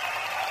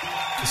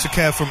 It's a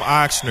cat from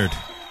Oxnard.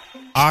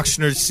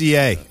 Oxnard,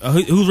 CA.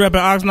 Who's repping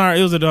Oxnard?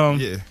 It was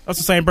yeah. That's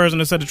the same person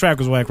that said the track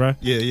was whack, right?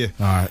 Yeah.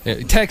 All right. Yeah,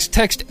 text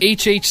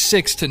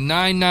HH6 to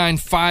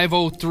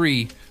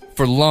 99503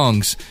 for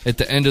Lungs at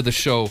the end of the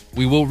show.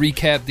 We will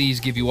recap these,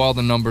 give you all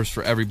the numbers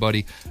for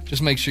everybody.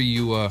 Just make sure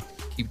you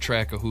keep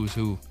track of who's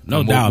who.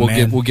 No doubt,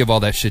 man. We'll give all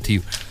that shit to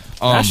you.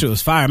 That shit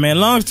was fire, man.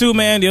 Lungs too,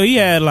 man. Yo, he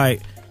had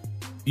like,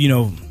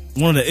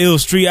 one of the ill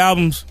street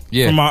albums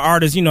from our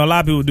artists. A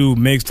lot of people do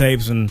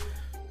mixtapes and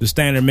the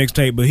standard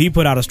mixtape, but he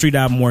put out a street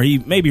album where he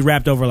maybe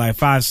rapped over like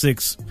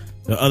 5-6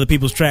 other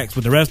people's tracks,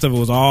 but the rest of it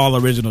was all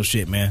original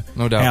shit, man.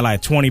 No doubt. Had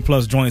like 20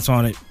 plus joints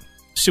on it.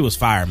 Shit was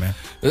fire, man.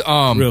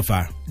 Real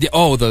fire. The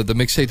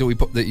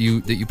mixtape that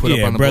you put up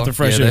on the Breath blog. of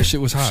Fresh Yeah, Air. that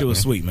shit was hot. Shit was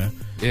man. sweet, man.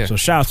 Yeah. So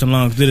shouts to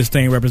Lungs, did his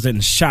thing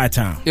representing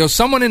Chi-Town.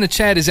 Someone in the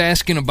chat is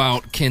asking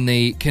about can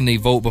they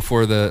vote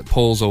before the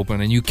polls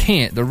open, and you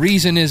can't. The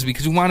reason is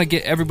because we want to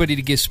get everybody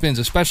to get spins,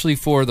 especially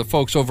for the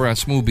folks over on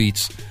Smooth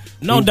Beats.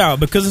 No doubt,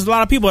 because there's a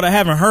lot of people that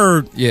haven't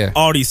heard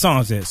all these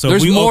songs yet. So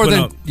there's if we more open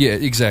than up,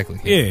 exactly.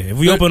 Yeah, if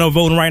we open up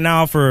voting right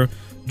now for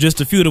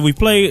just a few that we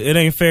played, it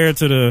ain't fair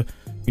to the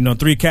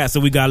 3 cats that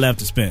we got left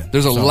to spin.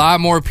 There's a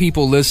lot more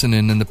people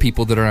listening than the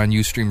people that are on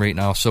Ustream right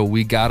now, so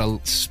we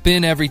gotta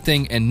spin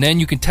everything, and then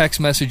you can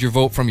text message your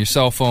vote from your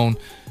cell phone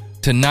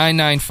to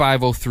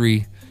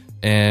 99503,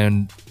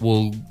 and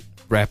we'll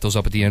wrap those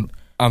up at the end.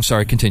 I'm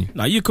sorry, continue.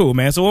 No, you cool,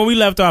 man. So when we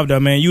left off, though,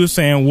 man, you were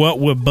saying what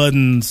would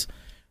Budden's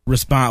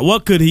response?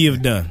 What could he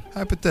have done?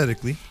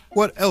 Hypothetically,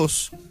 what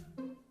else?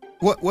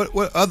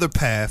 What other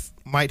path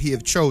might he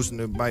have chosen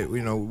that might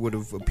would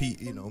have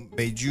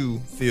made you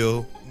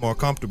feel more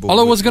comfortable? All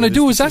it was going to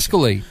do was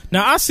escalate.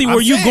 Now I see where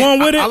you're going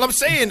with it. All I'm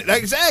saying,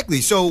 exactly.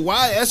 So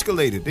why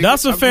escalate it?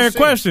 That's a fair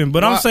question,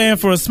 but I'm saying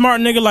for a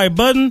smart nigga like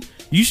Budden,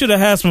 you should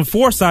have had some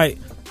foresight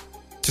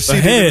to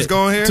see that was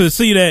going here. To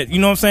see that, you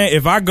know what I'm saying?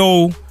 If I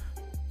go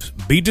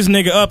beat this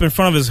nigga up in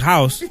front of his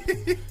house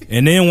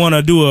and then want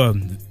to do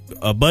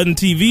a Budden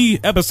TV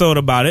episode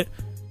about it,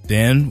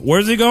 then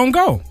where's it gonna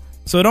go?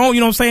 So don't, you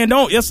know what I'm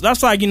saying?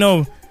 That's like,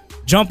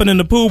 jumping in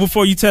the pool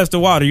before you test the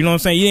water. You know what I'm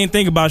saying? You didn't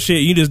think about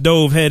shit. You just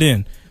dove head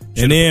in.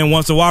 And then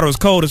once the water was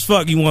cold as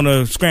fuck, you want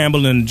to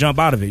scramble and jump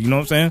out of it. You know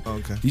what I'm saying?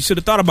 Okay. You should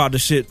have thought about the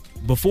shit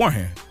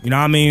beforehand. You know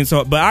what I mean?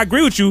 So, but I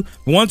agree with you.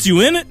 Once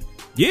you in it,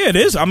 yeah, it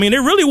is. I mean, it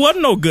really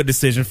wasn't no good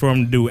decision for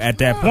him to do at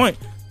that point.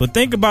 But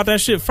think about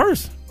that shit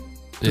first.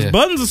 Because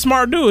Budden's a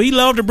smart dude. He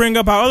loved to bring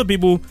up how other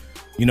people,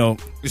 he's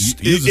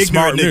a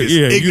smart nigga.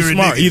 Yeah, you're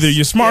smart. Either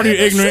you're smart or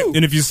you're ignorant. True.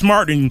 And if you're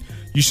smart, then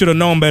you should have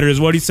known better, is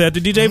what he said to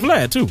DJ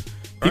Vlad, too.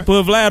 He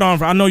put Vlad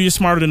on. I know you're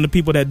smarter than the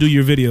people that do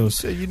your videos.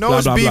 So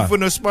it's beef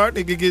when a smart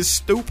nigga gets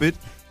stupid.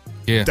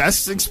 Yeah,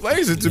 that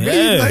explains it to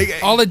me.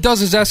 Like, all it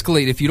does is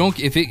escalate. If you don't,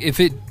 if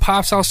it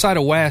pops outside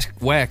of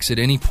wax at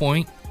any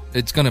point,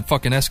 it's gonna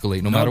fucking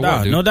escalate no matter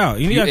what. Dude. No doubt.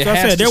 Like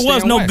I said, there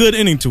was no good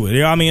ending to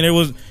it. I mean, there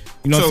was.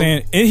 You know what I'm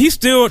saying? And he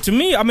still, to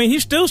me, I mean, he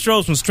still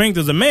shows some strength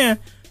as a man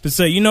to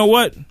say, you know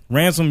what,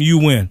 Ransom, you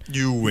win.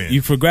 You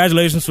win.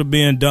 Congratulations for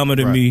being dumber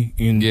than me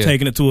and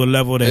taking it to a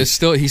level that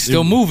he's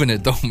still moving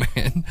it though,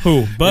 man.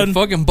 Who? Budden? If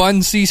fucking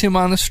Budden sees him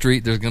on the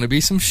street, there's gonna be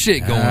some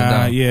shit going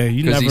down. Yeah,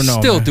 you never know. He's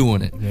still man.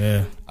 doing it.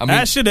 Yeah.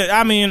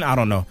 I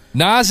don't know.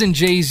 Nas and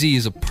Jay-Z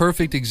is a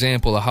perfect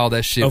example of how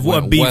that shit of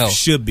what went beef well.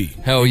 should be.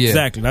 Hell yeah.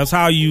 Exactly. That's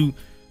how you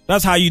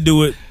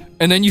do it.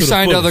 And then you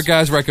signed other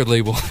guys' record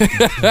label.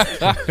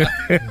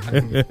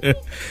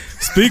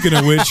 Speaking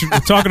of which,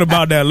 talking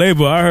about that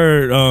label, I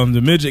heard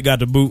the midget got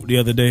the boot the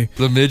other day.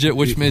 The midget?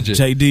 Which midget?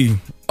 JD.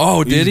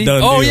 Oh, did he?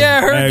 Oh, yeah,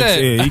 I heard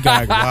that. Yeah, he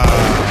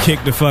got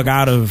kicked the fuck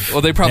out of.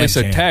 Well, they probably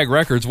said Tag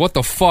Records. What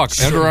the fuck?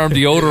 Underarm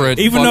deodorant.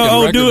 Even though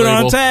old dude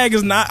on Tag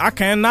is not, I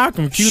can't knock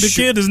him. Q the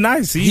Kid is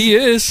nice. He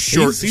is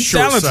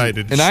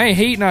short-sighted. And I ain't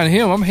hating on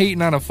him. I'm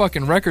hating on a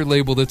fucking record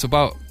label that's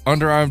about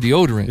underarm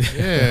deodorant.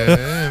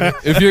 Yeah.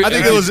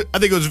 I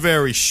think it was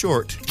very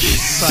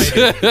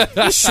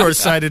short-sighted.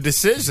 Short-sighted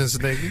decisions,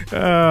 nigga.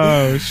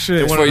 Oh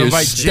shit! For your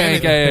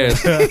stank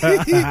ass.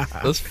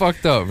 That's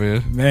fucked up,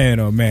 man. Man,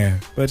 oh man.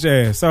 But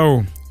yeah,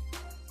 so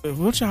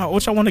what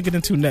y'all want to get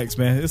into next,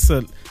 man? It's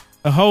a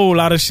whole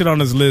lot of shit on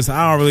this list.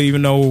 I don't really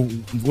even know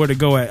where to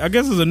go at. I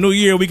guess it's a new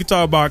year. We can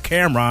talk about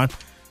Cameron.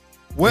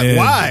 Why?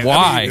 Why?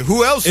 I mean,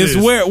 who else is?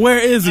 Where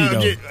is he,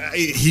 though?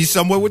 He's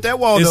somewhere with that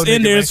Waldo, it's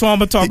in nigga, there, man. so I'm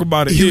going to talk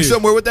about it. He's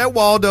somewhere with that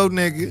Waldo,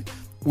 nigga,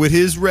 with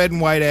his red and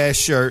white ass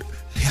shirt,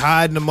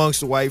 hiding amongst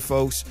the white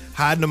folks,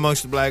 hiding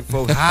amongst the black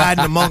folks,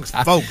 hiding amongst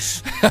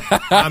folks.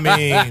 I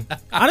mean,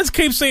 I just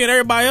keep seeing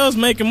everybody else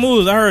making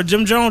moves. I heard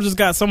Jim Jones just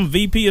got some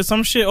VP or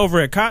some shit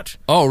over at Koch.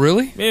 Oh,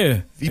 really?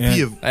 Yeah.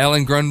 VP of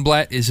Alan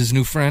Grunblatt is his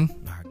new friend.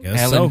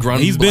 Alan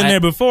Grunblatt. He's been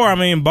there before. I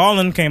mean,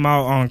 Ballin came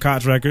out on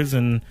Koch Records,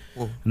 and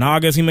now I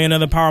guess he made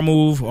another power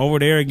move over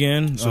there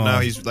again. So now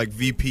he's like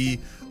VP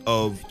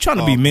of trying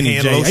to be mini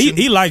Jay.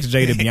 He likes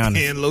Jay, to be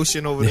honest. Hand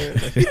lotion over there.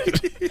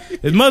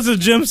 As much as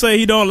Jim say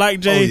he don't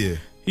like Jay,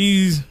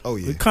 he's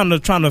kind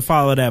of trying to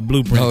follow that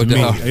blueprint to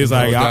me. He's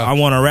like, I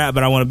want to rap,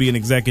 but I want to be an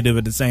executive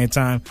at the same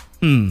time.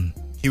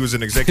 He was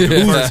an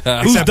executive first.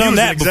 Who's done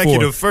that before?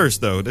 Executive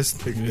first, though.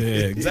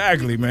 Yeah,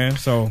 exactly, man.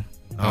 So,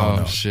 I don't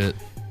know. Shit.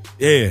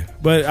 Yeah,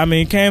 but I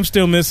mean, Cam's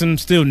still missing,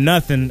 still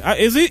nothing.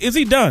 Is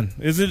he done?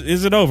 Is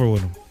it over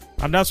with him?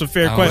 That's a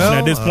fair question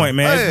at this point,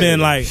 man. It's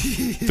been like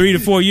 3 to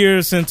 4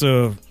 years since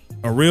a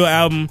real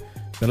album.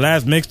 The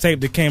last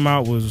mixtape that came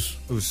out was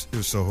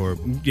so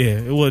horrible. Yeah,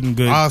 it wasn't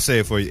good. I'll say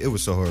it for you. It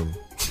was so horrible.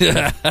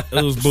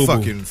 It was boo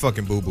boo.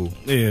 Fucking boo boo.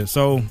 Yeah.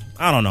 So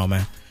I don't know,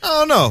 man. I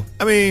don't know.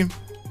 I mean,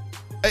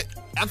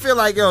 I feel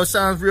like it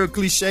sounds real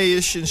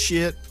cliche-ish and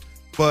shit,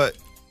 but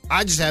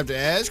I just have to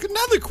ask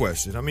another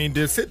question. I mean,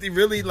 did 50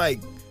 really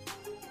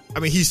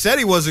he said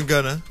he wasn't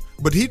gonna,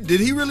 but did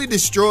he really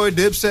destroy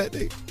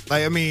Dipset?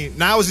 Like, I mean,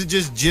 now is it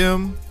just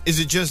Jim? Is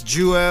it just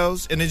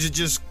Jewels? And is it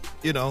just,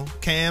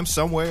 Cam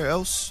somewhere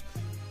else?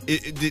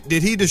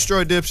 Did he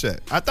destroy Dipset?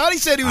 I thought he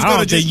said he was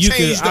going to just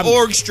change the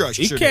org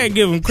structure. You can't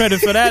give him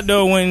credit for that,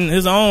 though, when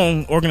his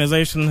own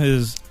organization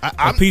is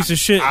a piece of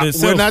shit.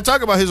 We're not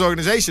talking about his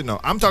organization,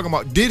 though. I'm talking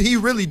about, did he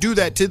really do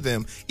that to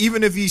them,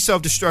 even if he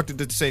self-destructed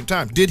at the same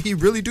time? Did he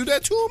really do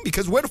that to them?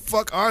 Because where the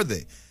fuck are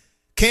they?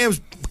 Cam's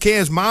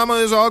mama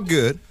is all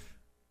good,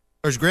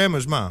 or his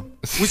grandma's mom.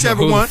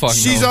 Whichever one.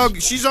 She's all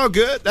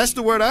good. That's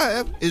the word I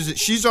have, is that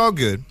she's all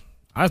good.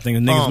 I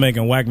think the niggas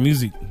making whack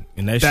music,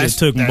 and that shit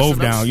took them both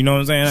down. You know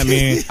what I'm saying? I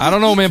mean, I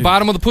don't know, man.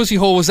 Bottom of the pussy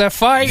hole, was that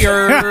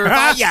fire?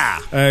 Fire.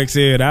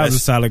 That was a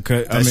solid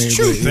cut. That's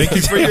true. Thank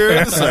you for your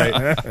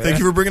insight. Thank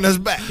you for bringing us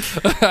back.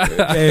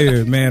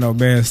 Hey, man, oh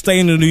man.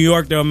 Staying in New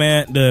York, though,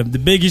 man. The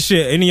Biggie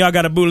shit. Any of y'all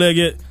got a bootleg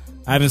yet?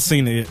 I haven't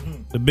seen it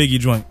yet. The Biggie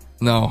joint.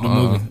 No. The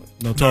movie.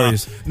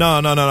 Notorious. No.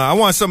 I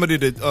want somebody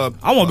to.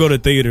 I want to go to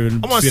the theater.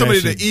 And I want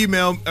somebody to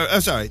email.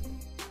 I'm sorry.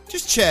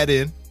 Just chat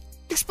in.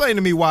 Explain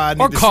to me why I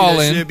need to call see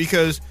that in. shit,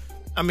 because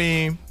I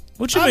mean,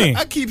 what you mean?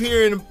 I keep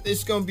hearing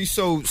it's gonna be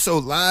so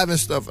live and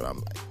stuff, and I'm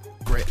like,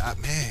 great,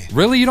 man.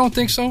 Really, you don't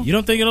think so? You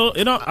don't think it'll?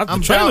 The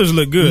trailers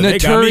look good. They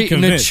got me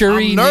convinced.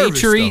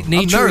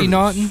 Naturey,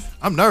 Naughton.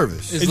 I'm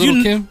nervous. Is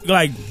Lil' Kim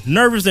like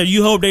nervous that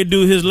you hope they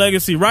do his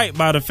legacy right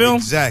by the film?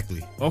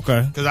 Exactly.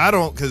 Okay. Because I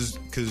don't.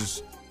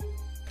 Because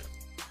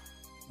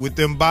with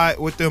them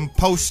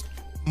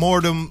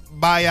post-mortem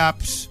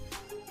biops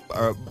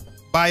or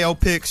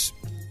biopics.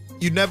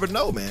 You never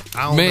know, man.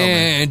 I don't know,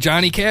 man.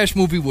 Johnny Cash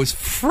movie was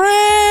fresh.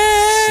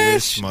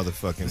 This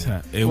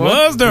motherfucking. It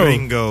was though.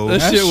 Gringo.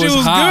 That shit was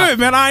good,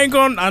 man.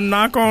 I'm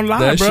not gonna lie,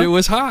 that bro. Shit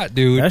was hot,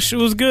 dude. That shit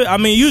was good. I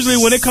mean, usually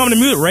when it comes to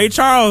music, Ray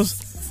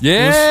Charles.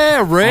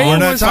 Yeah, Ray. We're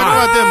not was talking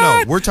hot. about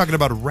them, though. We're talking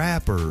about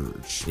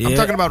rappers. Yeah. I'm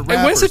talking about rappers.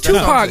 Hey, when's the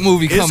Tupac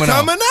movie coming out? It's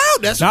coming out.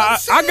 That's what I'm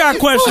saying. I got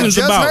questions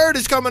I just about. heard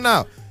it's coming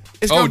out.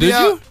 It's gonna did be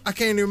out. you? I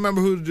can't even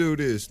remember who the dude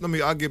is.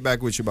 I'll get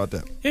back with you about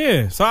that.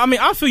 Yeah. So I mean,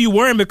 I feel you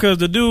worrying because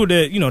the dude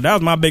that that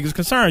was my biggest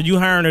concern. You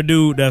hiring a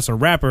dude that's a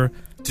rapper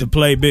to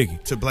play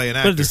Biggie, to play an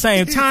actor. But at the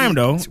same time,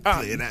 though,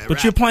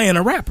 but you're playing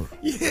a rapper.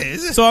 Yeah.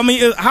 So I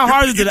mean, how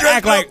hard is it to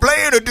act like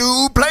playing a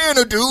dude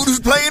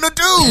who's playing a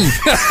dude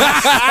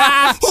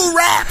who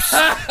raps,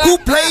 who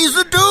plays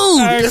a dude?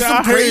 That's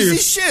some crazy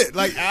shit.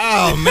 Like,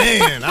 oh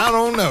man, I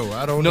don't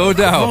know. No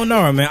doubt. I don't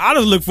know, man. I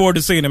just look forward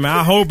to seeing it, man.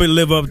 I hope it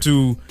live up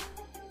to.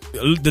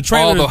 The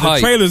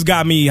trailers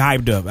got me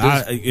hyped up.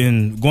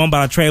 And going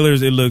by the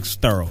trailers, it looks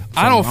thorough. So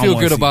I don't feel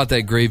good about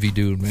that Gravy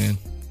dude, man.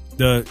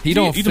 He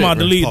don't. You talking about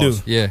the lead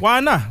dude? Yeah. Why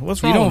not?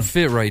 What's wrong? He don't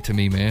fit right to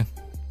me, man.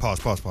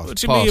 Pause.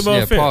 What you mean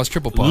about fit? Pause.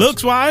 Triple pause.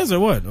 Looks wise or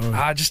what?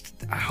 I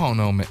don't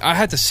know, man. I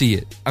had to see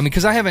it. I mean,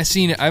 because I haven't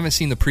seen it. I haven't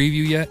seen the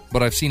preview yet,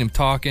 but I've seen him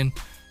talking.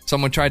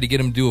 Someone tried to get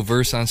him to do a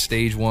verse on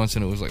stage once,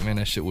 and it was like, man,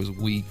 that shit was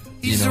weak.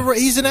 He's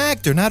an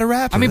actor, not a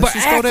rapper. I mean, but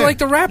act like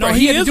the rapper. No,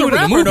 he had to do it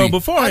in the movie. Though,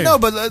 before I know,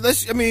 but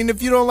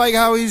if you don't like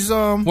how he's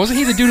wasn't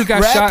he the dude who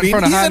got shot in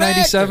front of Hot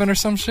 97 or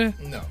some shit?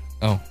 No.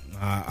 Oh.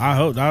 I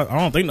hope. I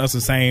don't think that's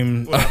the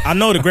same. I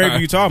know the Gravy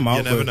you're talking about.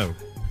 You never know.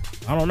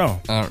 I don't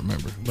know. I don't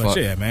remember. But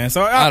yeah, man.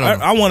 So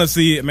I want to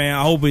see it, man.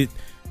 I hope it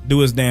do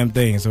his damn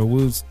thing. So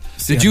we'll.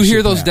 Did you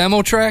hear those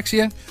demo tracks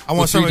yet? I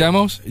want some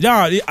demos.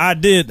 Yeah, I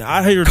did.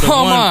 I heard the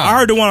Come one. on. I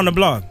heard the one on the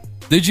blog.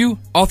 Did you?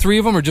 All three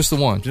of them, or just the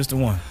one? Just the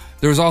one.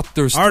 There's I heard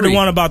three. the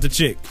one about the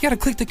chick. You gotta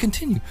click to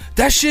continue.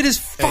 That shit is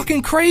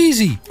fucking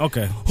crazy.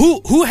 Okay.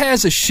 Who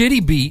has a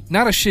shitty beat?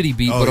 Not a shitty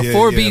beat, but a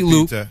 4-beat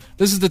loop.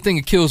 This is the thing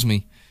that kills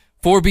me.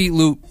 4-beat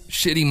loop,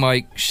 shitty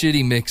mic,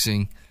 shitty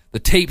mixing. The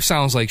tape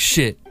sounds like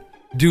shit.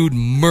 Dude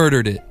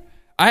murdered it.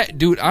 I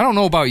don't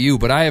know about you,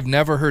 but I have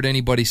never heard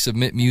anybody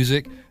submit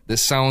music that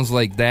sounds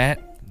like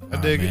that. I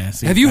dig it.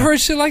 See, have you heard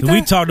shit like that?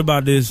 We talked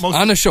about this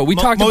on the show. We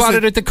talked about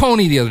it at the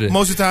Coney the other day.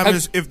 Most of the time,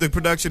 if the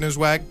production is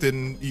whack,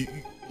 then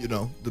you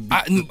know.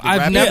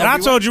 I've never. I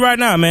told you right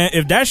now, man.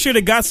 If that shit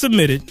had got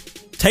submitted,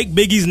 take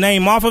Biggie's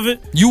name off of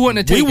it. You wouldn't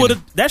have taken. We would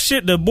have. That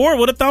shit. The board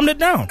would have thumbed it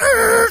down.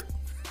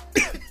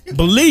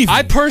 Believe me.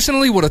 I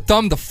personally would have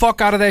thumbed the fuck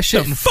out of that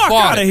shit and fuck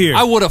fought outta it. here.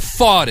 I would have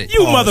fought it.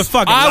 You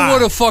motherfucking I lie.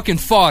 would have fucking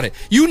fought it.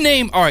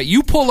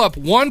 You pull up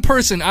one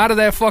person out of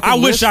that fucking I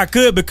list. wish I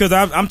could because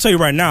I'm telling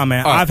you right now,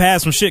 man. All right. I've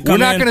had some shit come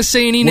in. We're not going to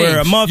say any where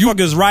names. a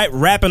motherfucker's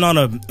rapping on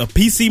a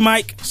PC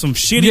mic, some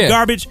shitty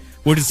garbage,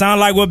 where it sound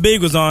like what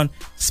Big was on,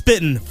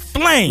 spitting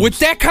flames. With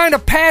that kind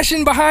of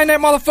passion behind that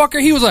motherfucker,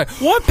 he was like,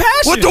 what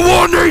passion? What the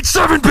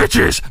 187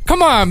 bitches?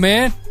 Come on,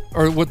 man.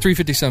 Or what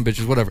 357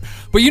 bitches, whatever.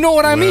 But you know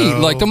what I mean?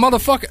 Like the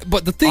motherfucker.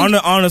 But the thing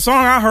on the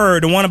song I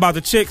heard, the one about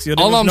the chicks, there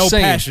was no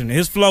passion.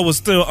 His flow was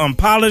still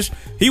unpolished.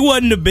 He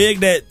wasn't the Big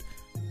that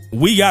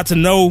we got to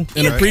know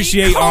and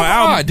appreciate on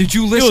album. Did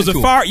you listen to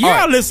it? Yeah,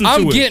 right. I listened to it.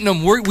 I'm getting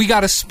them. We got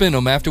to spin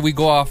them after we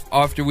go off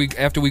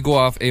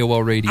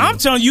AOL radio. I'm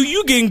telling you,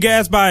 you getting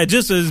gassed by it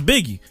just as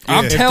Biggie.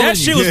 I'm if telling that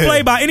shit was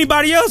played by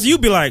anybody else,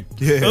 you'd be like,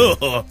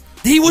 ugh.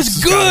 He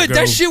was good.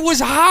 That shit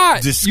was hot.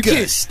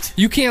 Disgust.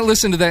 You can't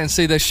listen to that and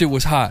say that shit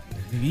was hot.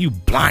 You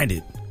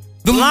blinded.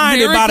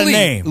 Blinded by the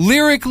name.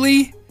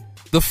 Lyrically,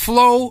 the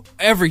flow,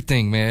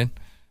 everything, man.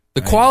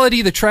 The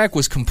quality of the track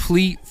was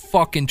complete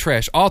fucking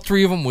trash. All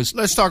three of them was.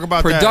 Let's talk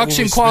about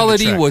production that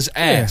quality was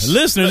ass. Yeah.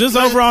 Listeners, it's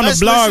over on the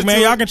blog,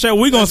 man. Y'all can check.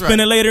 We're gonna spin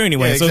it later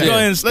anyway. So go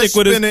ahead and stick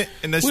with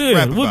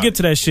it. We'll get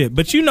to that shit.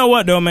 But you know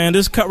what though, man?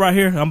 This cut right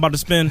here, I'm about to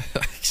spin.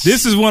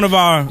 This is one of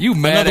our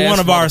another one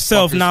of our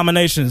self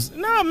nominations.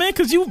 Nah, man,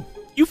 because you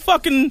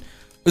fucking.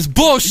 It's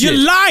bullshit.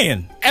 You're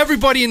lying.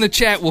 Everybody in the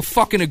chat will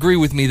fucking agree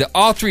with me that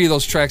all three of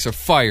those tracks are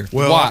fire.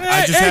 Well, why?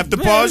 I just have to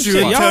pause you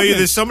and y'all tell you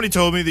can- that somebody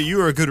told me that you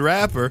were a good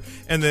rapper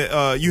and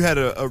that you had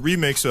a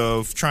remix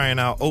of Trying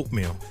Out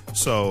Oatmeal.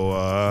 So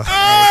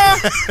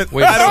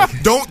Wait,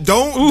 don't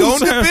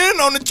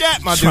depend on the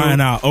chat, my dude.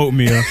 Trying out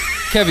oatmeal.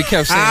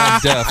 Kev saying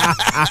I'm deaf.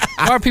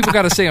 Why do people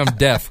got to say I'm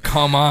deaf?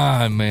 Come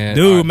on, man.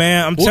 Dude, right.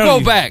 man, I'm we'll telling you. We'll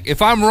go back.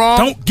 If I'm wrong.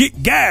 Don't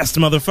get gassed,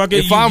 motherfucker.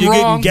 If I'm you're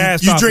wrong, getting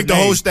gassed you off drink the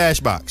name. whole stash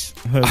box.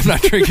 I'm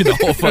not drinking the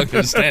whole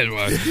fucking stash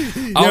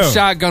box. I'll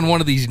shotgun one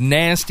of these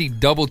nasty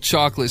double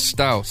chocolate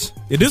stouts.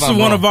 Yeah, this is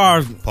one of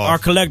our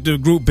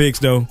collective group picks,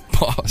 though.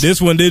 Pause.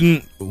 This one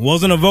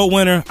wasn't a vote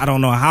winner. I don't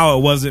know how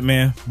it wasn't,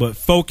 man. But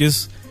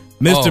Focus,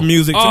 Mr.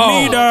 Music. To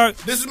me, dog.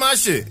 This is my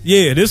shit.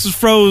 Yeah, this is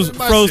Fro's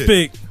shit.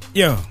 pick.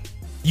 Yo,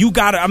 you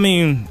got it. I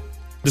mean,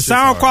 the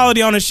sound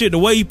quality on this shit, the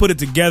way he put it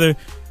together,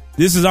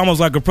 this is almost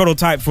like a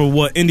prototype for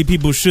what indie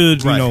people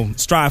should,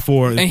 strive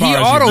for. And he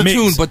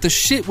auto-tuned, but the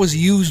shit was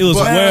used. It was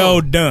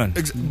well done.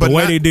 But the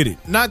way they did it.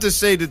 Not to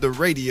say that the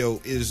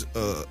radio is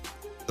the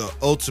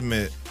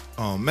ultimate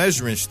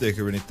measuring stick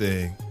or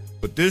anything,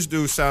 but this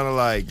dude sounded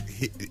like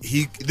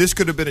he this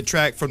could have been a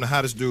track from the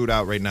hottest dude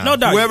out right now. No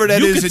doubt. Whoever that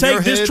you is can in take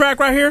your this head, track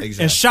right here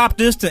and shop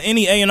this to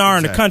any A&R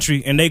in the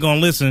country, and they gonna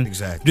listen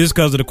just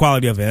because of the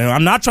quality of it. And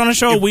I'm not trying to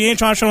show. We ain't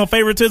trying to show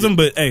favoritism,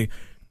 but hey,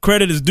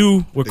 credit is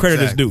due where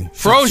credit is due.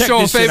 Fro Check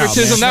showing this shit out,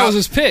 favoritism. man. That was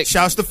his pick.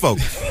 Shouts to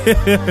Focus.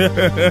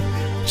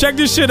 Check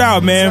this shit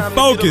out, man.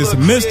 Focus,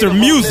 Mr.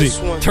 Music.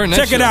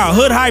 Check it out.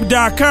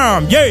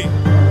 Hoodhype.com. Yay.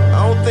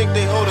 I don't think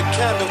they hold a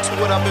candle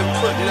to what I've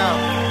been putting out.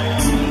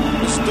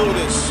 Let's do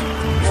this.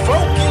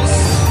 Focus.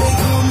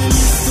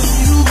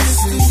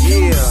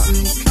 Yeah.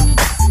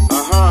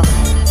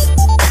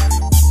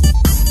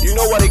 You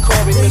know why they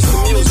call me Mr.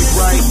 Music,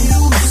 right?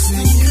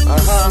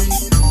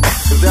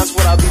 Cause that's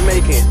what I be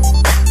making.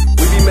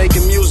 We be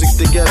making music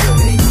together.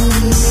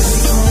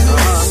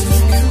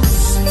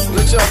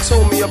 Let y'all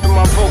tune me up in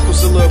my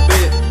vocals a little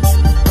bit.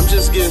 I'm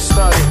just getting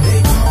started.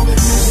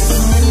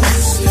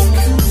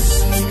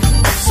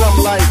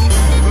 Something like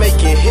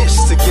making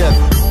hits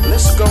together.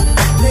 Let's go.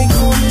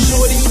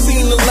 Shorty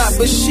seen a lot,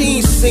 but she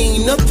ain't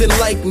seen nothing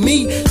like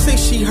me. Say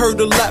she heard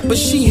a lot, but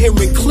she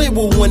hearing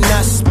clearer when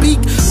I speak.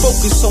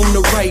 Focus on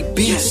the right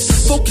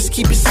beats. Focus,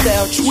 keep your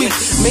style tweaked.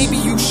 Maybe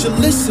you should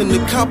listen. The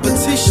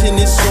competition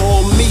is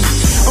on me.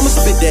 I'ma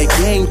spit that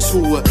game to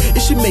her.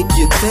 It should make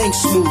your thing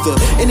smoother.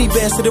 Any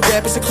advance to the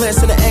rap is a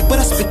class in the act, but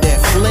I spit that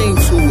flame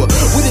to her.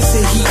 What is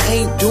it he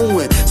ain't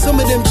doing? Some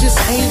of them just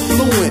ain't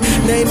fluent.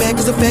 Name act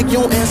is a fact, you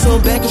don't answer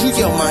them back cause you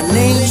yell my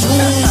name to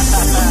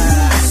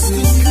him.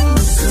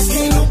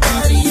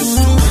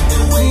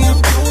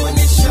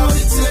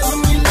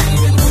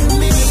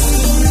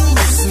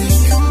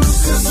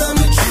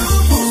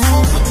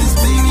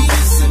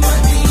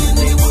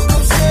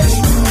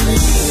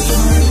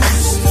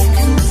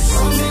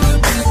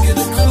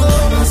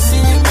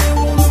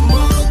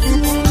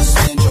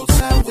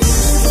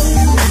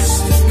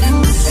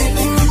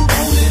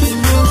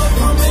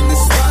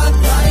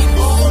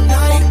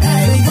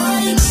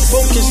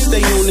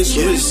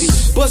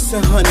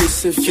 in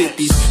hundreds and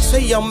fifties.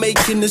 Say I'm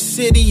making the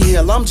city,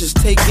 hell, I'm just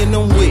taking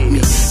them with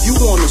me. You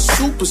want a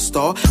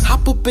superstar?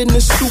 Hop up in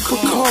the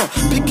supercar.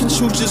 Pick and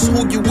choose just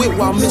who you with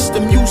while Mr.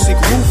 Music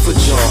roof for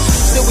y'all.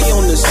 Say we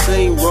on the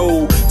same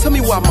road. Tell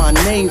me why my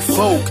name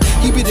folk.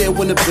 He be there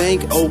when the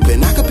bank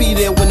open. I could be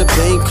there when the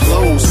bank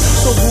closed.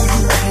 So who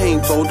you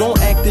paying for? Don't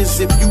act as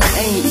if you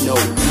ain't know.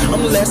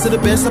 I'm the last of the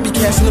best. I be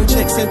cashing them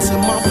checks into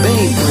my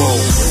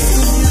bankroll.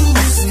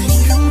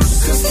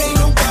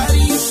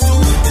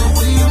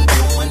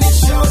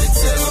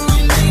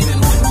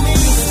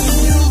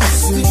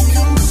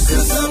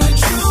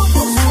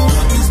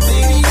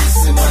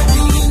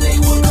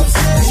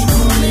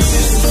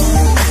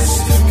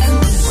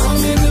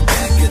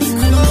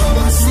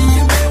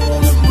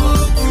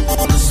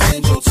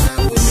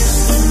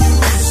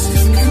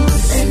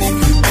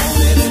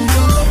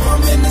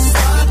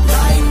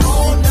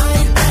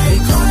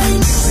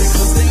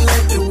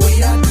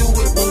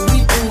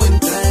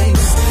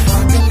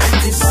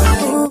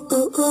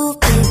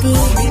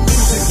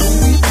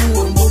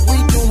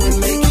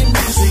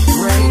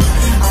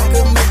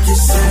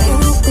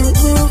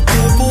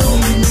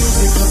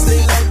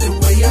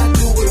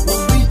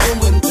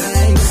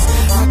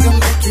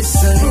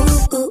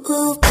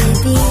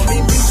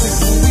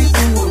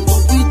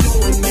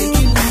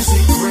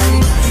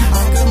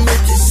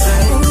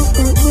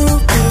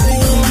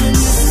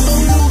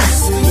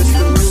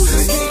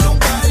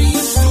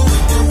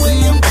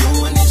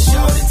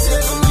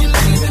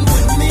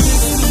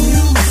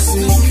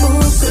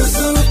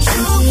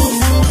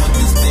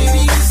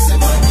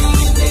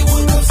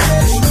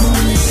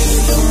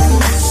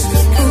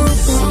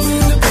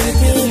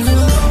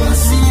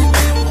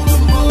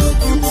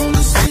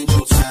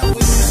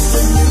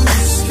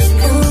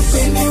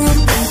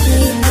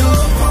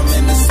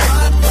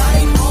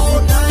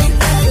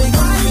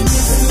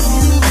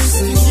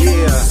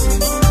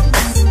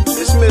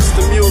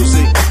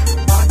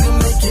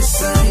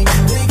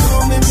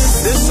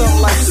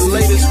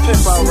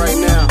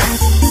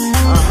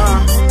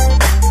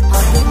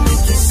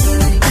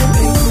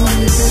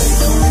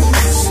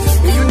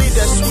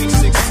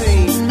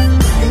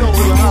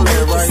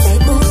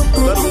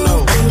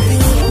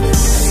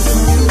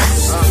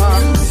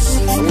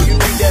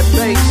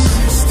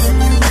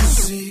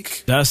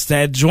 That's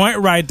that joint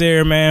right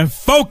there, man.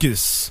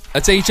 Focus.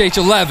 That's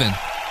HH11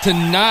 to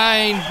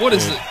 9. What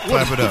is it?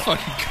 What is the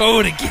fucking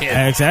code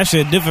again? It's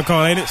actually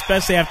difficult, ain't it?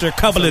 Especially after a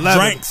couple of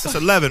drinks. It's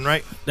 11,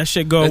 right? That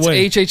shit go That's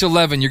away.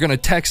 HH11. You're going to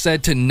text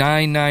that to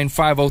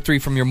 99503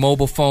 from your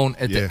mobile phone.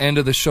 At the end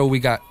of the show, we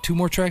got 2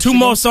 more tracks. 2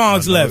 more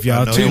songs left,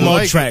 y'all. 2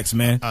 more tracks,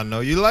 man. I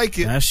know you like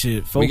it. That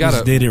shit,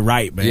 Focus did it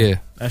right, man. Yeah.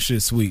 That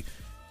shit's sweet.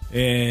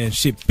 And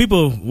shit,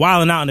 people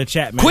wilding out in the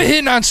chat, man. Quit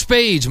hitting on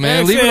Spage,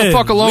 man. Leave her the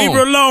fuck alone. Leave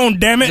her alone,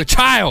 damn it. She's a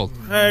child.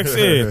 That's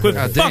it. Quit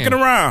fucking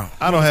around.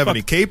 I don't have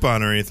any cape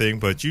on or anything,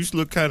 but you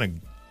look kind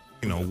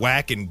of,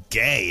 whack and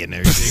gay and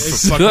everything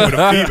for fucking with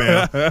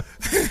a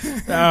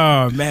female.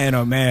 Oh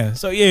man.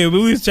 So yeah,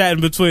 we was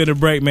chatting between the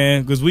break,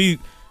 man, because we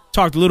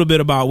talked a little bit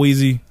about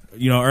Weezy,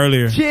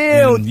 earlier.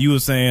 Chill. And you were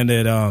saying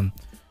that,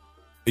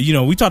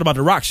 we talked about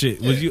the rock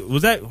shit. Was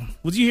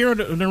you here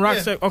on the rock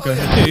set?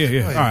 Okay.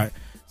 Yeah. All right.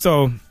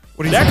 So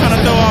that kind of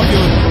throw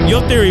off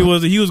your theory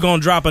was that he was going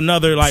to drop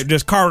another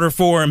just Carter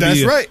 4 and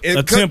be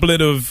a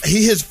template of.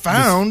 He has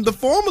found the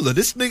formula.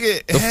 This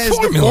nigga has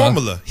the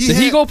formula. Did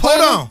he go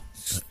platinum? Hold on.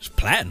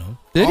 Platinum?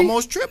 Did he?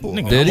 Almost triple.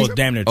 Nigga, Did he? almost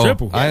damn near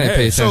triple. I didn't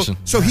pay attention.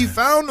 So he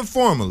found the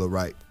formula,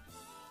 right?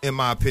 In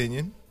my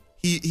opinion,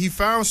 he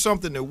found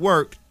something that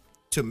worked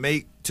to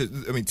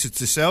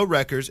sell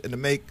records and to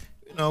make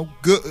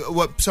good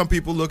what some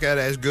people look at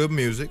as good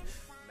music.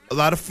 A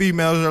lot of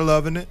females are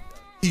loving it.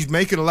 He's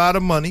making a lot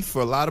of money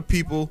for a lot of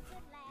people.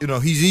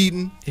 He's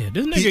eating. Yeah,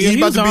 this nigga, he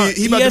about to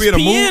be in a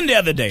movie the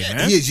other day,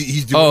 man.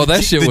 He's doing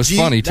that shit was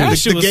funny too. That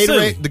shit was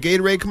silly. The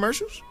Gatorade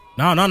commercials.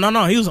 No.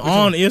 He was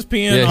on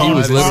ESPN. Yeah, he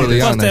was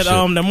literally on that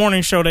shit. The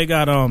morning show they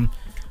got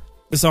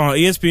it's on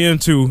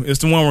ESPN 2. It's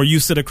the one where you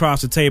sit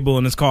across the table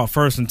and it's called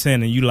First and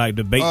 10 and you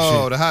debate shit.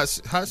 Oh, the hot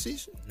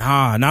seat?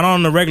 Nah, not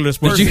on the regular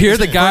sports. Did you hear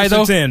the guy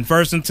though?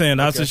 First and 10.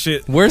 That's the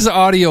shit. Where's the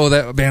audio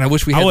that man? I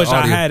wish we had. I wish the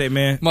audio. I had it,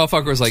 man.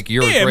 Motherfucker was like,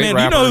 "You're a great man,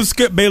 rapper." You know who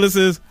Skip Bayless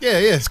is?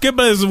 Yeah. Skip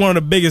Bayless is one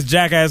of the biggest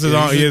jackasses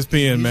on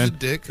ESPN, he's man. a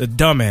dick. The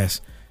dumbass.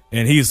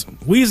 And he's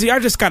Weezy. I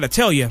just got to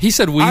tell you, he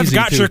said Weezy. I've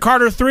got too. your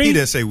Carter 3. He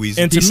didn't say Weezy.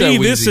 And to me,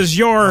 this is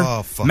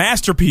your fuck.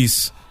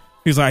 masterpiece.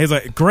 He's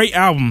like, great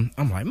album.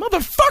 I'm like,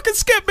 motherfucking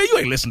Skip Bayless. You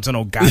ain't listening to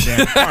no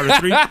goddamn Carter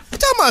 3. You talking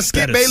about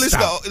Skip Bayless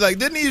though? Like,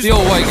 didn't he used the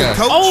old white guy?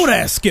 Coach? Oh,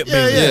 that Skip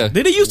Bayless. Yeah.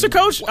 Did he used to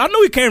coach? I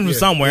know he came from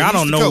somewhere. Yeah, I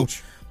don't know.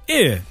 Coach.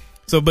 Yeah.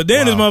 So, but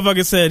then this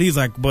motherfucker said, he's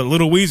like, but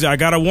Little Weezy, I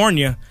gotta warn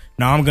you.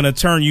 Now I'm gonna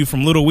turn you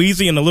from Little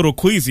Weezy into Little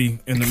Queasy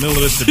in the middle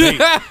of this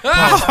debate.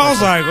 I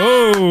was like,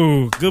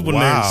 oh, good one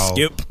there,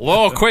 Skip.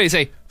 Little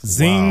Queasy.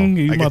 Zing,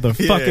 you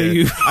motherfucker,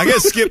 you. I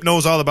guess Skip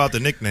knows all about the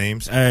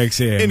nicknames.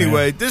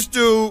 Anyway, this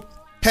dude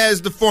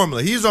has the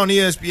formula. He's on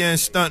ESPN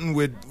stunting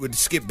with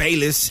Skip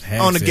Bayless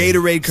on the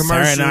Gatorade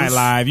commercials. Saturday Night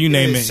Live, you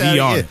name it, he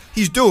on it.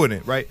 He's doing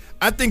it, right?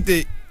 I think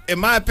that, in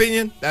my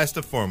opinion, that's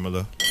the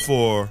formula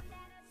for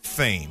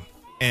fame.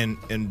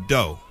 and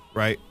dough,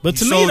 right? But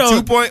he to me,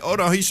 sold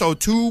though, he sold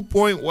 2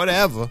 point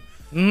whatever.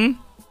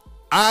 Mm-hmm.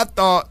 I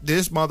thought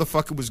this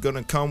motherfucker was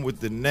gonna come with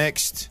the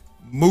next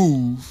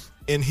move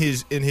in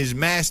his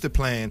master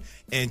plan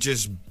and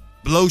just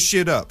blow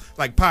shit up.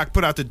 Like Pac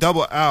put out the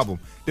double album.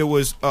 There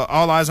was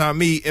All Eyes on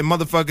Me, and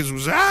motherfuckers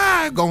was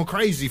going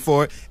crazy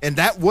for it, and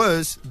that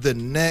was the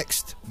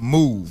next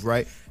move,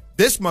 right?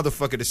 This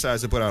motherfucker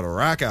decides to put out a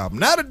rock album,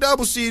 not a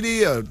double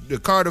CD or the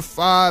Carter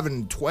 5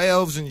 and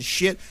 12s and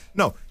shit.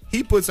 No,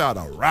 he puts out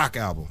a rock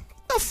album.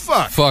 The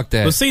fuck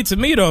that. But see, to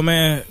me though,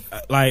 man,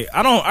 like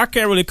I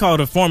can't really call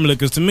it a formula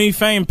because to me,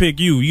 Fame pick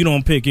you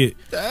don't pick it.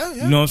 Yeah.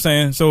 You know what I'm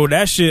saying? So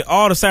that shit,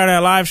 all the Saturday Night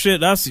Live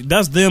shit,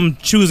 that's them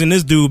choosing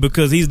this dude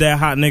because he's that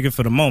hot nigga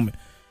for the moment.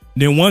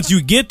 Then once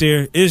you get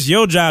there, it's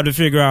your job to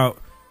figure out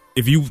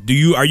if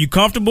are you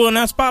comfortable in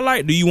that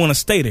spotlight? Do you want to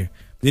stay there?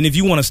 Then if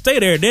you want to stay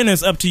there, then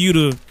it's up to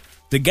you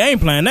to game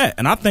plan that.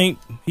 And I think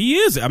he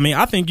is. I mean,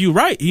 I think you're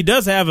right. He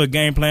does have a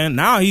game plan.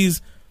 Now he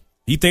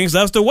thinks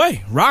that's the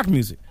way. Rock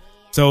music.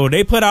 So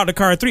they put out the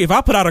Carter 3. If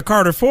I put out a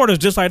Carter 4 that's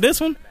just like this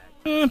one,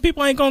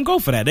 people ain't going to go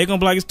for that. They're going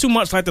to be like, it's too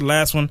much like the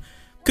last one.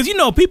 Because you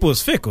know people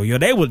is fickle.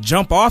 They will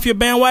jump off your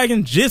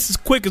bandwagon just as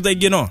quick as they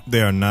get on.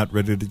 They are not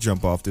ready to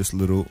jump off this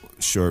little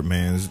short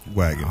man's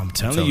wagon. I'm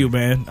telling you,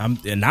 man.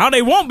 And now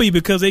they won't be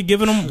because they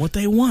giving them what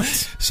they want.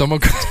 Someone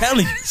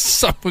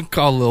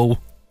call Lil...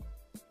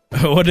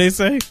 What'd they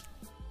say?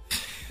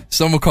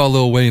 Someone call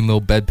Lil Wayne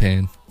Lil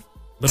Bedpan.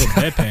 Little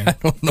bedpan. I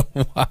don't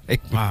know why.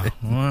 Wow.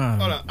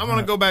 Hold on. I want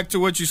to go back to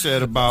what you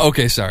said about.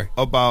 Okay, sorry.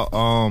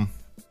 About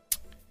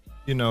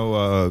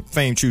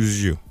Fame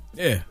chooses you.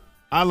 Yeah.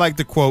 I like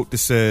the quote that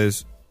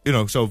says,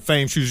 so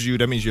Fame chooses you.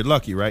 That means you're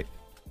lucky, right?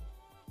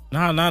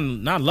 Nah,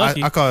 not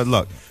lucky. I call it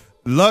luck.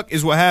 Luck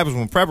is what happens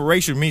when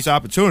preparation meets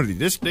opportunity.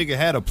 This nigga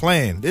had a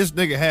plan. This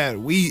nigga had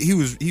he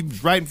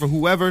was writing for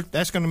whoever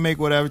that's gonna make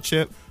whatever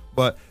chip.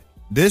 But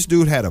this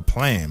dude had a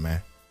plan,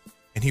 man,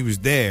 and he was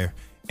there.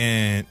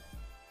 And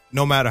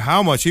no matter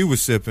how much he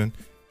was sipping,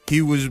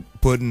 he was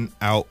putting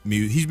out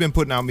music. He's been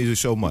putting out music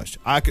so much.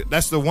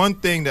 That's the one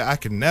thing that I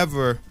can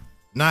never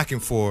knock him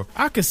for.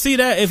 I could see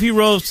that if he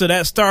rose to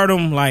that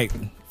stardom, like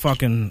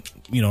fucking,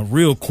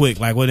 real quick,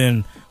 like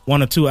within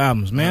 1 or 2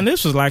 albums. Man,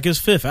 this was like his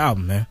 5th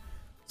album, man.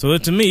 So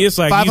to me, it's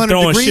like you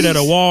throwing shit at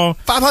a wall.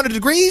 500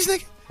 degrees,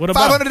 nigga. What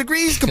about 500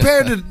 degrees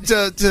compared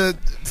to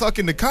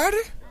fucking the Carter?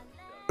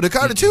 The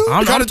Carter 2?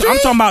 I'm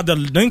talking about the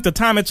length of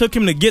time it took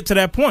him to get to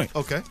that point.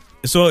 Okay.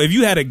 So if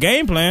you had a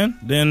game plan,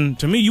 then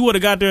to me you would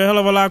have got there a hell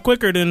of a lot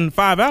quicker than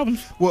 5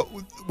 albums.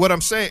 What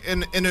I'm saying,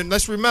 and then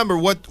let's remember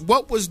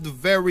what was the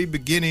very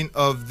beginning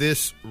of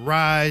this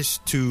rise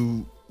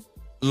to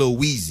Lil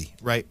Weezy,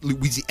 right? Lil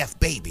Weezy F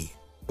Baby,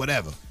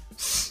 whatever.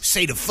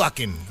 Say the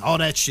fucking all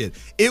that shit.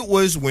 It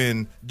was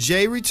when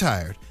Jay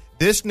retired.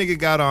 This nigga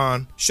got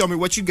on Show Me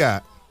What You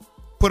Got,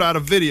 put out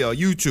a video,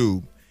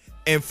 YouTube,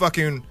 and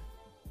fucking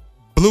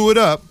blew it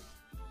up.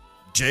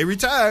 Jay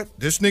retired.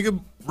 This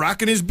nigga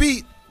rocking his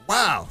beat.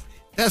 Wow,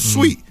 that's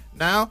sweet.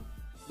 Now,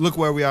 look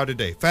where we are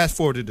today. Fast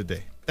forward to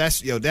today.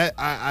 That's that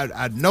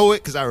I know it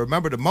because I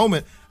remember the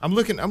moment. I'm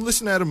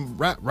listening at him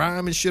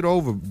rhyme and shit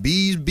over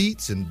B's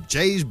beats and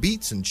Jay's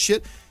beats and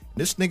shit.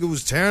 This nigga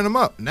was tearing them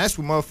up, and that's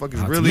what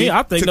motherfuckers really. To me,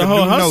 I think took the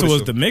whole hustle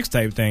was of. the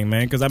mixtape thing,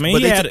 man. Because I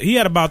mean, he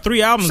had about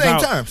 3 albums same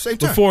out time.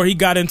 before he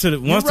got into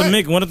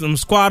one of them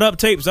Squad Up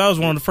tapes. That was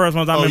one of the first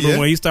ones I remember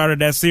when he started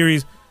that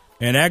series.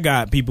 And that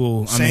got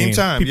people,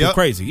 people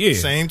crazy. Yeah.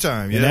 Same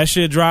time, And that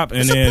shit dropped.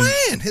 And it's then a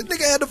plan. His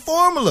nigga had the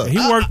formula. He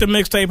worked the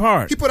mixtape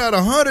hard. He put out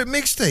 100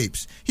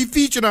 mixtapes. He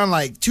featured on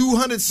like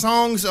 200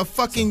 songs a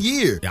fucking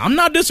year. Yeah, I'm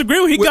not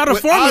disagreeing. He got a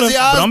with formula. Ozzy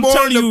but I'm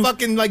Osbourne telling you,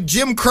 fucking like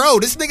Jim Crow.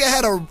 This nigga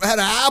had an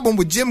album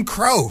with Jim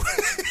Crow.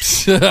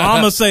 I'm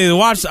gonna say,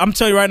 watch. I'm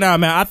telling you right now,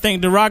 man. I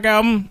think the Rock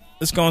album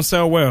is gonna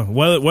sell well.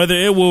 Whether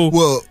it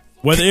will.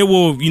 Whether it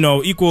will,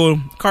 equal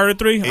Carter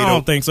 3, I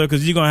don't think so,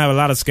 because you're going to have a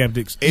lot of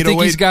skeptics. You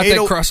think he's got that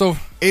crossover?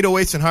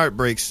 808s and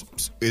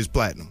Heartbreaks is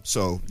platinum,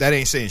 so that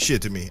ain't saying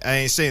shit to me. I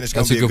ain't saying it's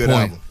going to be a good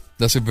point. album.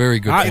 That's a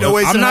very good point.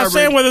 I'm not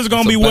saying whether it's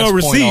going to be well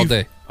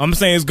received. I'm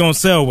saying it's going to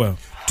sell well.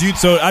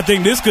 So I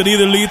think this could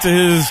either lead to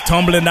his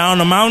tumbling down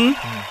the mountain,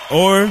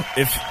 or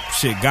if,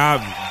 God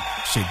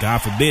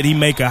forbid, he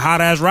make a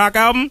hot-ass rock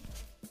album,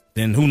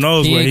 then who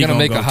knows where he's going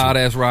to make a hot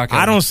ass rock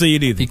album. I don't see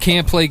it either. He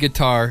can't play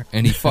guitar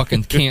and he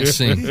fucking can't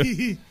sing.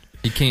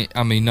 He can't.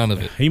 I mean, none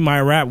of it. He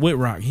might rap with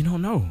rock. You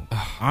don't know.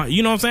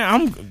 You know what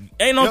I'm saying?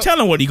 Ain't no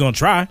telling what he gonna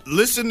try.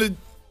 Listen to.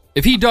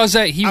 If he does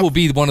that, he will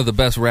be one of the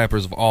best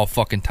rappers of all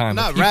fucking time.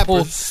 Not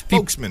rapper,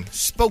 spokesman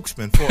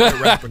for a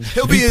rapper.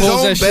 He'll be his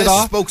own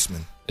best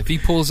spokesman. If he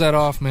pulls that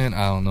off, man,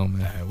 I don't know,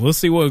 man. We'll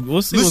see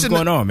what's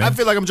going on, man. I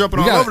feel like I'm jumping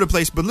all over the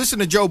place, but listen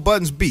to Joe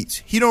Budden's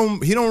beats. He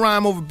don't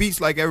rhyme over beats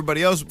like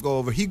everybody else go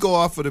over. He go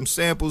off of them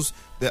samples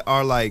that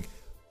are like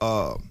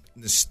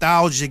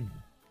nostalgic.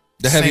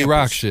 The heavy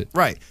rock shit,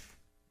 right?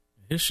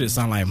 This shit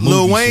sound like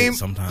movie shit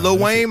sometimes. Lil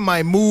Wayne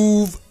might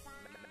move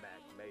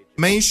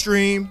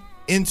mainstream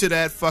into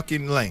that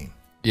fucking lane.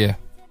 Yeah,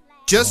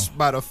 just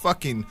by the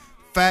fucking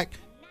fact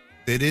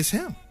that it's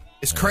him.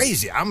 It's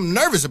crazy. I'm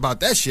nervous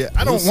about that shit.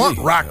 I don't want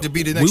rock to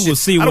be the next shit. We will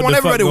see I don't what want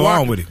the fuck everybody go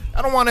on with it.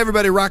 I don't want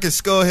everybody rocking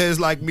skull heads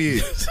like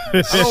me.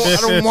 I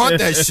don't want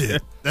that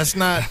shit. That's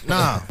not,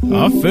 nah.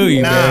 I feel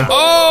you, man.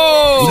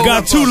 Oh! We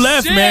got 2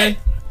 left, man.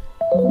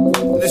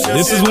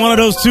 This is one of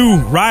those 2.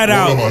 Ride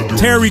Out,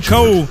 Terry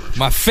Cole.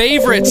 My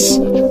favorites.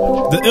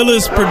 The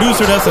illest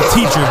producer that's a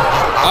teacher.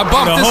 I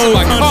bumped this in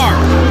my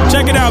car.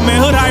 Check it out,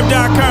 man.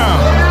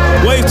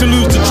 Hoodhype.com. Ways to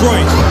lose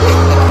Detroit.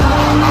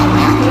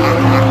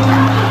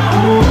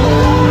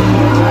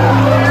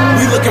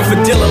 Looking for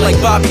Dylan like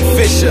Bobby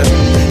Fischer.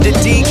 The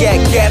D got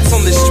cats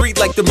on the street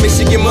like the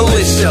Michigan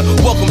militia.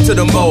 Welcome to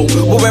the Mo,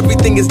 where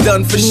everything is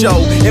done for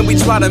show. And we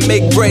try to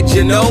make bread,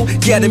 you know.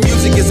 Yeah, the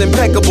music is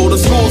impeccable, the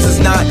schools is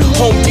not.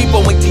 Home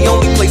Depot ain't the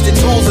only place the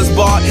tools is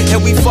bought.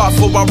 And we fought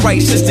for our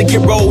rights just to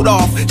get rolled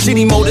off.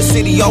 Shitty Motor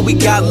City, all we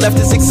got left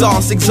is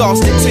exhaust.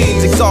 Exhausted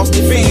teens,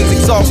 exhausted fiends,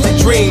 exhausted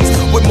dreams.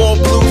 With more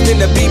blues than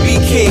the BB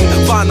King.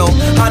 Final,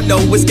 I know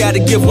it's gotta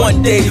give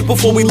one day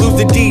before we lose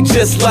the D,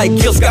 just like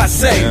Gil Scott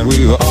say. And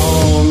we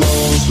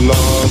almost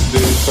lost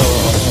it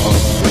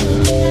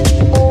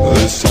all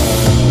this time.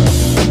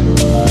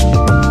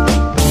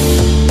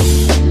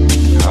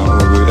 How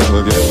would we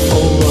ever get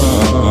over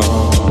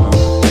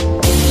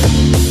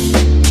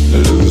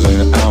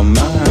losing our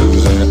mind,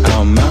 losing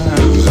our mind,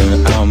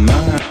 losing our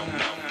mind?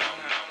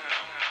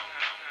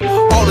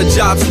 All the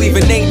jobs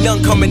leaving, ain't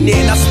none coming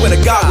in. I swear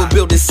to God, we'll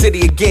build this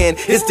city again.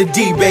 It's the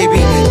D, baby.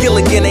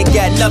 Gilligan ain't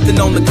got nothing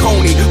on the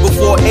Coney.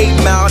 Before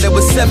 8 Mile, there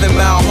was 7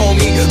 Mile,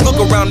 homie. Look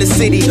around the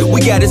city,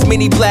 we got as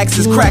many blacks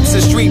as cracks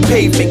in street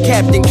pavement.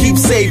 Captain, keep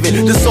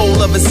saving the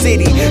soul of a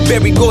city.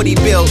 Barry Gordy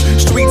built.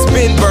 Streets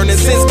been burning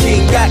since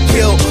King got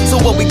killed. So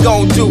what we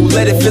gon' do?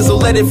 Let it fizzle,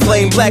 let it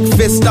flame. Black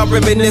fist, I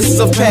reminisce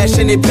of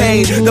passionate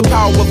pain. The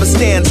power of a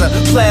stanza,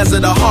 plaza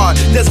the heart.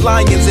 There's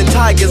lions and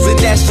tigers, and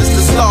that's just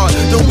the start.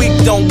 The weak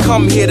don't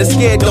come here, the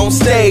scared don't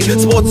stay.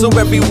 Sports are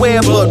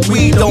everywhere, but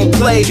we don't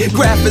play.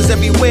 Graph is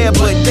everywhere,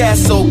 but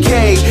that's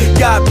okay.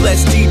 God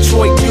bless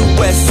Detroit,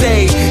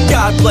 USA.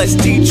 God bless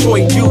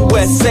Detroit,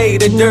 USA.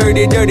 The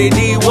dirty, dirty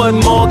D, what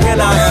more can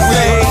I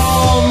say?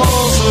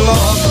 Almost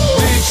lost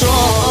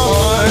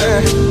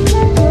Detroit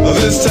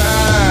this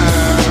time.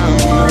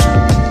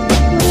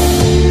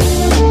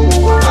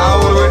 How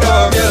would we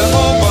ever get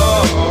over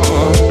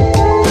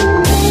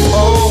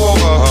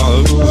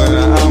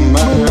losing our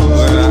mind,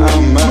 losing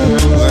our mind,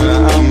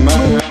 losing our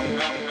mind?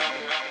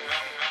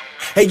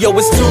 Hey yo,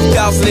 it's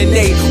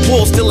 2008.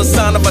 War still a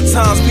sign of our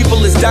times.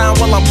 People is dying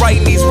while I'm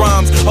writing these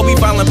rhymes. Are we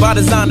violent by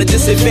design or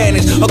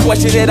disadvantage? A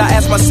question that I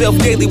ask myself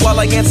daily while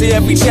I answer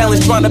every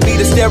challenge. Trying to be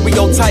the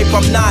stereotype,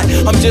 I'm not.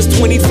 I'm just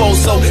 24,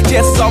 so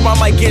chances are I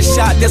might get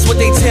shot. That's what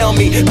they tell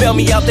me. Bail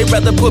me out, they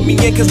rather put me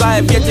in, cause I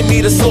have yet to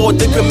meet a sword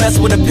that can mess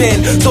with a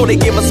pen. So they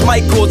give us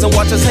mic cords and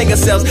watch us hang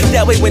ourselves.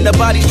 That way when the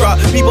bodies drop,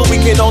 people, we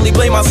can only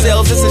blame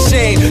ourselves. It's a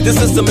shame, the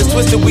system is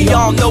twisted, we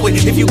all know it.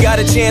 If you got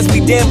a chance,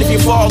 be damned if you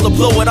fall or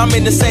blow it. I'm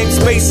in the same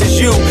space as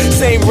you,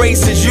 same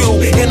race as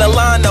you. In a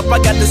lineup, I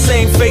got the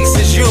same face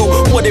as you.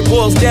 What it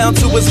boils down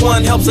to is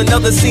one helps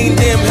another. Seen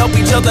them help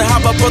each other. How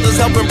about brothers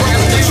helping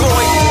brothers?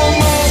 Detroit.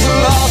 Almost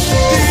lost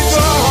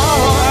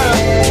Detroit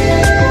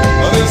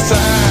this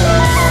time.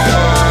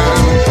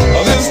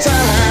 This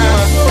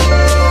time,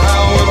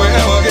 how would we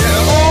ever get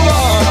over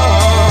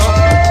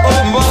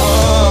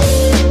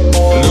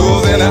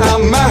losing our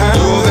mind,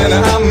 losing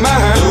our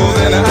mind,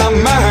 losing our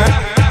mind?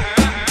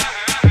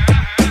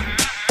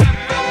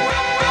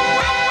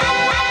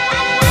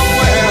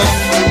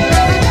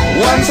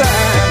 One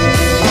time,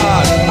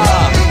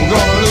 I'm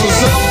gonna lose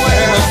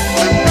somewhere.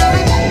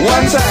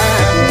 One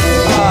time,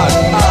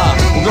 I'm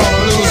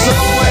gonna lose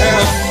somewhere.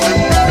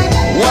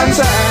 One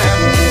time,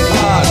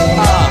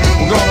 I'm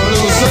gonna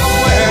lose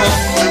somewhere.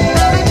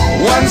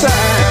 One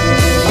time,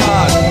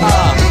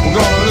 I'm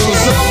gonna lose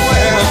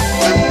somewhere.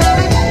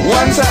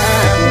 One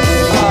time,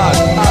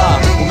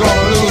 I'm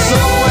gonna lose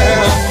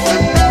somewhere.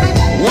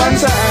 One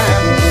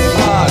time,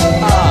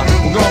 I'm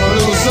gonna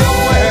lose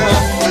somewhere.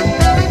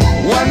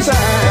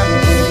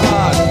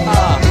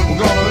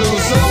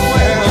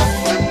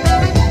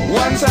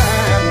 One time.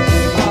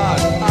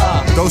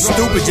 Go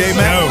stupid,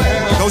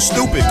 J-Man. Go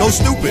stupid. Go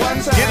stupid.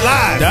 Get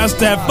live. That's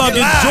that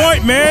fucking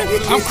joint, man.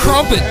 I'm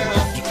crumping.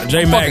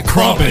 J-Mac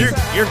crumping.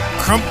 You're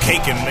crump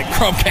caking, nigga.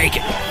 Crump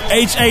caking.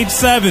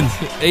 HH7.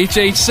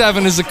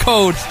 HH7 is the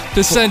code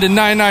to send to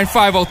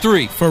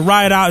 99503. For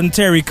Ride Out and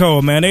Terry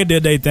Cole, man. They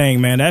did their thing,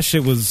 man. That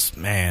shit was,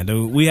 man,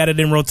 dude, we had it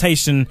in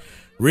rotation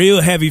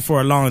real heavy for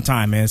a long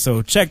time, man.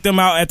 So check them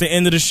out at the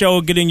end of the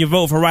show. Get in your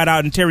vote for Ride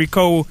Out and Terry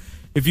Cole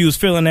if you was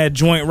feeling that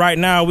joint. Right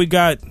now, we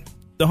got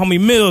the homie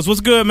Mills.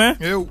 What's good, man?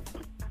 Yo.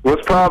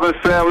 What's poppin',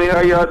 family?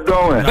 How y'all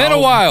doing? Been a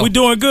while. We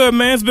doing good,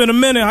 man. It's been a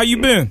minute. How you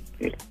been?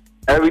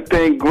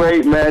 Everything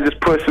great, man.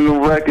 Just pushing the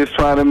records,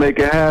 trying to make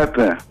it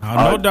happen.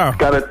 No doubt.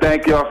 Gotta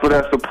thank y'all for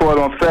that support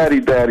on Fatty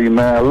Daddy,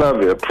 man. I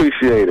love it.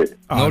 Appreciate it.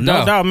 No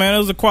doubt, man. It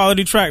was a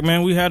quality track,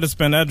 man. We had to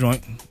spin that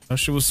joint. That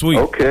shit was sweet.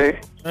 Okay.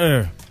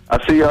 Yeah. I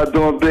see y'all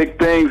doing big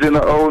things in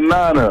the old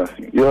Nana.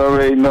 You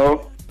already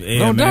know.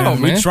 Yeah, no doubt,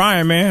 man. We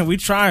trying, man. We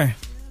trying.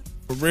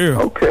 For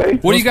real. Okay.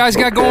 What do you guys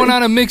got going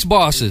on at Mix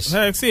Bosses?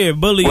 Heck yeah,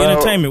 Bully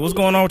Entertainment. What's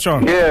going on with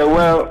y'all? Yeah,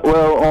 well,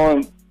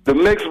 on the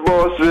Mix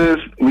Bosses,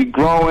 we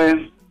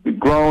growing.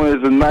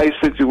 It's a nice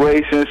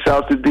situation.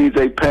 Shout to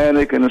DJ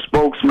Panic and the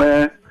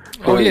spokesman.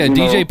 Oh yeah,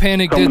 DJ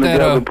Panic did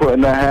that.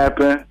 Putting that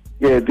happen.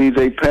 Yeah,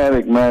 DJ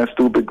Panic, man.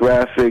 Stupid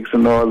graphics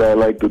and all that.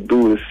 Like the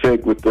dude is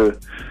sick with the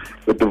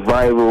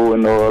viral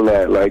and all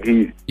that. Like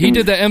he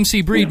did the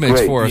MC Breed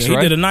mix for us, yeah,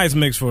 right? He did a nice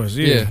mix for us.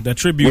 Yeah, that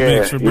tribute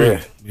mix for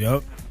Breed.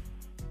 Yep.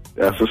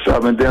 That's what's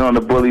up. And then on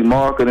the Bully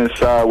marketing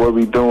side, what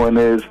we doing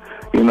is,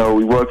 we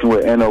working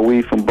with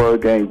NOE from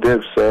Bird Gang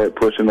Dipset,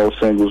 pushing those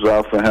singles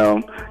out for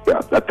him. Yeah,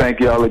 I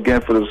thank y'all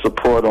again for the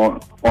support on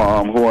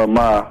Who Am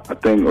I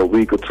think a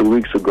week or 2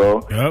 weeks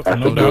ago. Yep,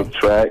 that's a big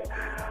track.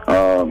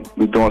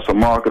 We doing some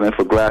marketing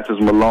for Glasses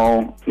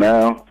Malone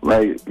now.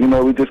 Like,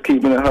 we just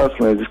keeping it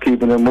hustling, just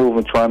keeping it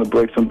moving, trying to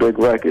break some big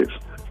records.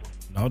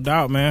 No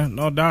doubt, man.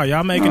 No doubt.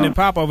 Y'all making it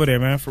pop over there,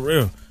 man, for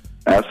real.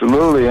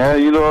 Absolutely,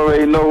 and you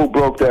already know who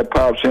broke that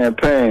pop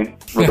champagne,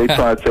 but they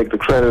trying to take the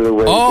credit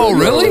away. Oh,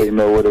 really? You already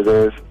know what it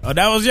is. Oh,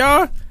 that was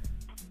y'all?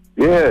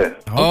 Yeah. Okay.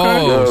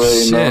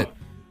 Oh, shit.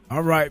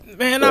 All right,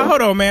 man. Now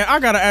hold on, man. I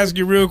gotta ask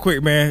you real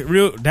quick, man.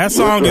 That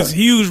song is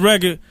huge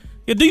record.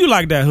 Yeah, do you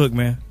like that hook,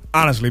 man?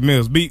 Honestly,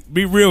 Mills, be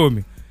real with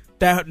me.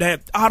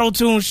 That auto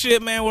tune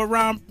shit, man. With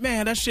Rhyme,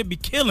 man, that shit be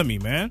killing me,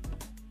 man.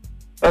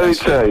 Let me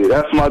tell you,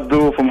 that's my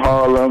dude from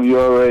Harlem. You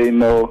already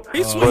know.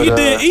 He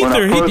did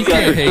Ether.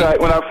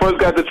 When I first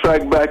got the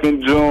track back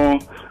in June,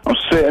 I'm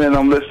sitting and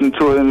I'm listening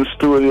to it in the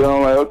studio.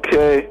 I'm like,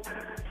 okay,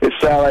 it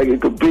sounds like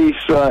it could be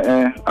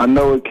something. I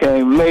know it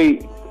came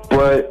late,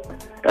 but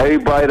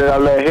everybody that I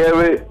let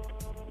hear it,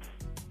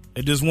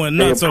 it just went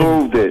nuts. They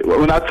approved it.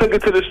 When I took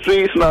it to the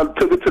streets and I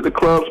took it to the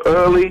clubs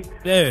early,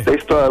 they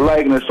started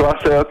liking it. So I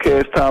said, okay,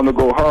 it's time to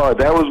go hard.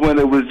 That was when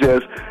it was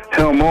just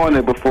him on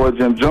it before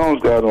Jim Jones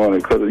got on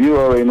it. Because you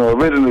already know,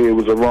 originally it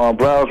was a Ron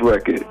Browse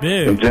record.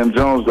 Yeah. And Jim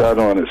Jones got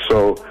on it.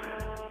 So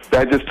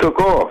that just took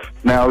off.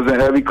 Now it's in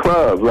every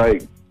club,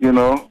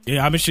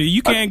 Yeah, I mean, shit,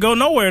 you can't go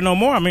nowhere no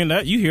more. I mean,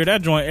 you hear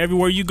that joint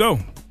everywhere you go.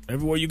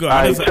 Everywhere you go.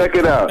 All right, check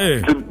it out.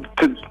 Yeah.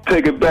 To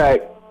take it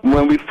back,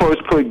 when we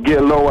first put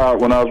Get Low out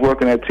when I was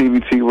working at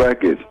TVT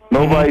Records,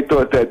 nobody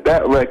thought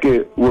that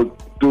record would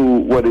do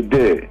what it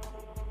did.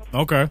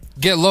 Okay.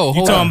 Get Low.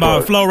 You talking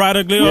about Flow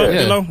Rider, Get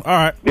Low? All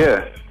right.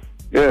 Yeah,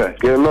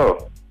 Get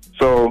Low.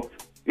 So,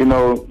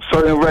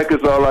 certain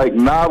records are like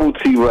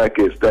novelty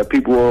records that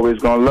people are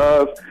always going to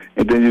love,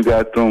 and then you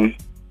got them,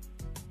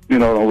 the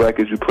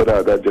records you put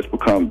out that just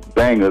become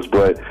bangers.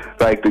 But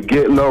like the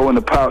Get Low and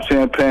the Pop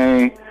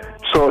Champagne,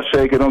 Salt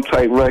Shaker, them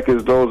type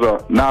records, those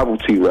are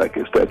novelty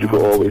records that you can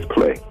always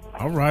play.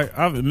 All right.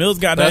 Mills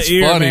got That's that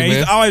ear, funny, man.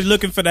 He's always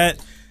looking for that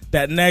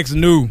next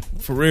new,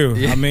 for real.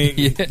 Yeah, I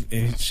mean,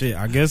 shit,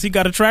 I guess he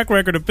got a track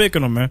record of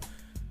picking them, man.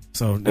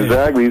 So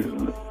exactly.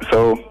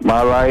 So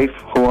My Life,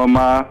 Who Am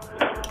I?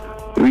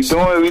 We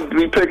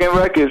picking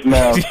records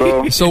now.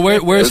 So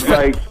where's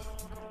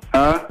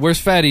where's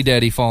Fatty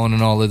Daddy falling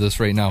in all of this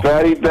right now?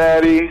 Fatty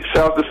Daddy,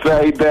 shout to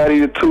Fatty Daddy,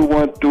 the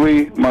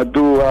 213, my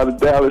dude out of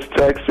Dallas,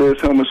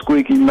 Texas. Him and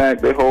Squeaky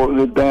Mac, they holding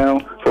it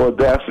down for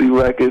Audacity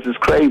Records. It's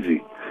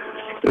crazy.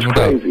 It's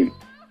crazy.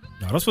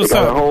 No, that's what's we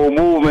got up. a whole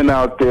movement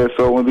out there.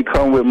 So when we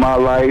come with My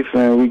Life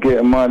and we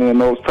getting money and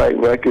those type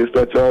records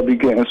that y'all be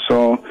getting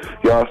soon,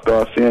 y'all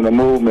start seeing the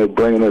movement,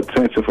 bringing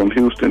attention from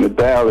Houston to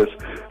Dallas,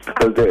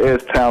 because there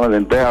is talent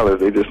in Dallas.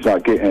 They just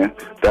not getting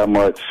that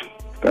much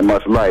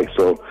light.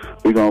 So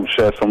we're going to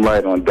shed some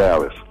light on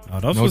Dallas. Oh,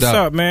 that's what's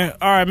up, man.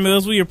 All right,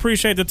 Mills, we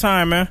appreciate the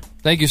time, man.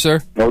 Thank you,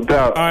 sir. No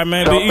doubt. All right,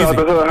 man. Shout be easy. out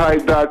to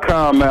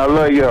hoodhype.com, man. I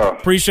love y'all.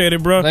 Appreciate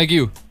it, bro. Thank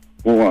you.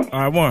 One.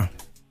 All right, one.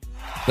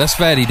 That's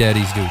Fatty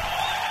Daddy's dude.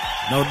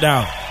 No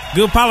doubt.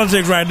 Good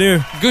politics right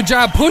there. Good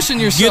job pushing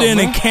yourself. Get in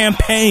man. and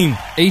campaign.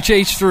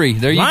 HH3.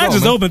 There you go. Lines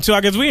is open too.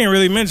 I guess we didn't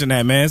really mention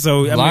that, man.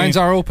 So lines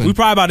are open. We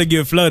probably about to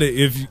get flooded.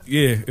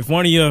 If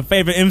one of your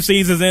favorite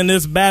MCs is in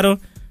this battle,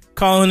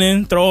 calling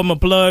in, throw them a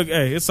plug.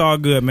 Hey, it's all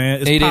good,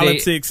 man. It's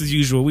politics as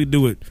usual. We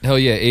do it. Hell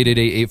yeah.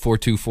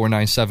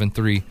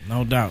 888-842-4973.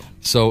 No doubt.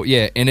 So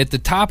yeah, and at the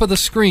top of the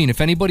screen, if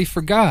anybody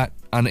forgot,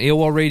 on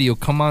AOL Radio,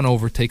 come on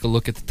over, take a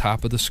look at the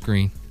top of the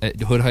screen at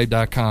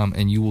hoodhype.com,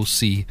 and you will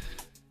see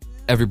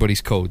everybody's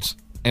codes,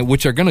 and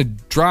which are going to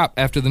drop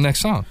after the next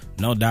song.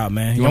 No doubt,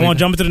 man. You want to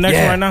jump into the next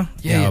one right now?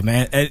 Yeah,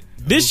 man.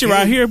 This shit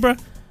right here, bro,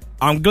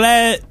 I'm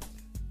glad.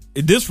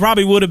 This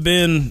probably would have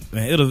been,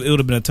 man, it would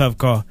have been a tough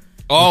call.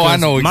 Oh, I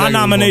know exactly. My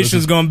nomination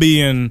is going to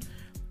be in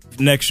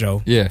next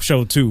show. Yeah.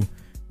 Show 2.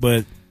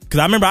 But, because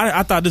I remember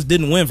I thought this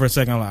didn't win for a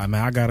second. I'm like,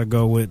 man, I got to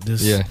go with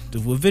this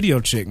with Video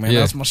Chick, man.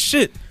 That's my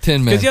shit.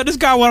 10 minutes. Because, this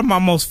guy one of my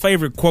most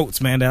favorite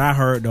quotes, man, that I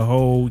heard the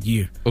whole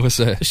year. What's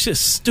that? This shit's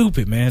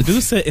stupid, man.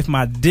 Dude said, if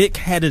my dick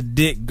had a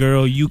dick,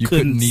 girl, you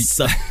couldn't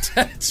suck.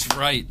 That's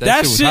right.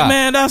 That shit,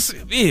 man, that's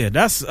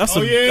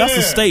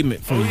a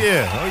statement for you.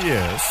 Oh,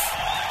 yes.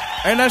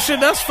 And that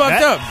shit, that's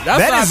fucked up.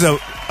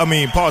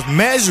 Pause,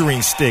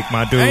 measuring stick,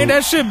 my dude. Ain't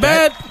that shit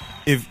bad?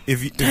 If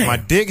my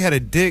dick had a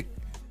dick,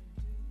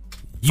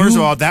 first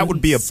of all, that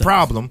would be a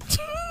problem.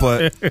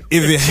 But if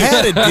it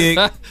had a dick,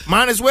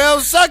 might as well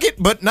suck it,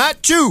 but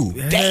not chew.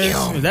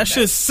 Damn. That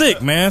shit's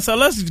sick, man. So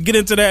let's get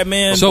into that,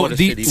 man. So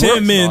the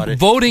 10 men.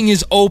 voting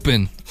is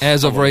open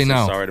as of right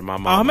now. Sorry to my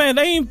mom. Oh, man,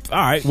 they ain't. All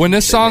right. When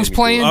this song's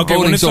playing, okay,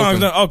 when voting's this song's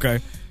open. done, okay.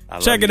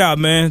 Check it out,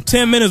 man.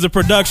 10 men is a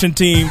production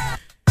team.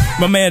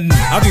 My man,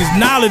 I think his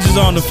knowledge is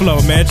on the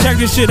floor, man. Check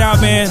this shit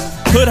out, man.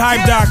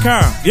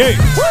 Hoodhype.com. Yeah.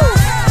 Woo!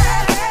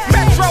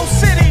 Metro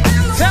City,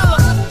 tell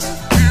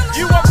her.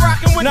 You are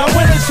rocking with. Now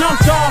when it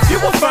jumped off, you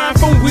were fine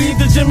from weed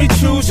to Jimmy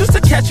Choo's. Used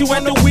to catch you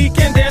at the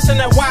weekend dancing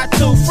at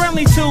Y2.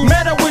 Friendly too.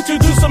 Met up with you,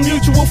 do some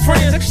mutual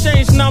friends,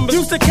 exchange numbers.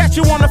 Used to catch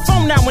you on the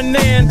phone now and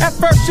then. At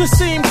first you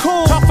seemed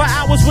cool, talk for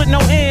hours with no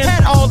end.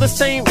 Had all the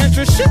same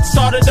interests, shit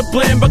started to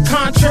blend, but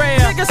contrary.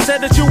 Niggas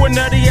said that you were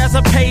nutty as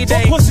a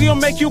payday. But pussy'll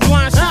make you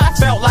blind, so I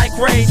felt like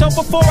Ray. So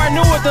before I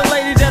knew it, the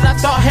lady that I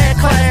thought had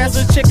class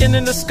was a chicken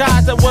in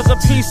disguise that was a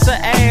piece of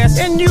ass.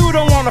 And you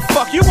don't wanna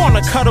fuck, you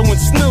wanna cuddle and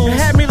snooze.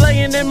 Had me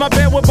laying in my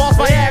bed with Boss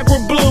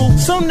Viagra Blue.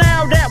 So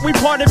now that we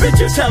parted, bitch,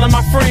 you telling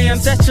my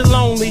friends that you're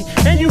lonely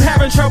and you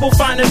having trouble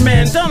finding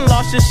men. Done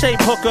lost your shape,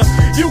 hooker.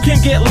 You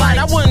can get light.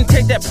 I wouldn't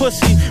take that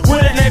pussy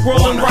with a egg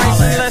roll and rice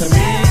unless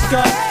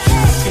Tamika, she's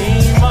a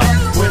schemer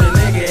with a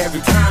nigga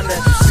every time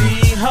that you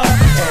see her.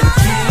 And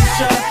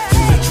Keisha,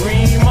 she's a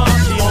dreamer.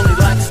 She only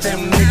likes them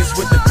niggas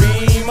with the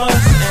beamers.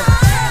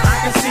 And I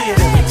can see it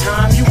every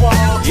time you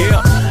walk.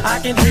 Yeah, I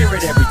can hear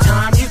it every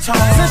time you talk.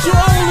 Since you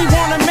only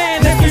want a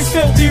man that is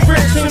filthy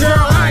rich, and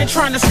girl, I ain't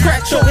trying to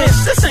scratch your itch.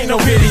 This ain't no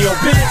video,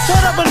 bitch.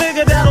 Shut up a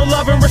nigga that'll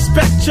love and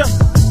respect ya.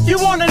 You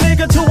want a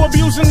nigga to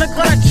abuse and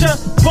neglect ya.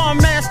 Bum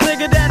ass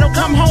nigga that'll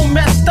come home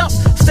messed up.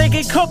 Steak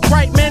ain't cooked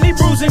right, man, he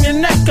bruising your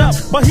neck up.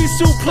 But he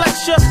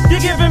suplex ya, you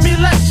giving me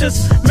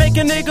lectures. Make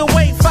a nigga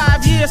wait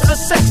 5 years for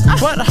sex.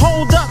 But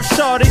hold up,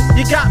 shorty,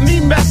 you got me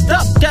messed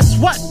up. Guess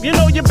what? You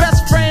know your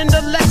best friend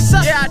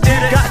Alexa? Yeah, I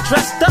did it. Got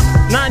dressed up,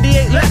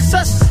 98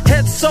 Lexus.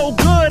 Head so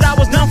good, I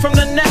was numb from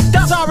the neck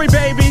up. Sorry,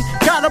 baby,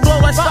 gotta blow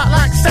like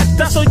spotlight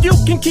sector. So you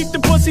can keep the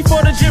pussy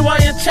for the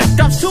GYN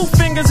checkups. 2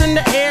 fingers in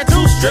the air,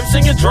 2 strips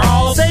in your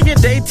drawers. Save your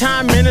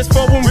daytime minutes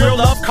for when real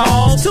love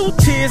calls. 2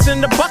 tears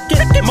in the bucket,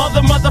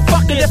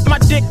 motherfucker. If my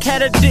dick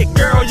had a dick,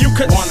 girl, you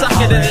could suck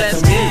it and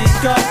let's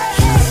get up.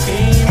 She's a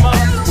schemer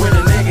with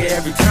a nigga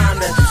every time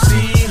that you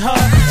see her.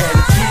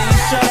 And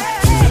Keisha,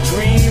 she's a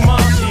dreamer.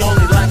 She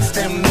only likes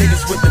them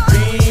niggas with the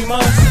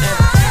beamers.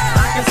 And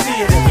I can see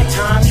it every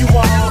time you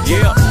walk.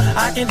 Yeah,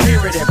 I can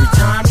hear it every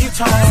time you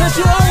talk. Since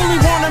you only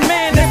want a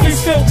man that is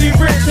filthy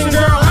rich, and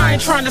girl, I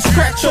ain't trying to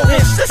scratch your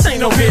itch. This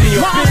ain't no video.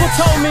 My uncle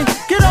told me,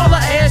 get all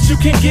the ass you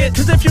can get.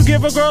 Cause if you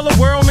give a girl a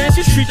world, man,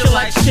 she treat you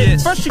like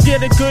shit. First you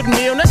get a good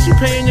meal, next you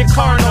paying your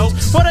car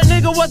notes. But that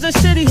nigga wasn't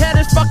shit, he had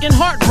his fucking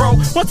heart broke.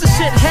 Once the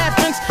shit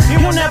happens,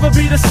 he'll never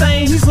be the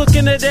same. He's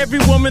looking at every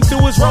woman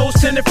through his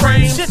rose-tinted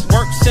frame. Shit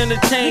works in the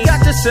chain. You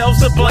got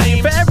yourselves to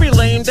blame for every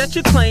lame that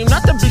you claim.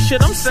 Not the be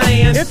shit I'm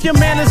saying. If your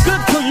man is good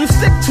till you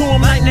stick to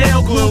him like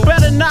nail glue.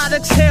 Better not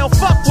exhale,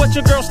 fuck what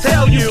your girls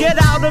tell you.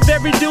 Get out of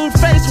every dude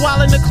face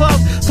while in the club.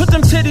 Put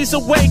them titties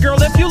away,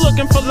 girl, if you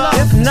looking for love.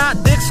 If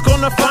not, dick's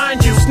gonna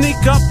find you. Sneak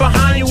up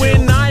behind you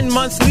in 9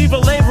 months. Leave a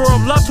labor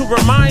of love to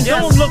remind you.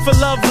 Don't look for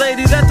love,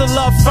 lady, let the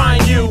love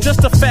find you.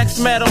 Just effects,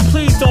 madam,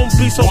 please don't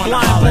be so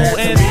blind, boo.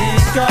 And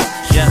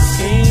yes,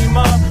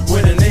 schemer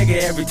with a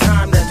nigga every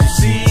time that you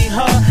see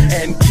her.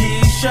 And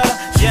Keisha,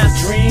 she's a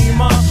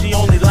dreamer. She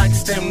only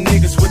likes them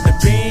niggas with the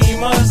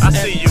beamers. I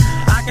see you.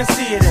 I can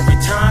see it every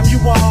time you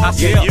walk. I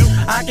see you.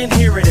 I can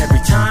hear it every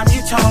time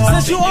you talk.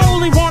 Since you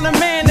only want a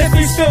man if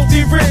he's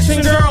filthy rich,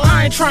 and girl,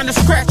 I ain't trying to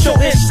scratch your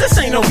itch. This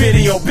ain't no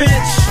video, bitch.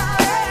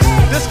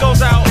 This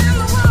goes out.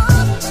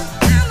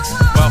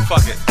 Well,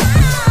 fuck it.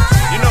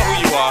 You know who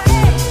you are.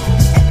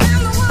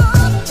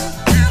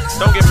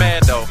 Don't get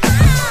mad though.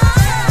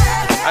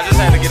 I just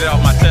had to get it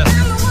off my chest.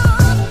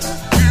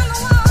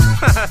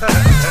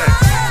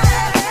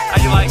 How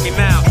you like me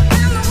now?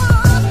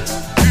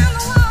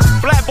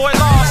 Black boy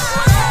lost.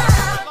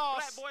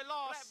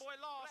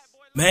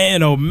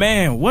 Man, oh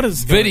man, what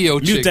is video?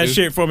 Mute chick, that dude.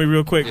 shit for me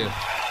real quick. Yeah.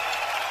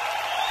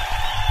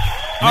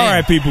 All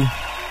right, people,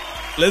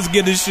 let's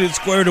get this shit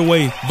squared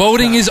away.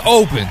 Voting is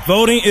open.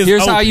 Voting is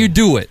Here's open. how you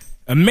do it.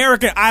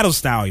 American Idol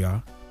style,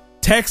 y'all.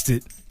 Text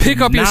it.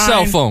 Pick up your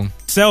cell phone.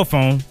 Cell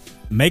phone.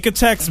 Make a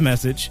text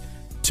message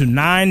to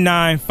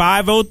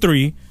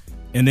 99503,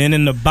 and then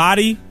in the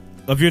body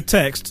of your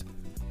text,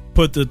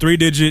 put the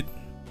 3-digit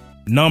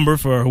number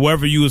for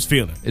whoever you was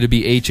feeling. It'll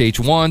be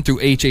HH1 through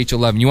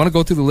HH11. You want to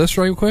go through the list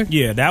right quick?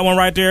 Yeah, that one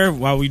right there,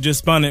 while we just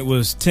spun it,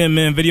 was 10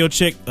 Men Video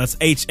Chick. That's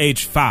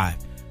HH5.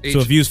 So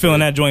if you was feeling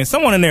that joint,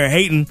 someone in there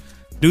hating,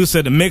 dude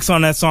said the mix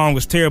on that song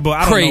was terrible.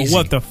 I don't know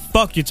what the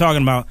fuck you're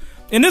talking about.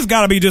 And this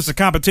got to be just a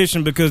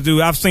competition because,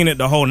 dude, I've seen it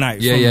the whole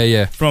night.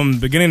 Yeah. From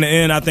beginning to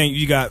end, I think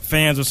you got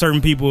fans of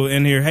certain people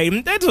in here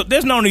hating.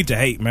 There's no need to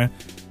hate, man.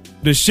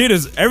 The shit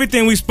is,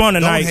 everything we spun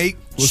tonight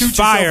was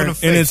fire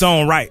in its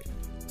own right.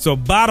 So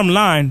bottom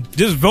line,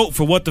 just vote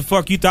for what the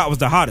fuck you thought was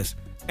the hottest.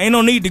 Ain't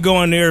no need to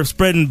go in there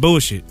spreading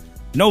bullshit.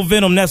 No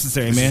venom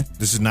necessary, man.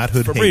 This is not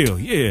hood For hate. real,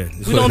 yeah.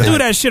 We don't do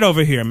that shit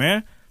over here,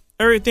 man.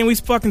 Everything we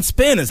fucking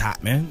spin is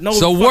hot, man. No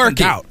So fucking work it.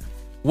 doubt.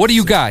 What do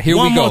you got? Here we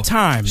go. One more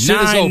time. Shit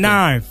is open.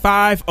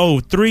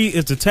 99503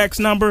 is the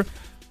text number.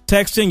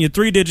 Text in your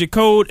 3-digit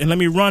code, and let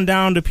me run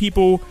down the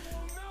people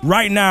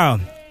right now.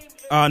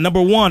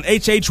 Number 1,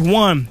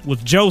 HH1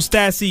 with Joe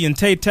Stassi and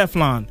Tay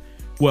Teflon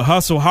with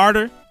Hustle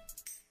Harder.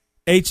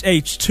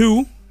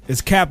 HH2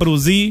 is Capital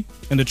Z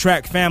and the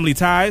track Family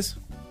Ties.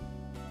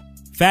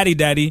 Fatty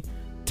Daddy,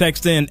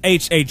 text in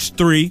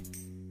HH3.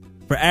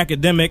 For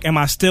Academic, Am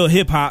I Still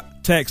Hip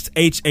Hop? Text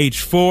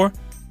HH4.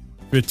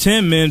 For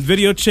 10 Men,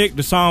 Video Chick,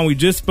 the song we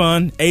just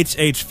spun,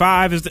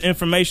 HH5 is the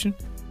information.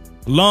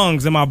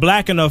 Lungs, Am I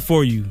Black Enough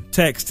For You?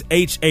 Text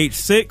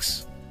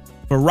HH6.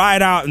 For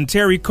Ride Out and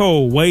Terry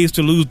Cole, Ways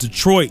to Lose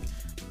Detroit,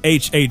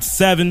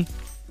 HH7.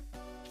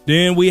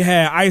 Then we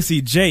had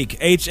Icy Jake,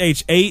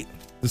 HH8.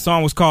 The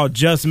song was called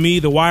Just Me,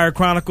 The Wire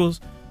Chronicles.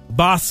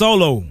 Boss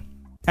Solo,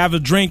 Have a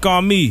Drink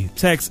on Me,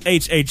 text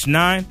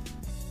HH9.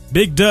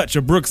 Big Dutch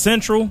of Brook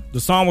Central, the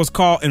song was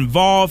called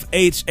Involve,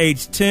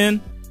 HH10.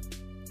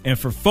 And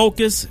for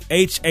Focus,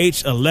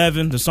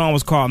 HH11, the song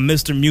was called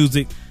Mr.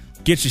 Music.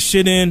 Get your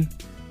shit in.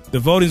 The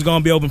voting's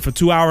going to be open for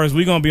 2 hours.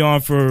 We're going to be on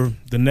for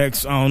the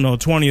next, 20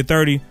 or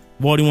 30.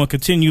 Voting will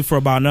continue for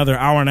about another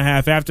hour and a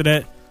half after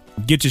that.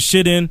 Get your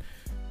shit in.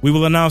 We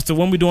will announce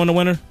when we doing the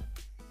winner.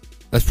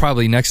 That's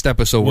probably next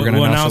episode. We're going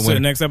to announce the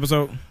winner. Next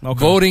episode. Okay.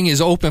 Voting is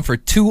open for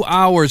 2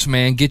 hours,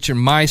 man. Get your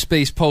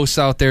MySpace posts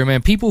out there,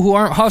 man. People who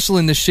aren't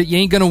hustling this shit, you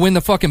ain't going to win the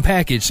fucking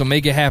package, so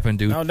make it happen,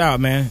 dude. No doubt,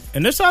 man.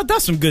 And that's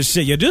some good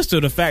shit. Yeah, just to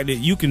the fact that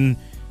you can,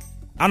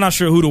 I'm not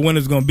sure who the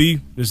winner's going to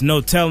be. There's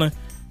no telling.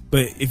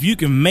 But if you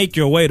can make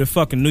your way to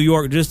fucking New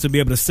York just to be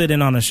able to sit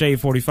in on a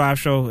Shade 45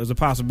 show as a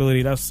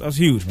possibility, that's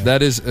huge, man.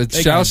 That is,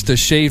 shouts to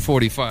Shade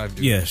 45,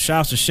 dude. Yeah,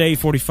 shouts to Shade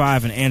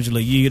 45 and Angela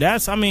Yee.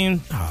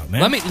 Man.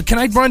 Can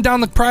I run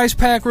down the prize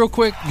pack real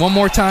quick one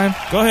more time?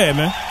 Go ahead,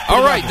 man.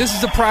 All right, this is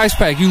the prize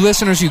pack. You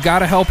listeners, you got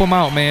to help them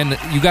out, man.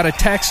 You got to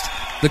text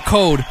the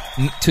code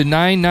to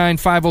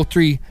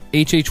 99503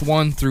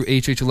 HH1 through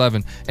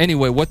HH11.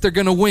 Anyway, what they're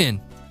going to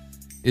win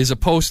is a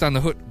post on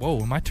the Hood. Whoa,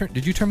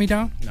 did you turn me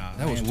down? Nah,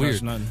 that was weird.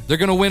 They're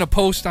going to win a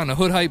post on the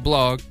Hood Hype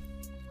blog,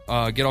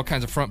 get all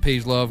kinds of front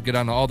page love, get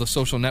on all the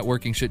social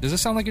networking shit. Does it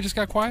sound like it just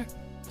got quiet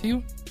to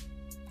you?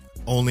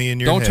 Only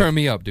in your Don't head. turn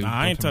me up, dude. Nah,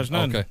 I ain't touched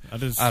nothing.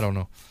 Okay. I don't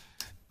know.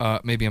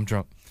 Maybe I'm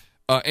drunk.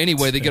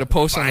 Anyway, they get a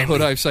post on the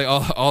Hood Hype site,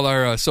 all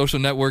our social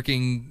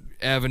networking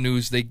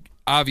avenues. They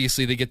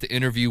get the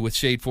interview with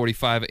Shade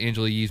 45 at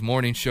Angela Yee's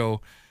morning show.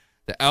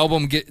 The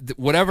album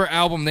whatever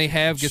album they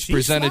have gets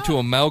presented to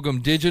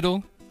Amalgam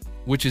Digital,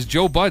 which is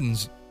Joe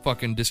Budden's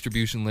fucking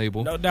distribution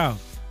label. No doubt.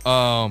 SK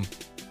on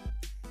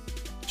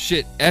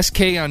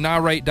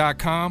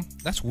nowright.com.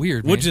 That's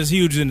weird, man. Which is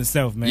huge in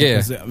itself, man.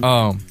 Yeah.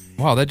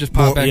 Wow, that just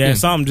popped back in. Yeah,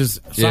 something was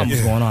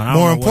going on.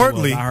 More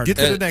importantly, get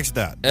to the next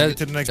dot. Get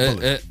to the next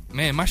bullet.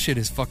 Man, my shit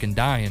is fucking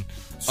dying.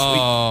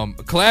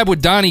 Collab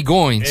with Donnie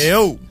Goins.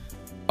 Ayo.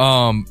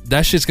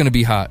 That shit's gonna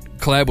be hot.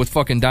 Collab with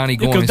fucking Donnie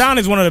Goins. Because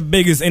Donnie's one of the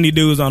biggest indie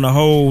dudes on the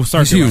whole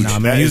circuit right now,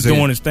 man. He's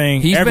doing his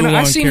thing.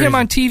 I've seen him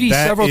on TV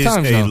several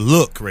times now. That is a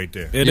look right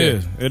there. It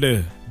is.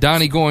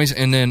 Donnie Goins,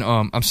 and then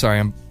I'm sorry,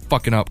 I'm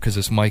fucking up because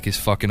this mic is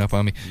fucking up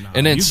on me.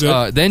 And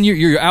then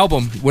your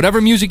album,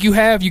 whatever music you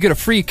have, you get a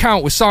free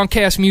account with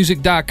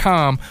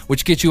songcastmusic.com,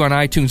 which gets you on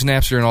iTunes,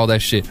 Napster, and all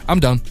that shit.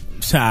 I'm done.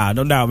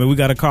 No doubt, man. We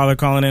got a caller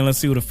calling in. Let's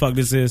see what the fuck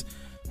this is.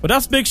 But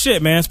that's big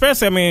shit, man.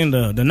 Especially,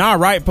 the Not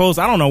Right post,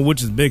 I don't know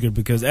which is bigger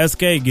because SK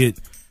get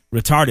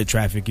retarded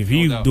traffic. If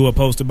he do a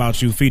post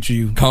about you, feature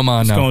you, come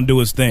on, it's going to do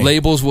his thing.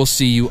 Labels will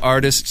see you.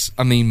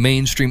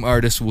 Mainstream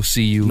artists will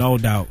see you. No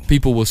doubt.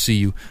 People will see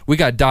you. We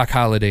got Doc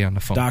Holliday on the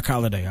phone. Doc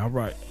Holliday, all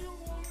right.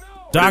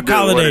 Doc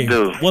Holliday,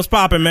 what's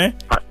popping, man?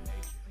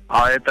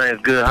 Oh,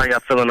 everything's good. How y'all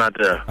feeling out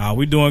there?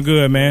 We doing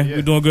good, man.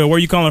 We doing good. Where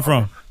you calling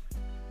from?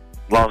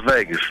 Las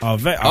Vegas.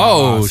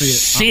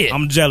 Shit.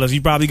 I'm jealous.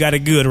 You probably got it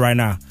good right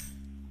now.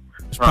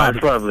 It's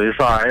probably. It's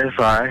all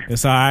right.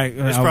 It's all right.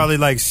 It's probably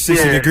like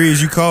 60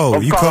 degrees. You cold.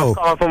 I'm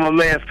calling for my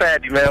man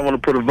Fatty, man. I want to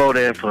put a vote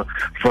in for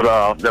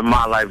the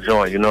My Life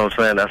joint. You know what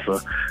I'm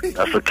saying?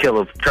 That's a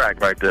killer track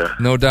right there.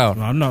 No doubt.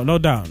 No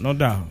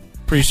doubt.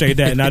 Appreciate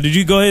that. Now, did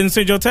you go ahead and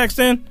send your text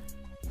in?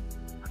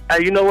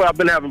 Hey, you know what? I've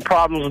been having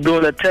problems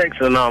doing that text,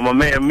 and my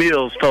man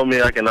Mills told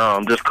me I can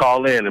just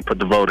call in and put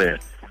the vote in.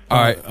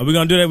 All right, are we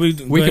gonna do that? We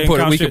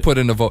can put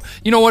in the vote.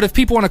 You know what? If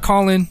people want to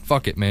call in,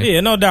 fuck it, man. Yeah,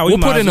 no doubt. We'll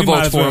put in the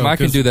votes for them. I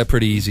can do that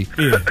pretty easy.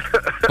 Yeah.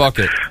 Fuck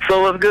it.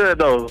 So what's good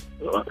though?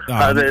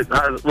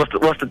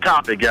 What's the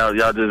topic, y'all?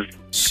 Y'all just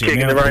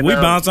kicking it right now. We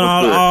bouncing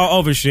all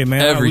over shit,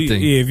 man.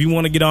 Everything. If you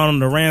want to get on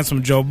the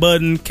ransom, Joe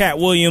Budden, Cat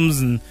Williams,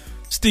 and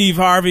Steve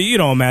Harvey, it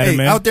don't matter,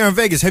 man. Out there in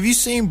Vegas, have you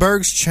seen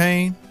Berg's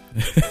chain?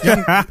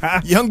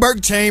 Young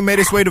Berg chain made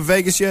its way to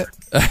Vegas yet?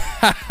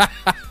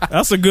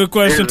 That's a good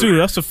question too.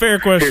 That's a fair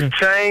question. His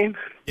chain?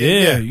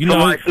 Yeah,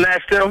 somebody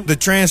snatched him. The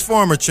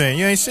Transformer chain.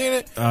 You ain't seen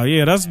it? Oh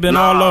yeah, that's been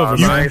all over.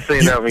 Man. I ain't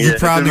seen that one yet. You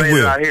probably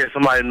will. Out here,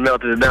 somebody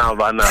melted it down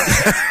by now.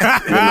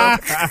 I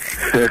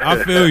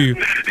feel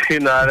you. You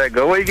know how that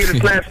go. Where you get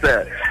it snatched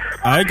at?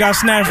 It got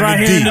snatched right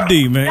here in the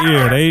D, man.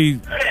 Yeah,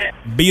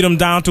 beat him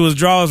down to his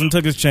drawers and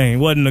took his chain.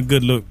 Wasn't a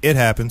good look. It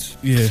happens.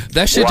 Yeah.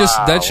 That shit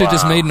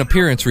just made an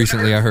appearance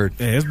recently, I heard.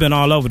 Yeah, it's been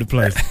all over the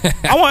place.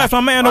 I want to ask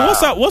my man,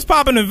 what's up? What's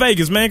popping in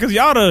Vegas, man? Because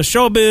y'all the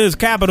showbiz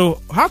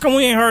capital. How come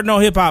we ain't heard no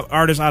hip hop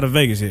artists out of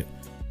Vegas yet?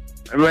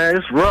 Man,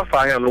 it's rough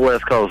out here on the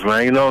West Coast,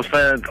 man. You know what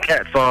I'm saying?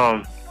 Cats,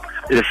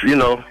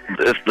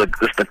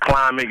 it's the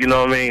climate. You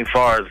know what I mean? As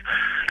far as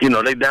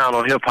they down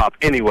on hip hop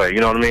anyway. You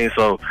know what I mean?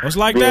 So what's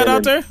like that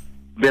out there?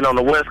 Been on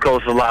the West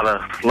Coast, a lot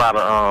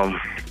of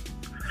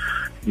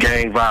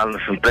gang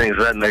violence and things of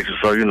that nature.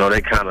 So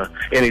they kind of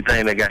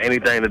anything that got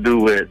anything to do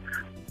with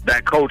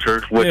that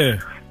culture, which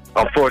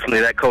unfortunately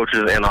that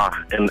culture is in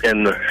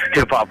the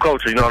hip hop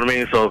culture. You know what I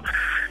mean? So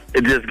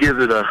it just gives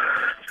it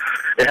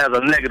has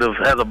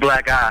a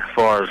black eye as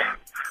far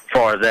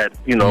as that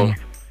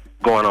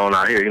going on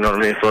out here. You know what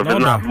I mean? So if it's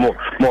not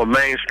more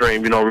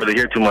mainstream, you don't really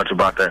hear too much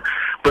about that.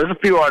 But there's a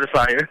few artists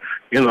out here.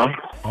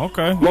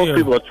 Okay. Most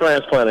people are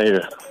transplanted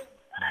here.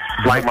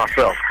 Like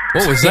myself.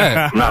 What was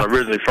that? I'm not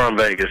originally from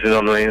Vegas, you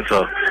know what I mean?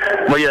 So,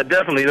 but yeah,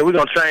 definitely, we're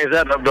going to change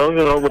that up, though,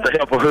 with the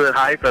help of Hood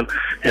Hype and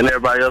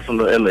everybody else in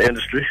the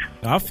industry.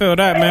 I feel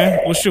that, man.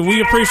 Well, shit,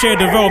 we appreciate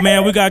the vote,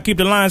 man. We got to keep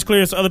the lines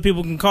clear so other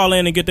people can call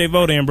in and get their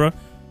vote in, bro.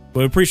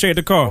 But appreciate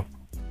the call.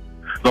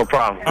 No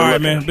problem. All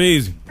right, man. Be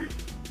easy.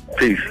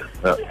 Peace.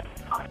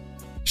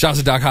 Shouts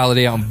to Doc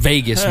Holliday out in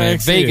Vegas, man.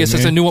 Vegas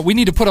is a new one. We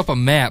need to put up a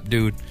map,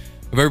 dude,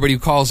 of everybody who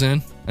calls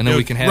in, and then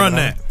we can have run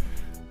that.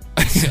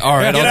 All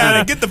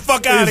right, get the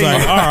fuck out of here.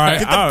 Like, all right,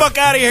 get the fuck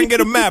out of here and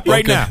get a map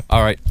right now.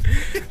 All right.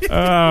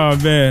 Oh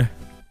man,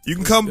 you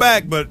can come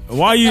back, but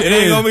why you? It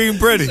ain't gonna be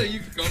pretty. You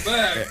can come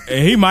back.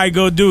 And he might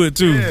go do it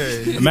too.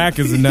 Yeah. Mac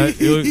is a nut.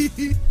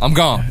 I'm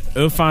gone.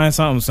 He'll find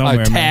something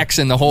somewhere.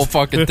 Taxing the whole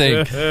fucking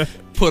thing.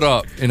 Put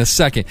up in a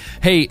second.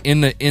 Hey,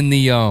 in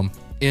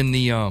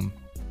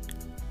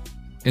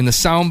the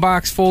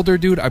Soundbox folder,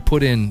 dude, I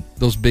put in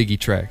those Biggie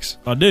tracks.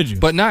 Oh, did you?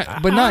 But not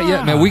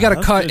yet, man. We got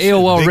to cut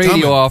AOL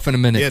Radio off in a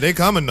minute. Yeah, they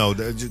coming though.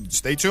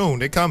 Stay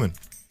tuned. They coming.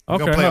 We're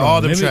Okay, gonna play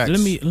all them tracks. Let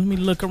me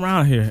look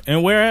around here.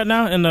 And where at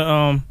now? In the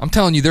I'm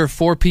telling you, there are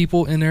 4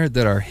 people in there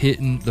that are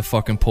hitting the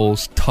fucking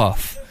polls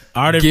tough.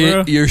 Are they Get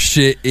real? your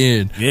shit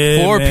in.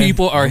 Yeah, 4 man.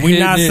 people are We're hitting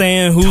not it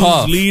saying who's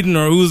tough. leading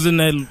or who's in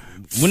that.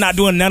 We're not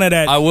doing none of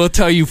that. I will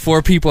tell you,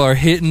 4 people are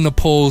hitting the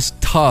polls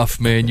tough,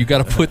 man. You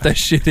got to put that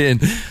shit in.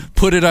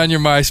 Put it on your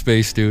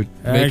MySpace, dude.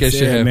 Make that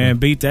shit happen, man.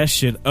 Beat that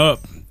shit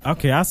up.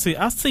 Okay, I see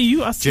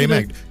you. I see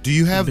J-Mac, the- do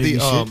you have baby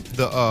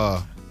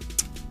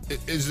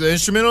is the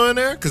instrumental in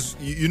there? Because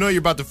you know you're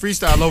about to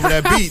freestyle over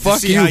that beat to Fuck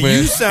see you, how man.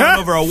 you sound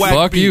over a whack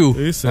Fuck beat. you.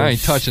 It's I a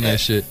ain't touching that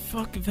shit.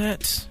 Fuck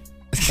that.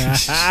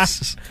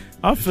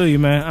 I feel you,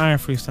 man. I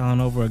ain't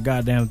freestyling over a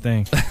goddamn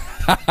thing.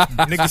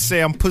 Niggas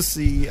say I'm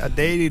pussy. I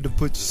dated to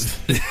put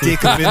your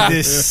dick up in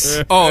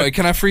this. Oh,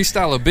 can I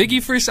freestyle a Biggie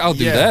freestyle? I'll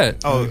do that.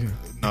 Oh,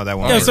 no, that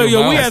won't. Yeah, so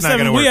yo, we That's had not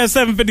gonna work.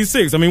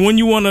 7:56. I mean, when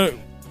we want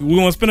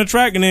to spin a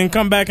track and then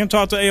come back and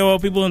talk to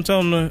AOL people and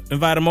tell them to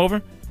invite them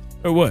over,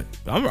 or what?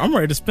 I'm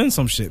ready to spin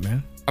some shit,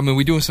 man. I mean,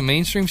 we doing some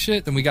mainstream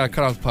shit, then we got to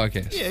cut off the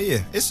podcast. Yeah.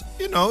 It's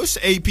it's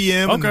 8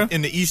 p.m.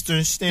 in the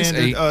Eastern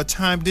Standard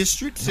Time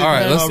District. All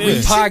right,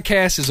 the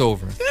podcast is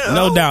over.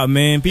 No doubt,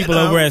 man. People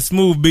over at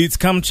Smooth Beats,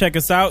 come check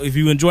us out. If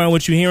you enjoying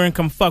what you're hearing,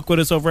 come fuck with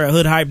us over at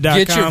hoodhype.com.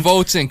 Get your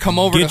votes in. Come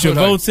over to Get your Hood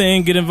Hype. votes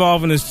in. Get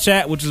involved in this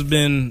chat, which has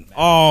been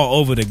all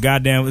over the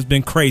goddamn. It's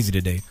been crazy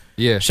today.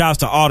 Yeah. Shouts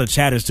to all the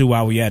chatters, too,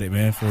 while we at it,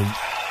 man, for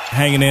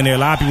hanging in there. A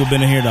lot of people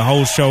been in here the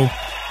whole show.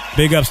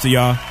 Big ups to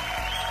y'all.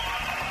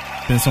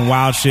 Been some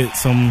wild shit,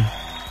 some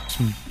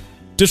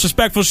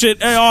disrespectful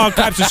shit, all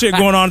types of shit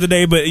going on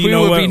today, but you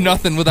know what? We would be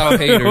nothing without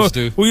haters,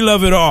 dude. We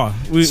love it all.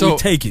 We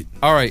take it.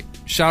 All right,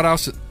 shout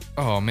outs.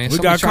 Oh, man, We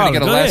somebody's got trying to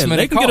get a last minute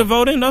They can call. get a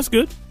vote in. That's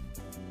good.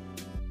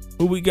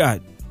 Who we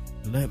got?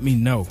 Let me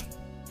know.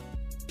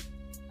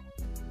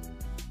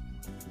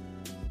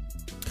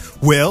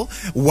 Well,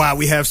 while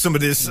we have some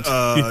of this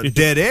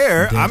dead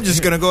air, I'm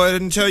just going to go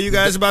ahead and tell you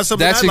guys about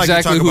something That's I'd like to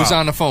exactly talk who's about.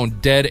 on the phone.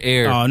 Dead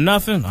air. Oh,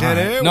 nothing? Dead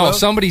air? No, Well,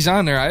 somebody's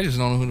on there. I just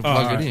don't know who to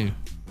plug it in.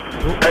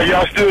 Hey,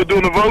 y'all still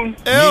doing the voting?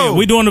 Yeah,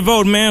 we doing the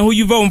vote, man. Who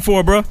you voting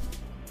for, bro?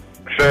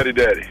 Fatty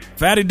Daddy.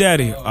 Fatty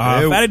Daddy.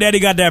 Fatty Daddy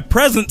got that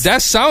presence.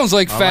 That sounds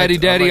like Fatty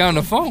Daddy on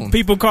the phone.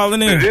 People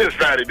calling in. It is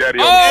Fatty Daddy.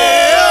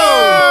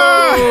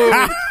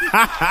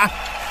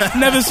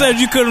 Never said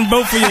you couldn't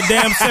vote for your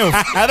damn self.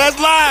 That's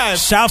live.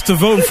 Shouts to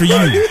voting for you.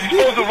 You're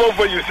supposed to vote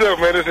for yourself,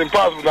 man. It's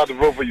impossible not to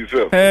vote for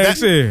yourself.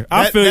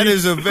 That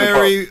is a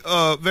very,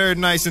 very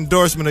nice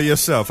endorsement of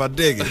yourself. I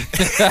dig it.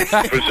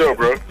 For sure,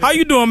 bro. How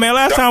you doing, man?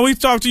 Last time we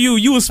talked to you,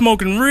 you was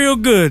smoking real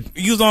good.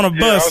 You was on a Yeah, I'm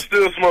bus.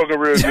 still smoking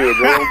real good,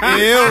 bro.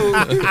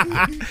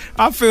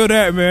 I feel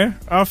that, man.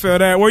 I feel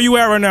that. Where you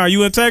at right now?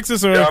 You in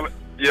Texas or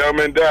Yeah, I'm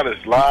in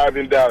Dallas. Live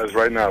in Dallas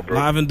right now, bro.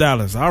 live in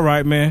Dallas? All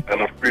right, man.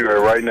 And I'm freeway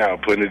right now,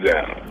 putting it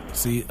down.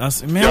 See,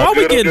 man, Y'all why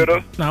we good,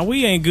 getting? Nah,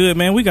 we ain't good,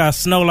 man. We got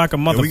snow like a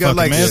motherfucker, we got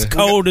like man. It's this.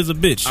 cold as a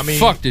bitch. I mean,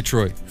 Fuck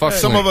Detroit. Fuck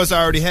some Flint. of us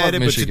already had Fuck it,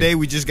 Michigan. but today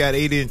we just got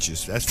 8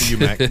 inches. That's for you,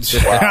 Mac.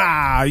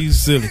 Ah, you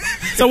silly.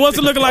 So what's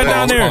it looking like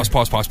down there?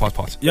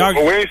 Pause. Y'all,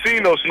 But we ain't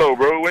seen no snow,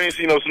 bro. We ain't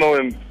seen no snow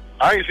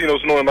I ain't seen no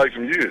snow in like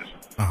some years.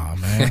 Oh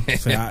man,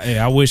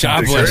 I wish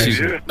God I bless could.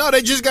 you. No,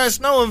 they just got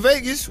snow in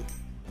Vegas.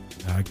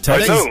 I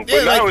Texas, know,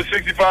 but now it's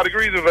 65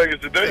 degrees in Vegas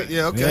today.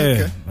 Yeah,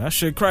 okay. That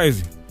shit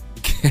crazy.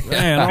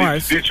 Man, all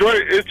right.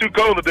 Detroit, it's too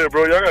cold up there,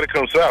 bro. Y'all got to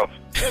come south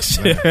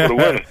for the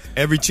winter.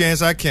 Every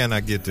chance I can,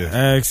 I get there.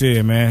 That's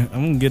it, man.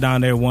 I'm gonna get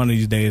down there one of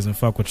these days and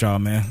fuck with y'all,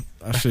 man.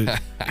 I should.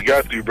 You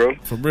got to, bro.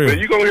 For real. Man,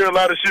 you gonna hear a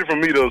lot of shit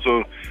from me though,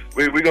 so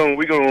we gonna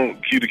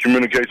keep the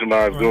communication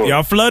lines going.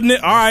 Y'all flooding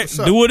it? All right,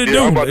 do what it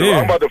do. I'm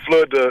about to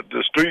flood the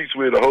streets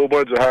with a whole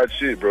bunch of hot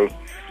shit, bro.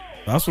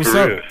 That's what's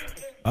up.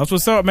 That's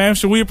what's up, man.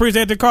 So we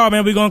appreciate the call,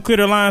 man. We're gonna clear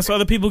the line so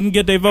other people can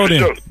get their vote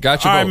in.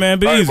 Got you. All right, man.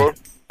 Be easy. Bro. All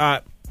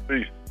right.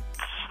 Peace.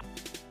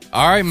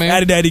 All right,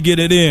 man. Daddy, get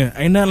it in.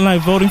 Ain't nothing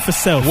like voting for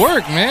self.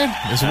 Work, man.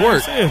 It's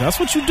work. That's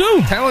what you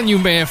do. Telling you,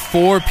 man,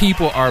 4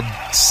 people are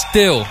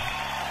still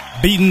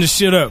beating the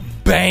shit up.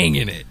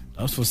 Banging it.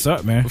 That's what's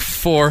up, man.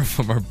 4 of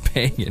them are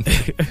banging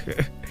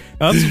it.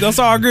 That's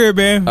all good,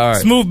 man. All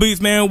right. Smooth beats,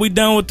 man. We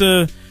done with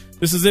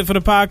this is it for the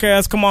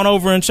podcast. Come on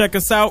over and check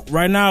us out.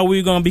 Right now,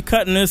 we're going to be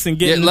cutting this and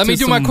getting let me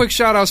do my quick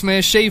shout-outs,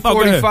 man.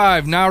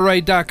 Shade45,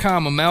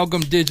 NowRight.com,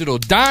 Amalgam Digital,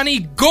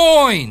 Donnie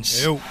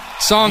Goins,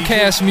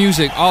 Songcast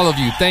Music, all of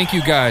you. Thank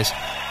you, guys.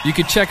 You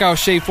can check out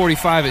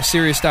Shade45 at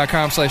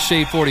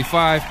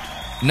Sirius.com/Shade45,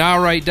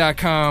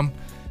 NowRight.com,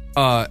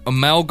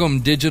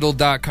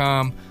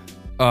 AmalgamDigital.com,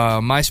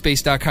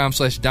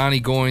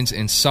 MySpace.com/Donnie Goins,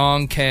 and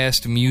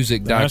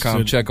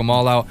SongcastMusic.com. Check them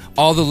all out.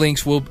 All the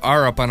links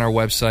are up on our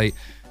website.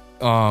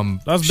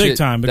 That's big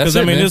time because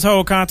this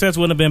whole contest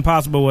wouldn't have been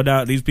possible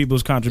without these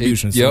people's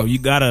contributions. So you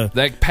gotta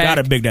big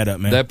that up,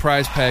 man. That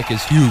prize pack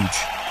is huge.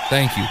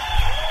 Thank you.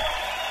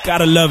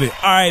 Gotta love it.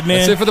 All right, man.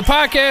 That's it for the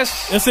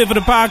podcast. That's it for the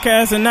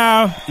podcast. And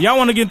now y'all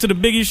want to get into the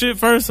biggie shit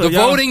first? The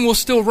voting will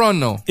still run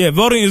though. Yeah,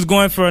 voting is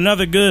going for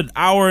another good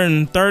hour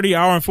and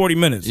 40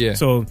 minutes. Yeah.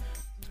 So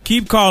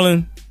keep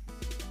calling.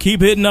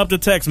 Keep hitting up the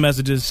text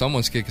messages.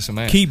 Someone's kicking some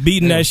ass. Keep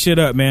beating that shit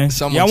up, man.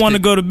 Y'all want to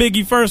go to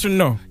Biggie first or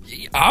no?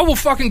 I will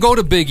fucking go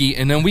to Biggie,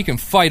 and then we can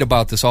fight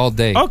about this all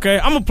day. Okay,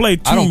 I'm going to play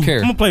 2. I don't care.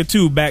 I'm going to play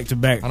 2 back to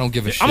back. I don't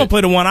give a shit. I'm going to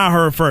play the one I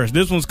heard first.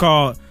 This one's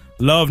called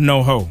Love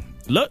No Ho.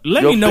 Let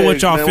me know what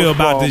y'all feel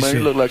about this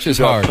shit. Look like it's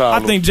hard.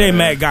 I think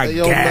J-Mac got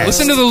gas.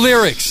 Listen to the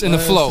lyrics and the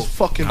flow.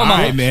 Come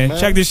on, man.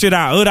 Check this shit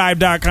out.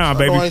 Hoodhype.com,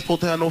 baby. I know I ain't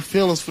supposed to have no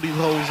feelings for these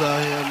hoes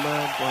out here,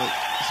 man, but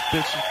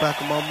this bitch is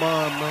back in my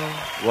mind, man.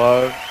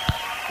 Why?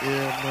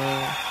 Yeah,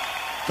 man.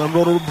 Done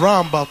wrote a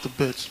rhyme about the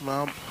bitch,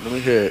 man. Let me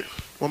hear it.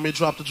 Want me to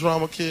drop the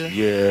drama, kid?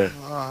 Yeah.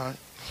 All right.